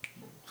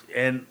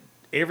 And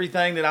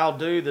everything that I'll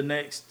do the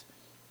next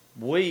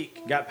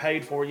week got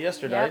paid for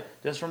yesterday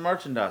Yep. just from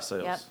merchandise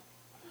sales. Yep.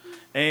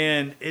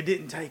 And it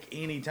didn't take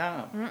any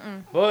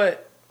time.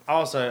 But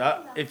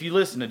also, if you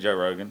listen to Joe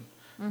Rogan,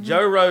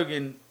 Joe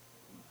Rogan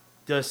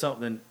does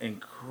something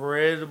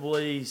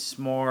incredibly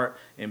smart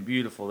and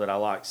beautiful that I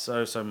like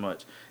so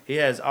much. He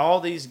has all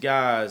these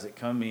guys that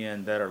come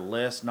in that are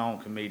less known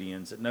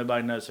comedians that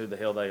nobody knows who the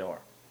hell they are.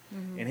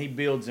 And he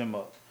builds them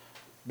up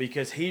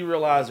because he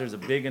realizes there's a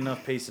big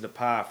enough piece of the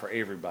pie for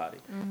everybody.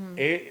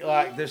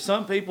 Like there's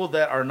some people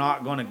that are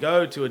not going to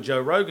go to a Joe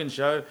Rogan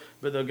show,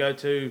 but they'll go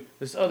to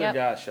this other Yep.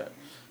 guy's show.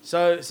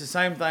 So it's the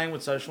same thing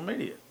with social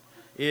media.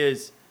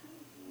 Is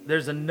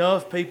there's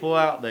enough people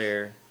out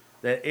there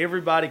that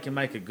everybody can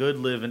make a good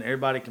living,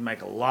 everybody can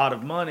make a lot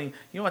of money.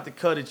 You don't have to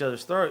cut each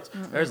other's throats.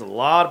 There's a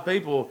lot of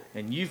people,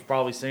 and you've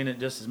probably seen it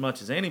just as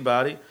much as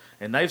anybody,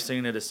 and they've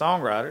seen it as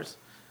songwriters,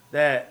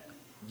 that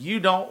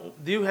you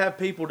have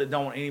people that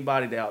don't want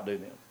anybody to outdo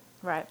them.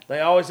 Right.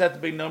 They always have to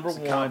be number It's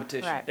a one.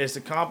 competition. Right. It's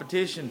a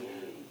competition.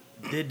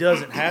 It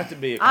doesn't have to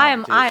be a I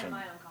am- competition. I-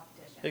 My own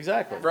competition.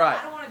 Exactly. Right.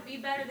 I don't want to be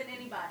better than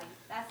anybody.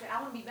 That's it.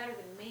 I want to be better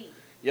than me.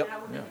 Yep. And I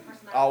wanna be Yeah. the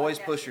person I Always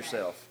was push yesterday.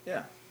 yourself.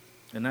 Yeah.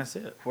 And that's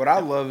it. What I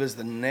love is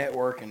the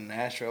network in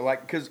Nashville.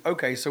 Like, cause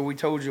okay, so we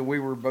told you we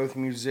were both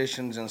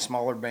musicians in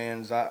smaller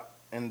bands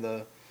in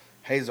the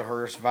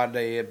Hazelhurst,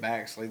 Vidalia,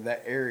 Baxley,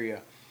 that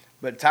area.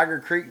 But Tiger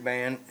Creek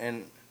band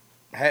and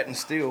Hatton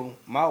Steel,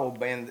 my old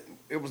band,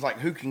 it was like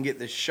who can get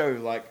this show?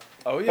 Like,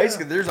 Oh, yeah.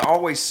 basically, there's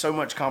always so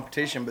much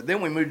competition. But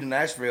then we moved to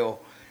Nashville,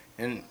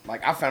 and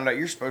like I found out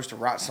you're supposed to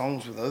write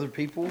songs with other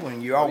people,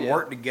 and you all Oh, yeah.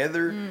 work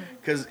together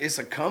because it's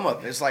a come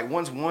up. It's like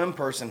once one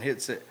person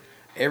hits it.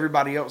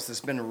 Everybody else that's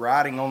been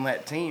riding on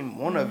that team,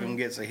 one of them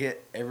gets a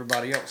hit.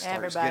 Everybody else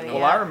starts Everybody, getting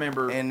Well, a I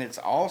remember. and it's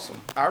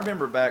awesome. I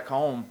remember back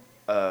home,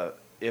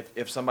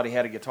 if somebody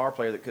had a guitar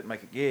player that couldn't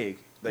make a gig,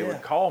 they Yeah.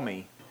 would call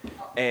me.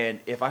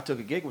 And if I took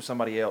a gig with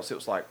somebody else, it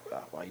was like,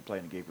 why are you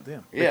playing a gig with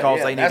them? Yeah, Because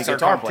yeah, they need that's a our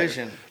guitar player.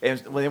 competition. And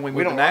then we moved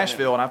to don't like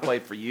Nashville, and I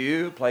played for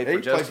you, played Yeah, for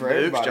you play Justin for Dukes,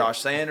 everybody. Josh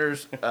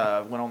Sanders, went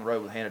on the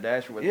road with Hannah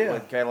Dasher with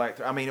Cadillac.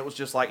 I mean, it was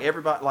just like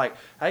everybody, like,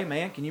 hey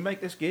man, can you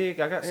make this gig?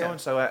 I got Yeah. so and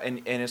so,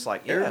 and it's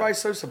like, yeah. Everybody's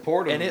so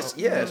supportive. and it's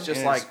it's just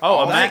And like, it's Oh,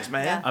 oh, imagine- thanks,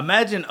 man.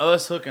 Imagine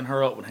us hooking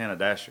her up with Hannah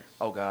Dasher.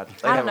 Oh God,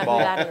 they I have don't a know who ball.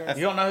 that is.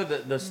 You don't know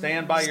the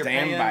Stand By Your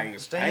Stand Pan? by your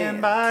Stand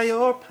pan. by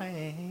your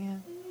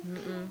pan.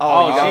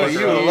 Oh, you gotta she's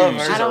look her up. huge. love her.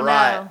 She's I a don't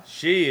riot. know.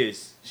 She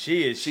is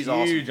She's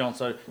huge on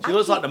social. She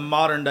looks like the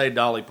modern day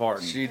Dolly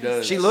Parton. She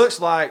does. She looks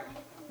like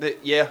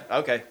that. Yeah.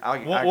 Okay. I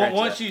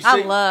Once you see,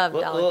 I love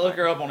look, Dolly look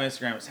her up on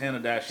Instagram. It's Hannah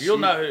Dasher. You'll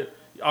know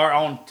who. Or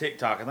on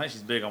TikTok. I think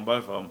she's big on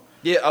both of them.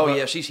 Yeah. Oh But-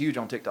 yeah. She's huge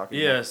on TikTok.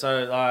 Yeah.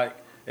 So like,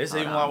 it's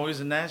even no. like when we was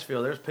in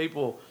Nashville. There's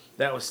people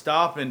that was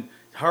stopping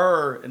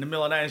her in the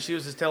middle of the night, and she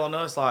was just telling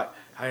us like,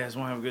 "Hey, I just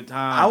want to have a good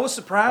time." I was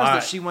surprised Like-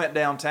 that she went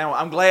downtown.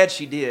 I'm glad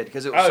she did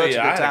because it was Oh, such yeah, a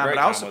I good had a time. great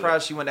But I was time with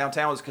surprised she went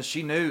downtown was because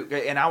she knew,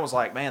 and I was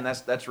like, man,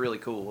 that's really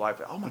cool. Like,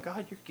 oh my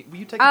God, will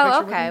you take a picture Oh,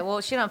 with okay. me?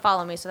 Well, she don't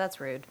follow me, so that's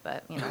rude.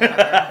 But you know,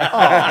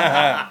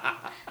 whatever.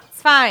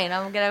 It's fine.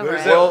 I'm gonna get over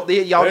There's it. Well,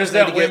 y'all There's just need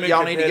to that get women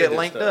y'all need to get competitive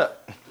linked stuff.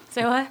 up.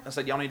 So what? I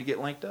said y'all need to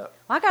get linked up.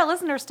 Well, I gotta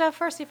listen to her stuff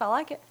first, see if I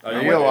like it. Oh,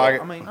 You'll like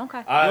it. I mean, Okay.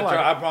 You'll like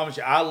I promise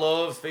you, I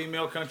love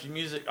female country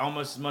music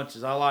almost as much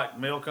as I like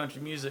male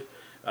country music.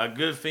 A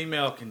good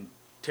female can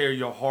tear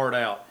your heart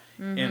out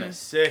in a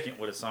second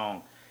with a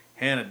song.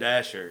 Hannah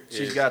Dasher.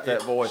 She's got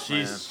that voice,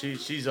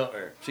 She's up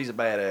there. she's a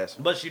badass.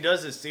 But she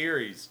does this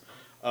series,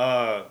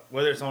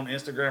 whether it's on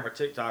Instagram or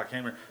TikTok, I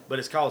can't remember, but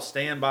it's called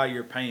Stand By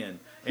Your Pan.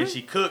 And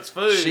she cooks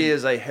food. She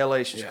is a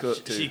hellacious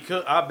cook too. She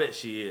cook. I bet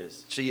she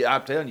is.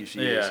 I'm telling you, she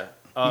is.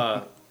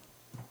 Yeah.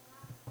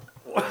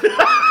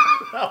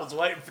 I was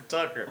waiting for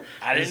Tucker.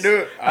 I didn't do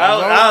it.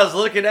 I was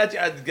looking at you.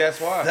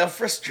 Guess why?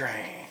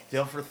 Self-restraint.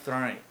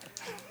 Self-restraint.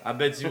 I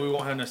bet you we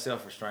won't have no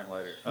self-restraint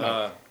later.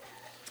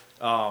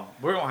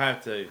 We're gonna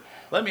have to.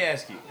 Let me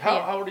ask you.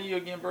 How old are you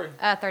again, Bree?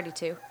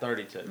 32.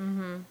 32.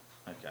 Mm-hmm.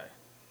 Okay.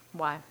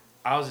 Why?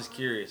 I was just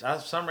curious. For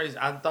some reason,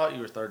 I thought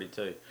you were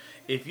 32.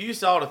 If you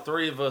saw the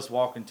three of us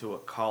walk into a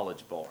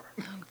college bar,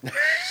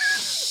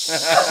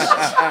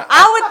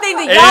 I would think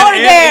that And- y'all are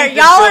and there. Ethan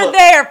Y'all are Phillips.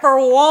 there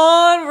for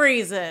one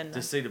reason.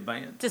 to see the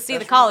band, To see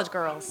the college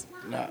girls.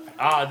 No.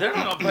 they're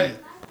not gonna pay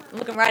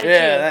Looking right at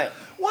Yeah, you. that.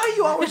 Why do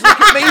you always look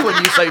at me when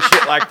you say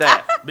shit like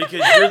that?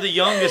 because you're the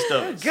youngest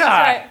of us. That's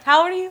right.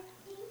 How old are you?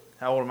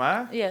 How old am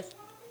I? Yes.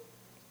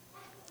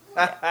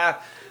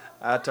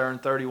 I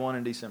turned 31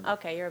 in December.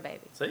 Okay, you're a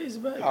baby. See, he's a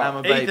baby. I'm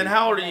a baby. Ethan,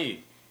 how old are you?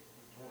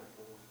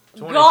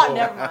 God,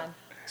 never mind.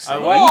 Oh,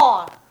 wait.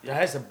 God, Yeah,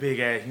 that's a big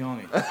ass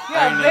youngin. you're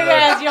a big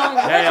ass young.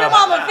 What's Yeah. your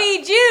mama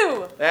feed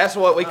you? That's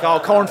what we call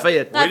corn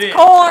fed. That's didn't-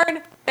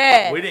 corn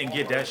fed. We didn't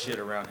get that shit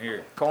around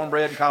here.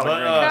 Cornbread and collard But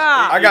greens.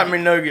 God. I got me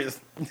nuggets.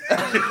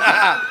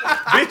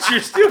 bitch, you're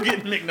still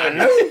getting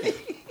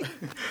McNuggets.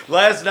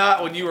 Last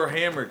night when you were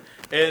hammered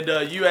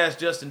and you asked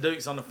Justin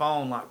Dukes on the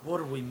phone, like, what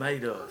are we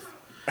made of?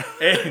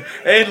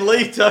 And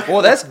Lee Tucker.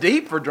 Well, that's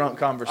deep for drunk Oh,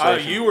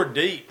 conversation. you were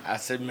deep. I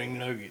said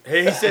McNugget.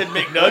 He said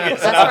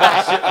McNuggets, and I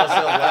about shit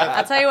myself laughing.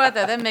 I'll tell you what,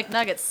 though, them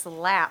McNuggets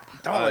slap.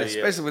 Oh, yeah.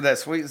 especially with that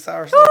sweet and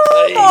sour Ooh, sauce.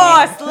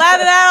 boy,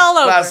 slather that all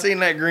I over. seen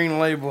that green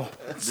label.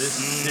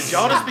 Did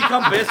y'all just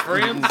become best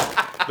friends?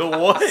 The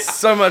what?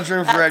 So much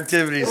room for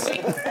activities.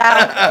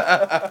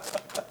 I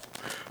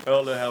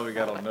don't know how we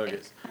got on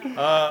nuggets.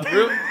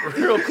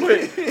 Real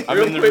quick,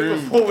 in the room.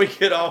 before we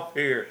get off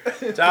here,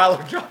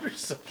 Tyler, drop your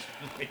social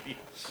media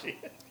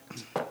shit.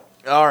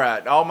 All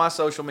right, all my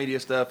social media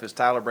stuff is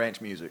Tyler Branch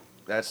Music.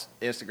 That's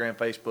Instagram,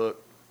 Facebook,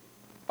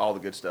 all the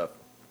good stuff.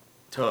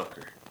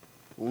 Tucker.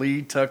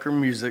 Lee Tucker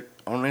Music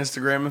on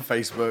Instagram and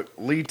Facebook.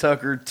 Lee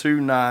Tucker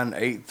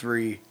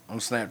 2983 on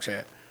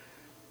Snapchat.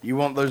 You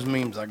want those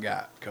memes I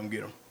got? Come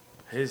get them.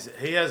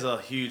 He has a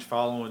huge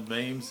following with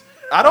memes.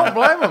 I don't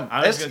blame him.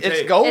 I was It's gonna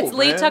tell you. gold. It's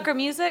Lee man. Tucker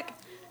Music.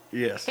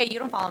 Yes. Okay, you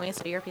don't follow me,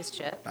 so you're a piece of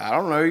shit. I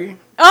don't know you.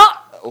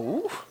 Oh,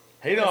 Ooh.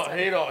 He don't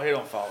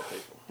follow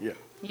people. Yeah.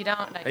 you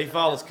don't. He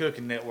follows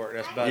Cooking Network.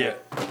 That's about Yeah.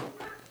 it.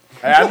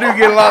 Hey, I do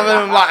get a lot of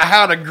them, like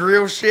how to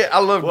grill shit. I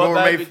love Well,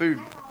 gourmet baby, food.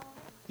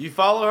 You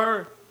follow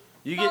her,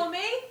 you Follow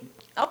get me?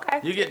 Okay.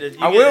 you get to. You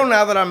I get will to-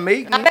 now that I'm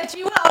meeting. I bet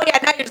you will. Oh, yeah,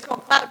 now you're just going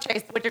to clout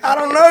chase. What you're I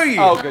don't know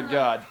you. Oh, good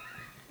God.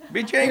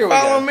 Bitch, you ain't Here we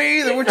following go. me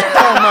either. What you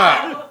talking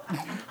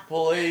about?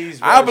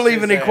 Please. I roast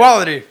believe his in ass.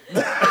 equality.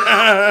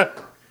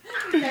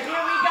 Here we go,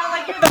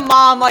 like you're the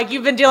mom, like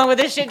you've been dealing with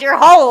this shit your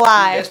whole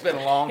life. It's been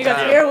a long He goes,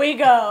 time. here we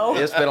go.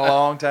 It's been a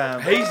long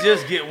time. He's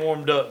just getting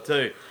warmed up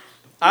too.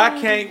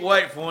 I can't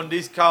wait for one of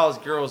these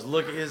college girls to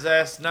look at his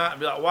ass tonight and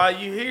be like, "Why are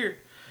you here?"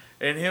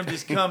 And him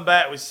just come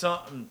back with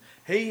something.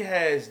 He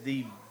has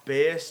the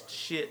best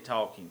shit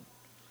talking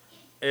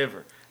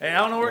ever, and I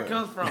don't know where it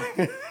comes from.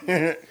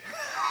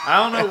 I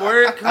don't know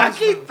where it I comes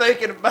from. keep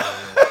thinking about.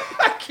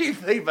 I keep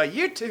thinking about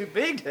you too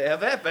big to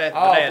have that bad.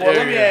 Oh, banana. well,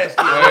 let me ask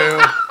you,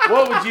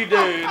 Well, what would you do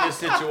in this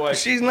situation?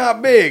 she's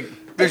not big.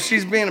 If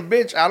she's being a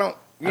bitch, I don't.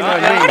 You know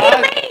what Uh, I mean?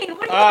 What do you mean?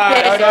 What do you All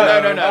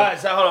right, mean? no. All right,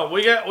 so hold on.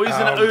 We was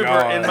in an Oh, Uber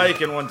God. in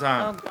Macon one Oh,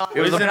 time. God.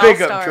 It was a all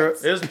pickup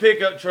starts. truck. It was a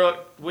pickup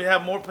truck. We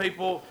have more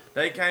people.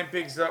 They came,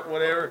 picked us up,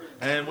 whatever,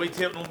 and we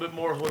tipped a little bit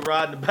more as we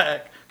ride in the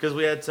back because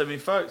we had so many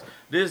folks.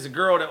 This is a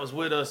girl that was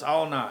with us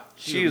all night.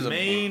 She was was a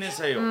mean as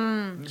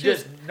hell.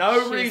 Just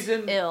no She's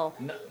reason. ill.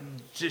 No,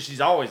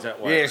 she's always that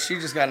way. Yeah, she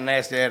just got a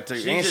nasty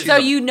attitude. She And just- she's So a-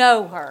 you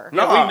know her.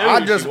 No, Yeah, we knew I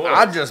who just she was.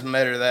 I just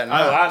met her that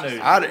night.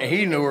 I knew.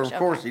 He knew her, of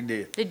course he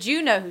did. Did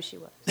you know who she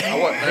was? He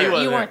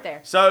wasn't You weren't there.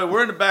 So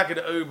we're in the back of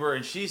the Uber,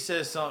 and she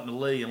says something to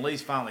Lee, and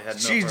Lee's finally had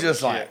enough She's of her just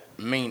shit. like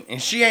mean, and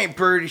she ain't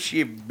pretty.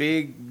 She a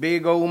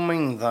big old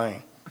mean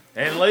thing.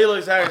 And Lee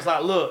looks at her and is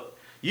like, look,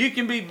 you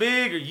can be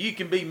big or you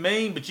can be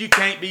mean, but you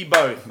can't be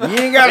both. You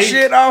ain't got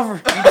shit to offer.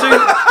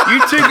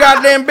 You too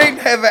goddamn big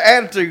to have an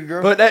attitude,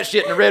 girl. Put that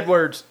shit in the red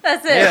words.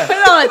 That's it. Yeah. Put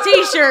it on a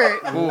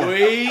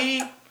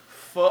t-shirt.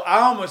 I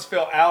almost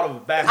fell out of a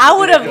back. I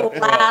would have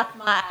laughed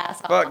my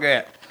ass off. Fuck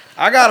that.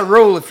 I got a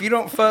rule: if you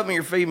don't fuck me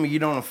or feed me, you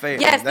don't affect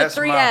me. Yes, the That's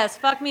three my- S.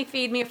 Fuck me,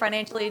 feed me,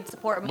 financially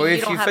support me. But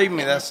if don't you have feed to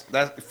me, pay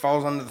that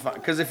falls under the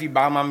because if you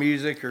buy my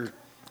music or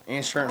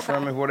insurance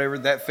from me, whatever,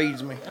 that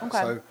feeds me. Okay.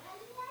 So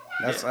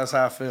that's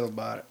how I feel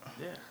about it.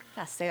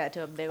 I say that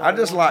to a big. I old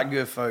just woman. like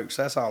good folks.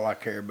 That's all I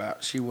care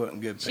about. She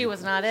wasn't good. She people.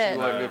 was not it.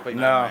 Like good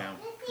people. No.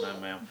 No,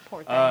 ma'am.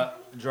 Poor thing.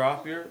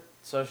 Drop your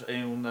social,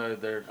 even though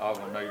they're all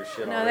gonna know your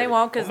shit. No, already. they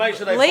won't because Well, make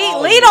sure they Lee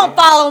follow Lee you. don't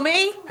follow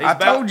me. He's I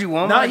about- told you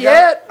one. Not I got-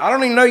 yet. I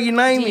don't even know your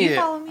name Do you yet.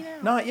 follow me now?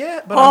 Not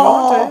yet, but I'm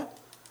going to.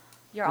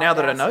 Your Now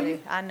that I know audacity. you.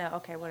 I know.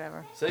 Okay,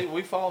 whatever. See,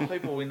 we follow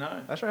people we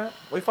know. That's right.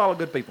 We follow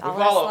good people. Oh, We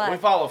that's follow. right. We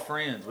follow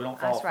friends. We don't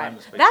follow That's right.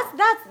 famous people.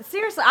 That's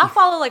seriously. I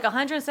follow like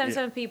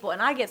 177 people,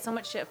 and I get so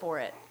much shit for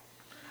it.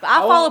 But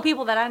I Oh. follow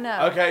people that I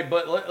know. Okay,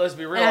 but let's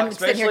be real. And I'm like,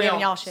 sitting here especially giving on,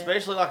 y'all shit.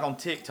 especially like on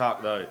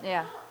TikTok though.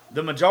 Yeah.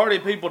 The majority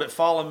of people that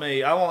follow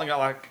me, I only got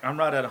like I'm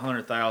right at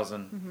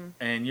 100,000, Mm-hmm.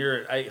 and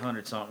you're at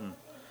 800 something.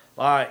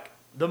 Like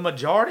the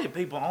majority of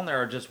people on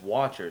there are just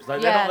watchers.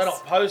 Like Yes. they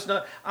don't post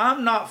nothing.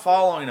 I'm not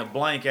following a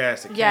blank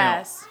ass account.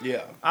 Yes.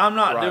 Yeah. I'm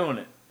not Right. doing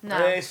it. No.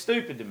 It's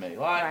stupid to me.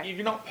 Like Right. if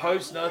you don't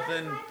post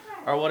nothing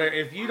or whatever,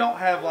 if you don't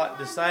have like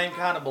the same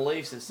kind of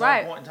beliefs at some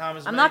Right. point in time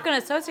as I'm me, not going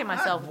to associate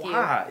myself with you.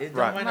 Why? It don't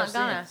Right. make I'm no not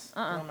gonna. sense.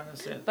 Uh-uh. It don't make no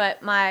sense.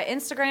 But my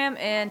Instagram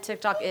and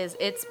TikTok is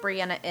it's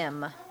Brianna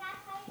M.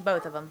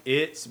 Both of them.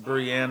 It's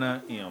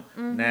Brianna M.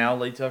 Mm-hmm. Now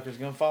Lee Tucker's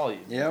gonna follow you.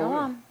 Yeah. Go we-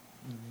 on.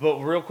 But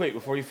real quick,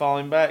 before you follow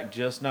him back,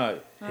 just know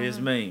his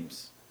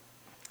memes.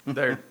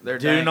 They're Do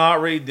dang.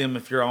 not read them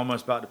if you're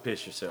almost about to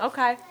piss yourself.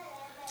 Okay.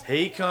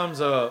 He comes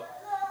up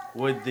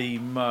with the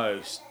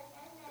most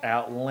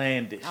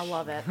outlandish. I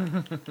love it.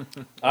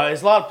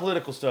 It's a lot of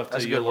political stuff too.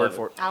 That's a You'll good word love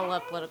for it. I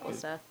love political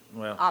stuff.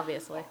 Well,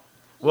 Obviously.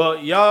 well,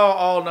 y'all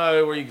all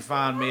know where you can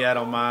find me at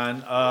on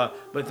mine.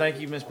 But thank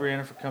you, Miss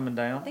Brianna, for coming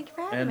down. Thank you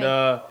for having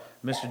and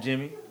me. Mr.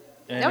 Jimmy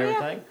and Oh, yeah.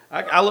 everything.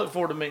 I look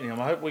forward to meeting him.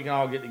 I hope we can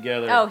all get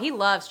together. Oh, he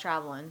loves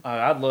traveling.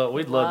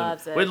 We'd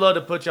Loves to, it. we'd love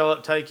to put y'all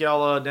up, take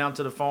y'all down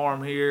to the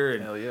farm here,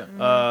 and Hell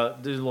yeah.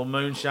 do a little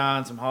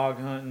moonshine, some hog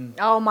hunting.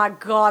 Oh my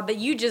God, that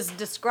you just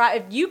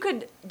describe. If you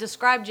could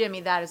describe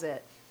Jimmy, that is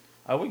it.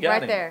 Oh, we got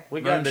Right him. there. We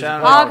got him.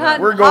 Moonshine. Hog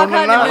hunting. We're going hog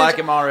hunting, tonight. I and like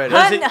him already.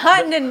 Hunting,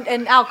 hunting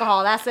and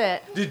alcohol. That's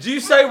it. Did you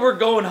say we're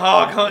going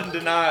hog hunting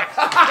tonight?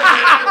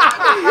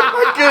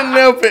 I couldn't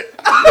help it.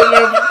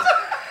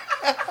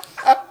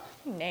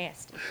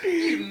 Nasty.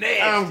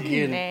 I'm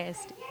kidding.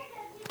 Nasty.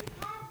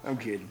 I'm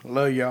kidding.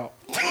 Love y'all.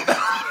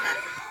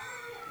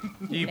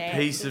 You Nasty.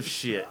 piece of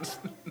shit.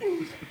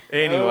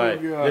 Anyway,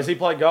 Oh, God. does he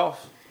play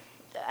golf?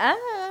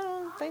 I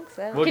don't think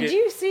so. We'll Could get-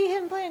 you see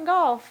him playing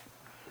golf?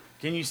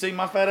 Can you see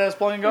my fat ass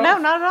playing golf? No,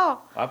 not at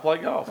all. I play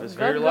golf. It's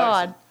very Good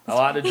relaxing. God. I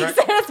like to He drink.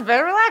 said it's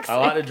very relaxing. I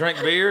like to drink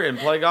beer and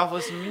play golf,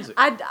 listen to music.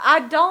 I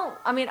don't.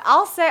 I mean,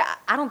 I'll say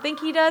I don't think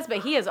he does, but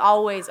he is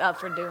always up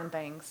for doing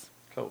things.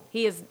 Cool.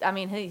 He is. I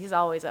mean, he's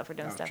always up for I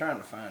doing was stuff. trying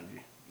to find you.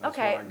 That's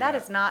Okay, what I that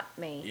got. is not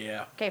me.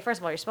 Yeah. Okay, first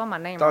of all, you're spelling my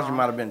name Thought wrong. you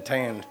might have been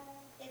tanned.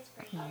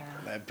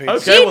 That picture.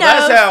 Okay, She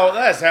well knows.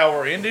 that's how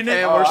we're ending it.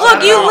 And we're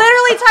Look, you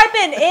literally type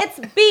in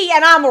 "it's B"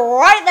 and I'm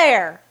right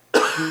there.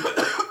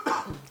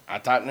 I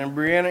typed in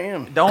Brianna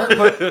M.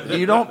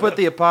 You don't put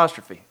the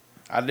apostrophe.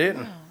 I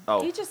didn't.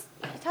 Oh, You just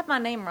typed my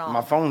name wrong.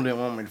 My phone didn't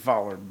want me to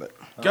follow her, but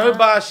Go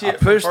buy shit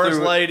from pushed First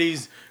through it.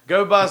 Ladies.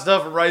 Go buy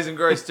stuff from Raising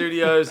Grace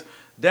Studios.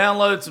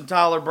 Download some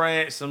Tyler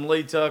Branch, some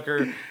Lee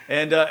Tucker,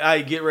 and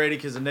hey, get ready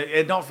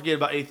and don't forget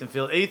about Ethan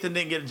Field. Ethan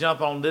didn't get to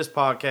jump on this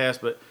podcast,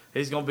 but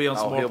he's going to be on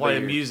some Oh, more he'll be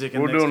playing here. music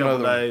in We'll the next do couple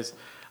another one. days.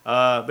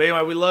 But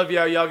anyway, we love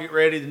y'all. Y'all get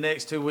ready. The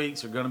next 2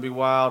 weeks are going to be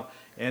wild.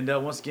 And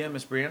once again,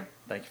 Miss Brianna,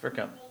 thank you for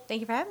coming.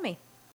 Thank you for having me.